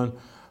on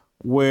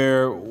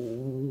where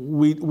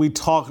we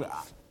talked.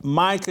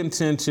 My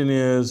contention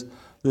is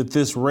that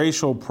this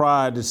racial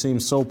pride that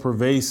seems so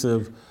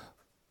pervasive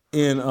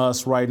in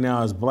us right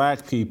now as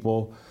black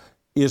people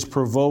is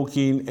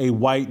provoking a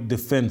white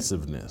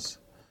defensiveness.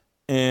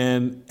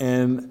 And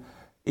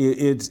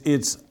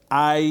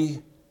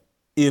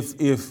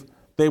if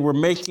they were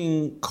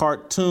making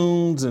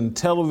cartoons and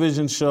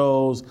television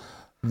shows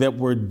that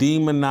were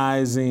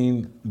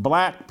demonizing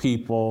black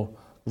people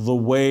the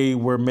way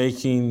we're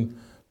making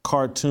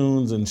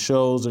cartoons and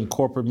shows and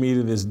corporate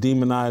media that's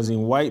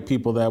demonizing white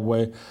people that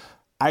way,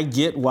 I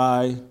get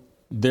why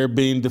they're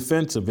being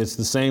defensive. It's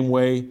the same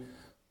way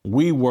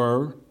we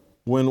were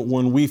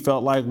when we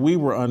felt like we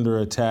were under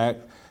attack.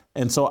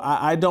 And so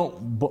I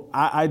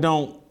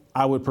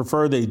would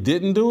prefer they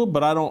didn't do it,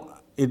 but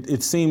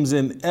it seems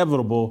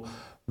inevitable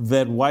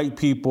that white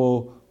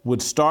people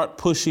would start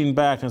pushing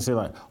back and say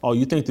like, oh,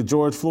 you think the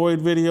George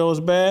Floyd video is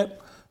bad?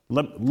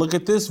 Look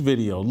at this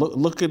video.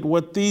 Look at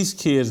what these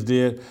kids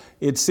did.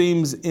 It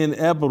seems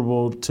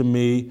inevitable to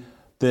me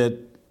that,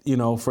 you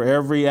know, for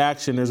every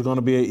action, there's going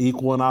to be an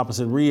equal and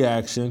opposite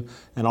reaction.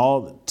 And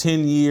all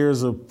 10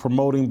 years of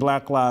promoting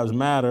Black Lives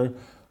Matter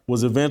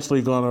was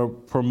eventually going to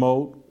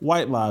promote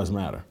White Lives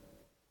Matter.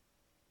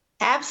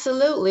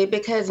 Absolutely,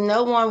 because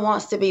no one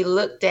wants to be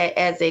looked at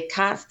as a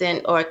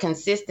constant or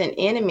consistent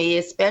enemy,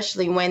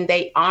 especially when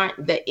they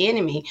aren't the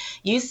enemy.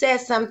 You said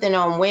something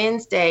on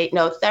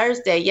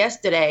Thursday,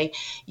 yesterday.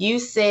 You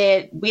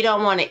said we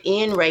don't want to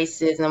end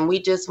racism.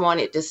 We just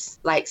want it to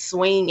like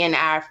swing in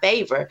our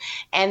favor.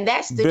 And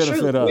that's the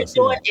truth. We're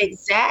doing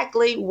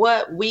exactly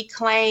what we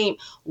claim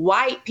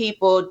white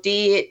people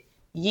did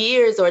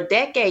years or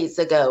decades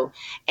ago.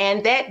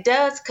 And that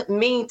does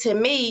mean to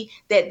me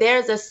that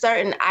there's a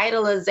certain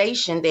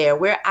idolization there.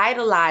 We're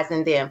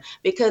idolizing them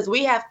because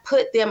we have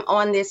put them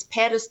on this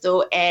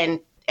pedestal and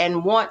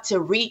want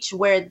to reach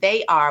where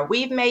they are.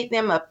 We've made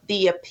them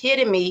the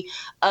epitome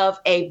of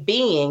a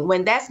being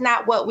when that's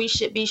not what we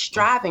should be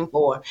striving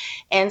for.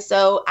 And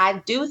so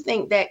I do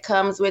think that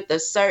comes with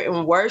a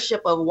certain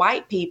worship of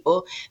white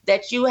people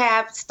that you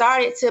have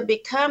started to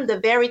become the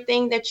very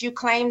thing that you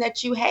claim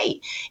that you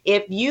hate.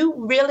 If you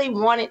really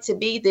wanted to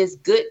be this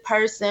good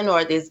person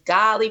or this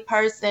godly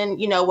person,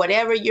 you know,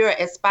 whatever you're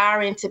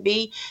aspiring to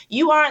be,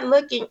 you aren't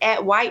looking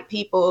at white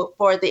people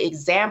for the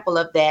example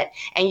of that.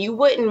 And you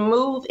wouldn't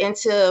move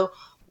into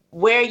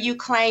where you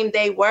claim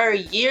they were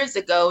years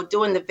ago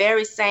doing the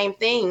very same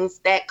things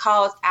that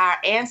caused our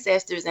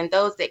ancestors and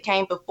those that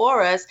came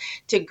before us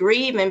to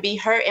grieve and be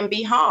hurt and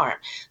be harmed.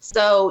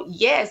 So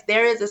yes,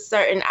 there is a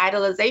certain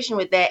idolization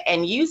with that.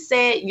 And you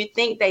said you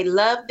think they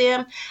love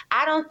them.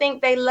 I don't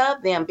think they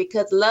love them,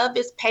 because love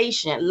is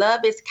patient.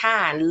 Love is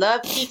kind.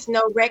 Love keeps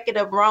no record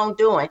of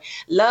wrongdoing.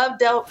 Love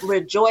don't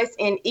rejoice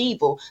in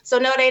evil. So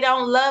no, they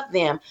don't love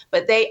them,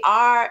 but they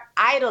are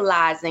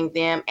idolizing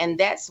them. And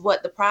that's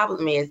what the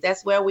problem is.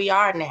 That's where we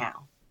are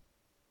now.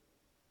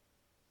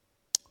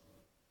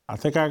 I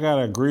think I got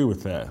to agree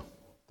with that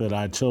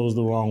I chose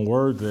the wrong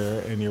word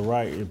there. And you're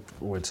right,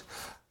 which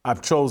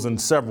I've chosen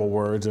several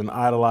words, and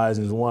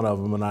idolizing is one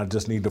of them. And I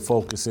just need to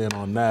focus in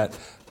on that,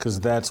 because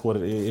that's what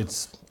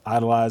it's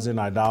idolizing,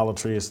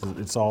 idolatry.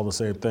 It's all the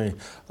same thing.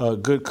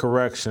 Good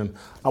correction.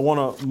 I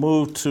want to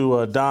move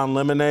to Don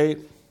Lemonade.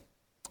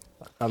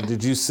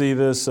 Did you see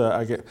this?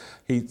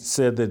 He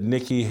said that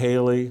Nikki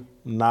Haley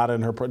not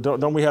in her.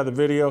 Don't we have the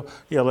video?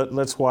 Yeah,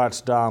 let's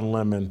watch Don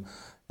Lemon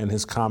and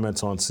his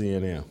comments on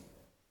CNN.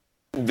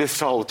 This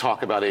whole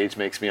talk about age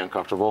makes me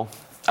uncomfortable.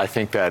 I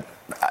think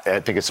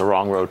it's the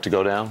wrong road to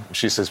go down.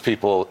 She says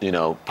people,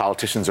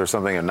 politicians or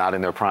something are not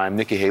in their prime.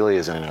 Nikki Haley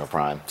isn't in her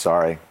prime.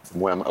 Sorry.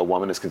 When a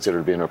woman is considered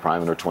to be in her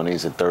prime in her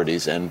 20s and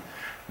 30s and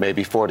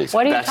maybe 40s.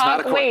 What are you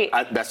talking? Wait.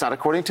 That's not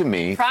according to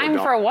me. Prime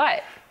for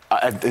what?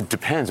 It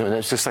depends. I mean,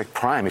 it's just like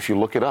prime. If you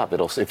look it up,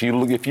 if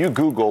you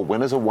Google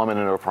when is a woman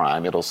in her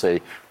prime, it'll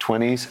say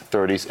 20s,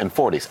 30s, and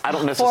 40s. I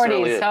don't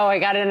necessarily. 40s. Oh, I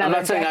got another. I'm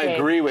not saying decade. I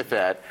agree with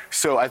that.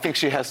 So I think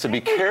she has to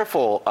be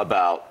careful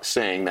about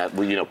saying that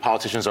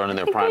politicians aren't in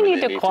their prime. We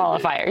need to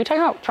qualify. Are you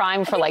talking about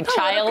prime for like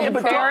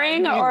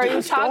childbearing, or are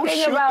you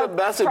talking about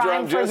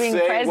prime for being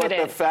president? What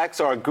the facts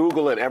are.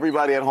 Google it.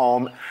 Everybody at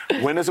home.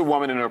 When is a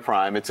woman in her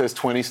prime? It says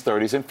 20s,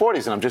 30s, and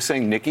 40s. And I'm just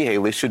saying Nikki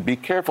Haley should be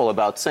careful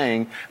about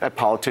saying that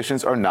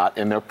politicians are not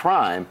in their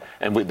prime,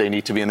 and they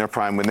need to be in their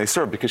prime when they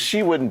serve, because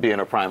she wouldn't be in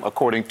her prime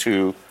according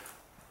to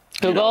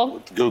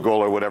Google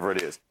or whatever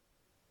it is.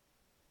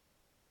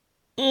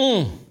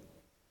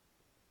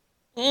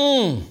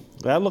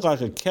 That looked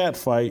like a cat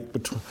fight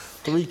between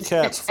three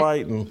cats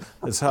fighting.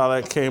 Is how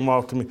that came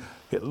off to me.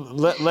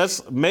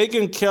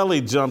 Megyn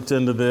Kelly jumped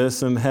into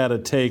this and had a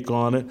take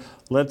on it.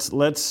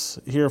 Let's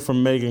hear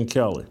from Megyn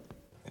Kelly.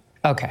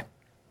 Okay.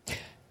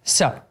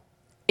 So,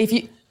 if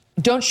you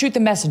don't shoot the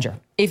messenger.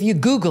 If you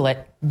Google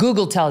it,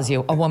 Google tells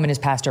you a woman is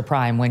past her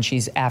prime when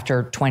she's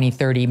after 20,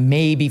 30,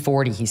 maybe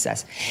 40, he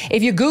says.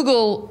 If you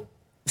Google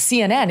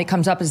CNN, it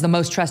comes up as the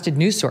most trusted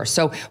news source.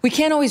 So we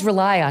can't always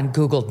rely on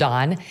Google,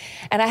 Don.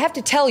 And I have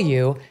to tell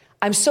you,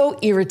 I'm so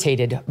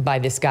irritated by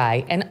this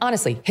guy. And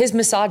honestly, his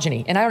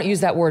misogyny, and I don't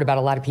use that word about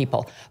a lot of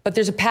people, but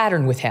there's a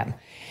pattern with him.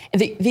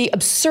 The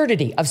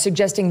absurdity of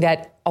suggesting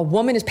that a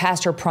woman is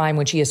past her prime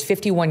when she is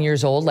 51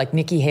 years old, like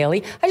Nikki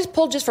Haley. I just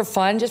pulled just for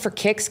fun, just for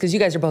kicks, because you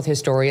guys are both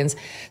historians,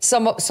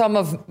 some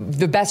of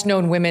the best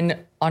known women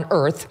on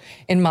earth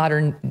in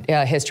modern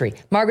history.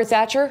 Margaret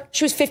Thatcher,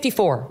 she was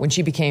 54 when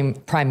she became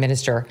prime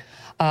minister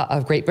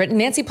of Great Britain.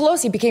 Nancy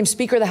Pelosi became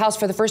Speaker of the House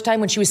for the first time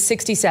when she was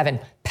 67.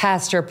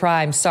 Past her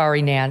prime.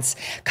 Sorry, Nance.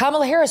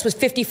 Kamala Harris was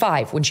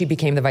 55 when she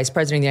became the Vice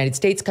President of the United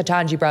States.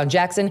 Ketanji Brown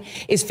Jackson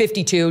is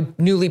 52,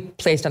 newly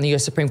placed on the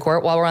U.S. Supreme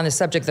Court. While we're on the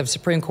subject of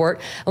Supreme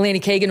Court,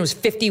 Eleni Kagan was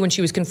 50 when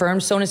she was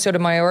confirmed. Sona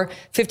Sotomayor,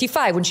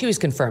 55 when she was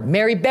confirmed.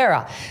 Mary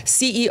Barra,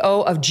 CEO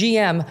of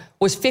GM,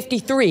 was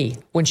 53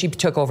 when she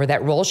took over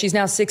that role. She's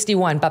now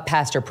 61, but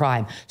past her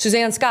prime.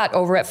 Suzanne Scott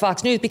over at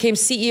Fox News became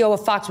CEO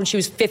of Fox when she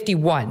was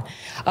 51.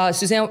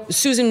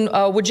 Susan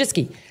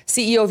Wojcicki,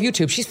 CEO of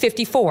YouTube, she's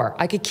 54.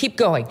 I could keep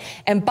going.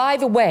 And by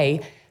the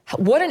way,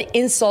 what an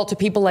insult to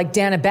people like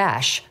Dana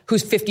Bash,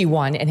 who's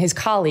 51, and his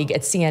colleague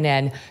at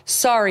CNN.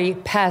 Sorry,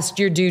 past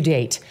your due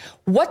date.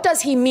 What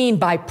does he mean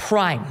by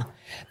prime?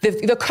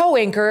 The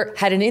co-anchor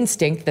had an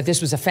instinct that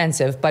this was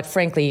offensive, but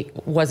frankly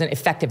wasn't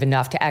effective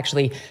enough to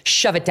actually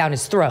shove it down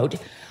his throat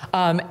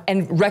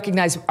and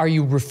recognize, are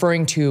you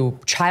referring to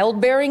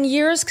childbearing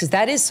years? Because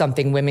that is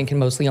something women can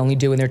mostly only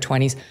do in their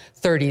 20s,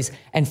 30s,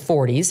 and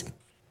 40s.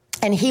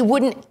 And he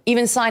wouldn't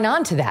even sign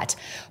on to that.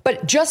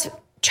 But just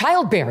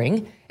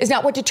childbearing is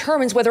not what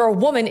determines whether a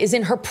woman is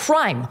in her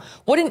prime.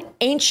 What an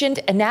ancient,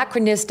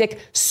 anachronistic,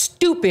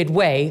 stupid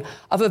way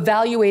of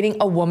evaluating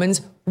a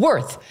woman's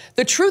worth.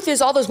 The truth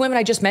is, all those women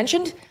I just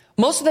mentioned,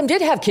 most of them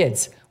did have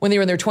kids when they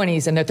were in their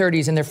 20s and their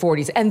 30s and their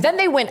 40s. And then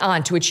they went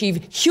on to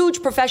achieve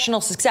huge professional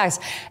success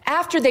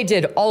after they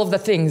did all of the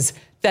things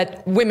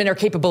that women are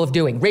capable of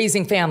doing,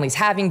 raising families,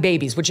 having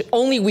babies, which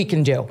only we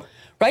can do,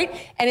 right?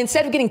 And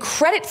instead of getting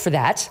credit for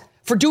that,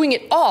 for doing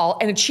it all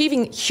and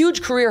achieving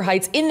huge career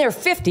heights in their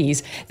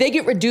 50s, they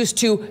get reduced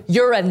to,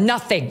 you're a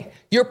nothing.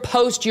 You're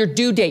post your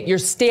due date. You're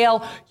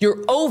stale.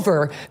 You're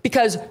over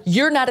because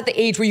you're not at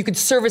the age where you could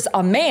service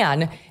a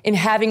man in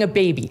having a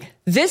baby.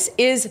 This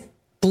is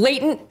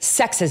blatant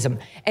sexism,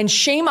 and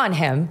shame on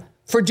him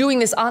for doing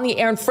this on the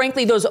air. And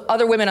frankly, those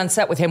other women on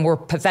set with him were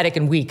pathetic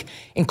and weak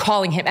in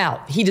calling him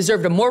out. He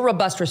deserved a more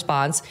robust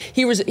response.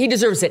 He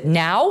deserves it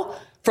now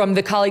from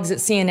the colleagues at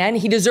CNN.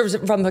 He deserves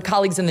it from the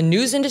colleagues in the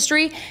news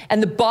industry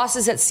and the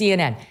bosses at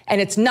CNN. And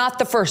it's not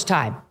the first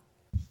time.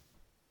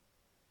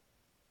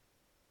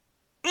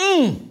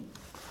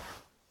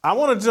 I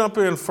want to jump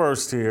in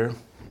first here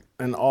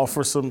and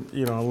offer some,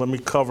 let me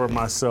cover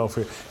myself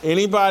here.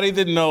 Anybody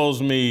that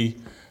knows me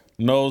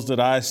knows that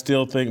I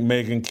still think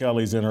Megyn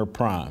Kelly's in her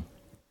prime.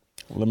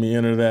 Let me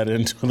enter that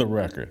into the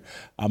record.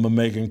 I'm a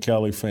Megyn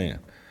Kelly fan.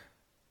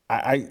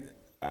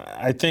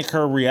 I think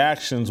her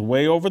reaction's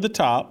way over the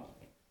top,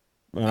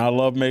 and I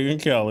love Megyn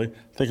Kelly.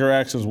 I think her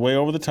action's way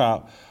over the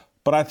top,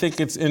 but I think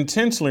it's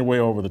intentionally way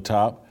over the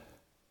top.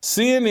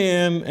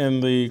 CNN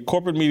and the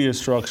corporate media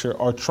structure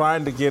are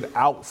trying to get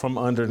out from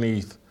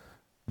underneath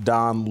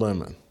Don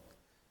Lemon.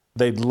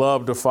 They'd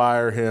love to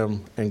fire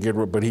him and get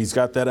rid, but he's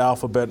got that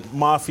alphabet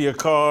mafia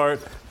card.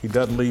 He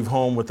doesn't leave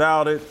home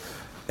without it.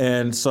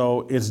 And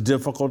so it's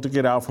difficult to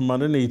get out from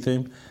underneath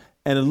him.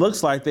 And it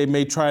looks like they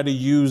may try to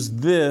use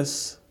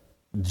this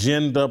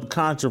ginned up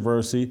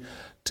controversy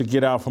to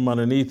get out from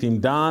underneath him.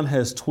 Don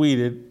has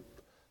tweeted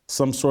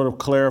some sort of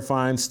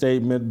clarifying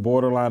statement,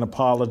 borderline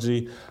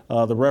apology.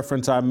 The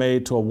reference I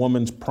made to a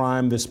woman's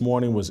prime this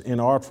morning was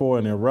inartful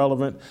and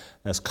irrelevant,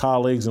 as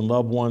colleagues and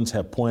loved ones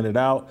have pointed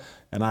out,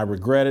 and I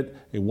regret it.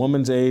 A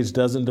woman's age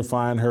doesn't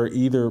define her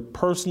either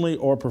personally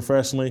or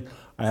professionally.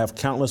 I have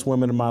countless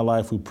women in my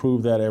life who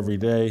prove that every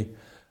day.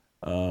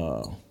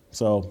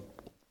 So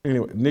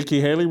anyway,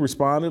 Nikki Haley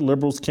responded,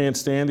 liberals can't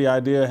stand the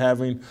idea of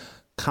having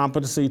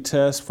competency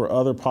tests for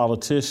other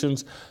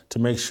politicians to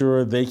make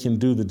sure they can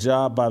do the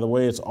job. By the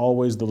way, it's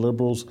always the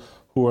liberals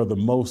who are the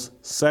most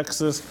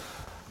sexist.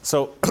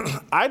 So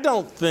I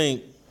don't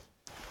think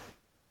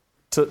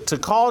to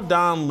call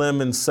Don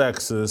Lemon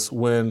sexist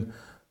when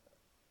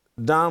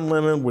Don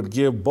Lemon would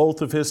give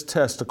both of his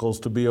testicles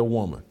to be a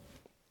woman.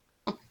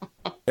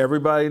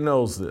 Everybody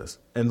knows this.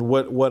 And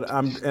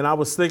I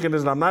was thinking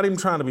this, and I'm not even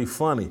trying to be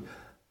funny.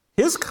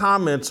 His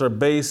comments are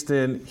based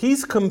in,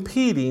 he's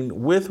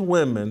competing with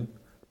women,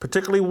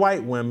 particularly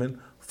white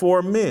women,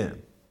 for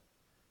men.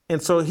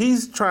 And so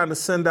he's trying to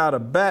send out a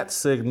bat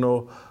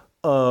signal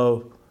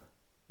of,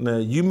 now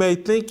you may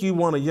think you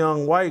want a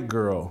young white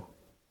girl,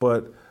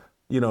 but,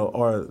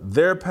 or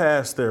they're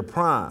past their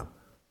prime.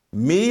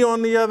 Me,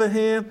 on the other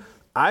hand,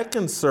 I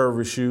can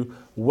service you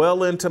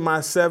well into my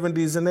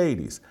 70s and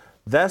 80s.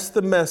 That's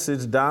the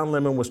message Don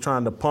Lemon was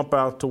trying to pump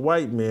out to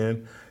white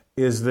men,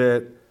 is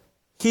that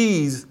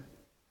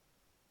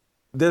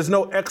there's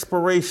no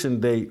expiration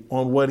date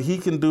on what he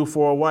can do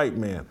for a white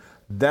man.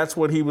 That's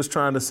what he was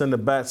trying to send a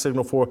bat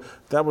signal for.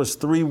 That was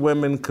three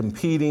women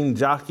competing,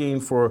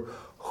 jockeying for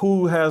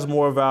who has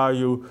more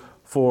value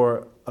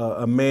for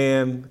a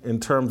man in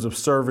terms of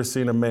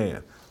servicing a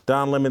man.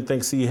 Don Lemon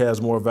thinks he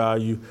has more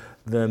value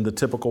than the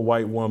typical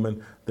white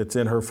woman that's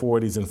in her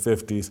 40s and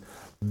 50s.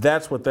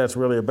 That's what that's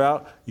really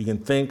about. You can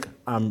think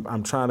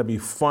I'm trying to be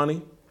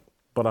funny,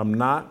 but I'm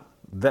not.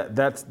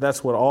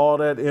 That's what all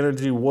that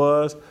energy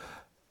was.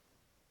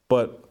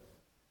 But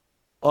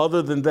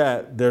other than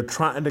that, they're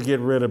trying to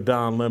get rid of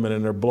Don Lemon,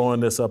 and they're blowing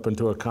this up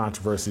into a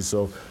controversy,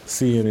 so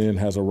CNN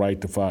has a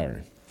right to fire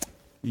him.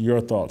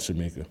 Your thoughts,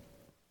 Shamika?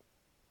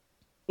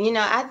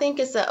 I think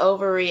it's an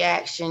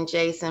overreaction,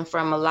 Jason,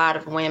 from a lot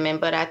of women,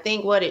 but I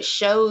think what it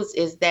shows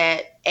is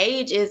that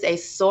age is a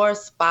sore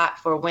spot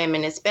for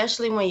women,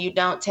 especially when you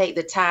don't take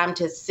the time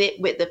to sit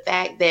with the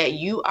fact that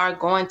you are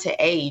going to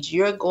age.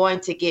 You're going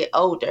to get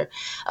older.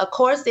 Of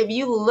course, if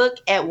you look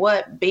at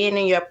what being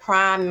in your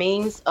prime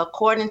means,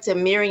 according to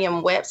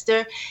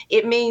Merriam-Webster,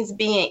 it means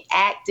being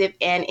active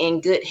and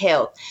in good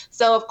health.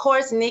 So, of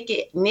course,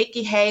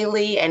 Nikki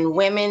Haley and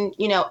women,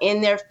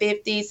 in their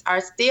 50s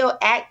are still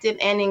active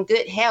and in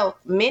good health,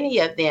 many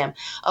of them.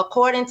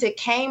 According to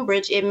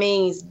Cambridge, it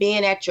means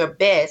being at your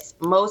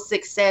best, most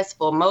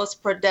successful,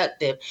 most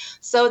productive.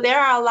 So there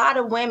are a lot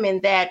of women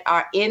that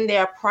are in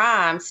their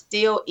prime,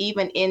 still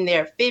even in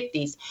their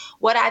 50s.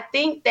 What I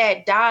think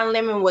that Don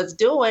Lemon was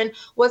doing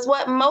was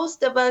what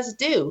most of us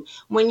do.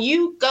 When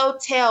you go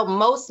tell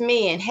most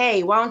men,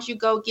 hey, why don't you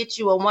go get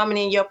you a woman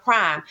in your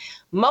prime?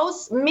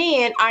 Most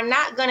men are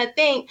not going to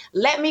think,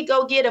 let me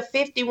go get a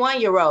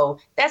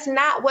 51-year-old. That's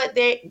not what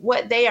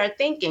they are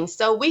thinking.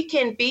 So we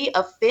can be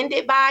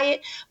offended by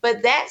it,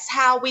 but that's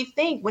how we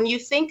think. When you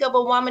think of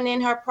a woman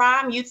in her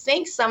prime, you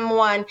think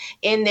someone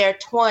in their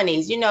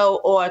 20s,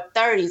 or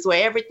 30s,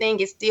 where everything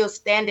is still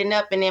standing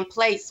up and in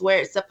place where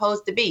it's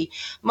supposed to be.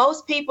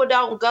 Most people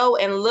don't go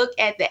and look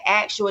at the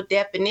actual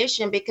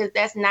definition because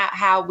that's not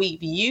how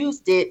we've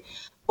used it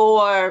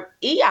for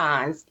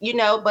eons,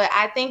 but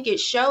I think it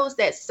shows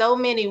that so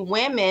many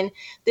women,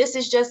 this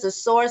is just a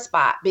sore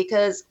spot,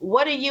 because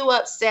what are you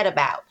upset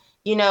about?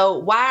 You know,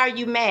 why are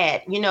you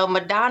mad? You know,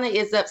 Madonna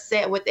is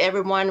upset with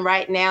everyone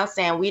right now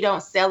saying we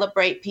don't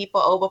celebrate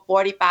people over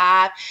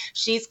 45.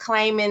 She's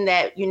claiming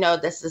that, you know,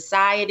 the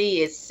society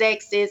is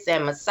sexist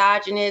and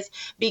misogynist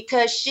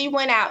because she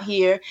went out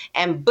here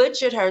and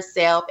butchered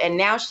herself and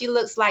now she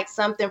looks like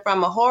something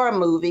from a horror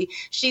movie.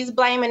 She's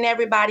blaming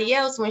everybody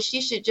else when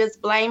she should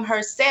just blame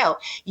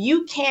herself.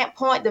 You can't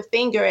point the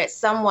finger at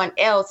someone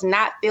else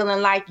not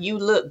feeling like you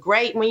look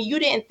great when you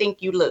didn't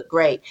think you looked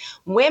great.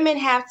 Women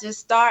have to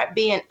start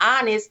being honest.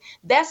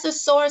 That's a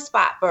sore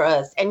spot for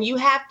us. And you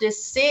have to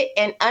sit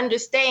and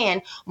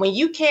understand when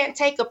you can't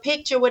take a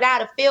picture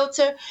without a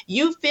filter,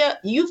 you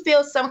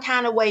feel some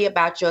kind of way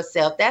about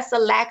yourself. That's a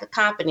lack of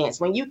confidence.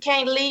 When you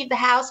can't leave the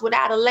house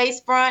without a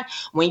lace front,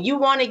 when you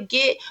want to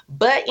get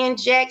butt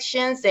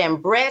injections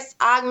and breast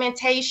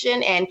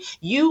augmentation and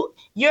you're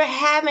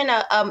having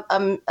a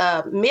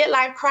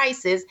midlife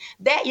crisis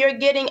that you're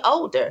getting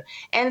older.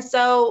 And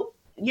so,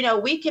 you know,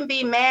 we can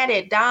be mad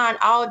at Dawn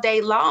all day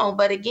long,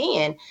 but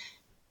again,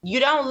 you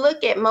don't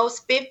look at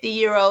most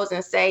 50-year-olds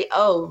and say,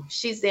 oh,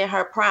 she's in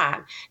her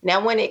prime.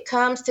 Now, when it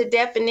comes to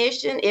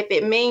definition, if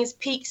it means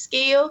peak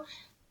skill,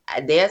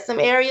 there's some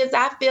areas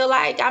I feel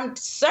like I'm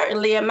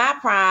certainly in my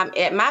prime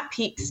at my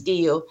peak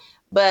skill.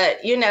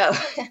 But, you know,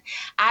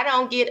 I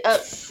don't get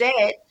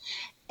upset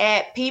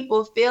at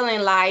people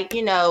feeling like,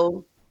 you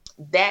know,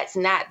 that's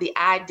not the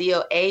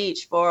ideal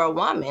age for a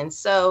woman.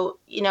 So,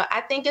 you know,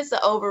 I think it's an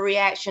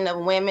overreaction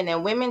of women,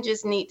 and women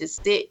just need to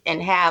sit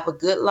and have a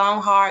good,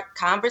 long, hard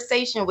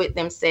conversation with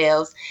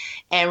themselves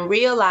and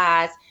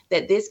realize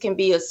that this can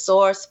be a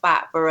sore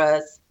spot for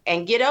us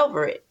and get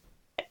over it.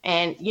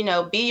 And, you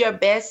know, be your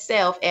best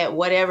self at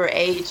whatever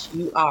age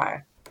you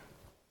are.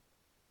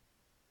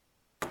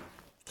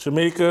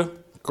 Shamika,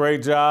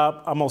 great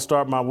job. I'm going to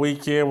start my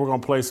weekend. We're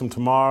going to play some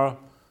tomorrow.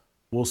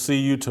 We'll see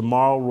you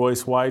tomorrow.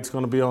 Royce White's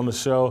going to be on the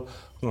show.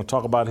 We're going to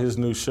talk about his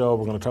new show.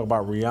 We're going to talk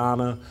about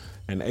Rihanna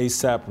and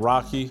A$AP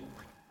Rocky.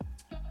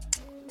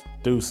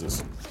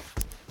 Deuces.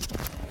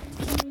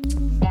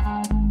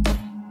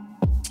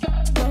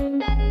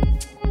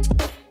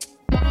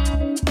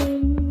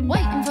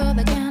 Waiting for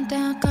the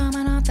countdown,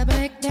 coming off the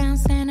breakdown,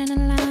 standing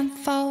in line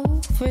for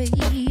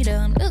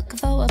freedom. Looking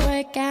for a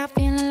breakout,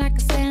 feeling like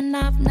a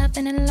standoff,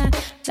 nothing in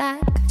life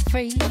like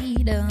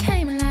freedom.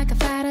 Came in like a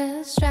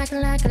fighter, striking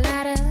like a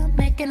ladder,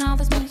 making all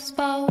these moves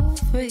for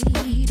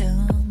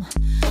freedom.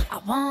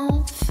 I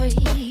want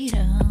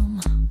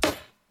freedom.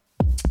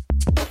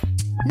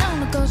 No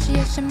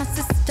negotiation, my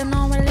sister,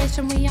 no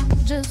relation. We all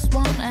just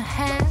wanna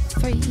have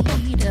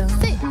freedom.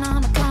 Sitting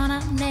on a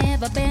corner,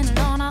 never been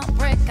alone. I'm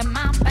breaking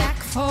my back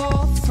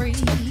for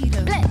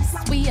freedom.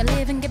 Blessed, we are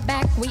living, get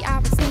back. We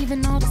are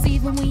receiving, all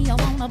deceiving. We all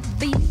wanna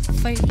be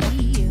free.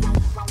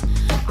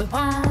 We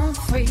want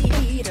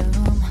freedom.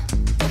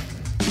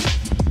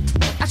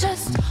 I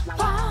just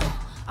want,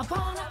 I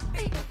wanna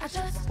be, I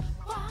just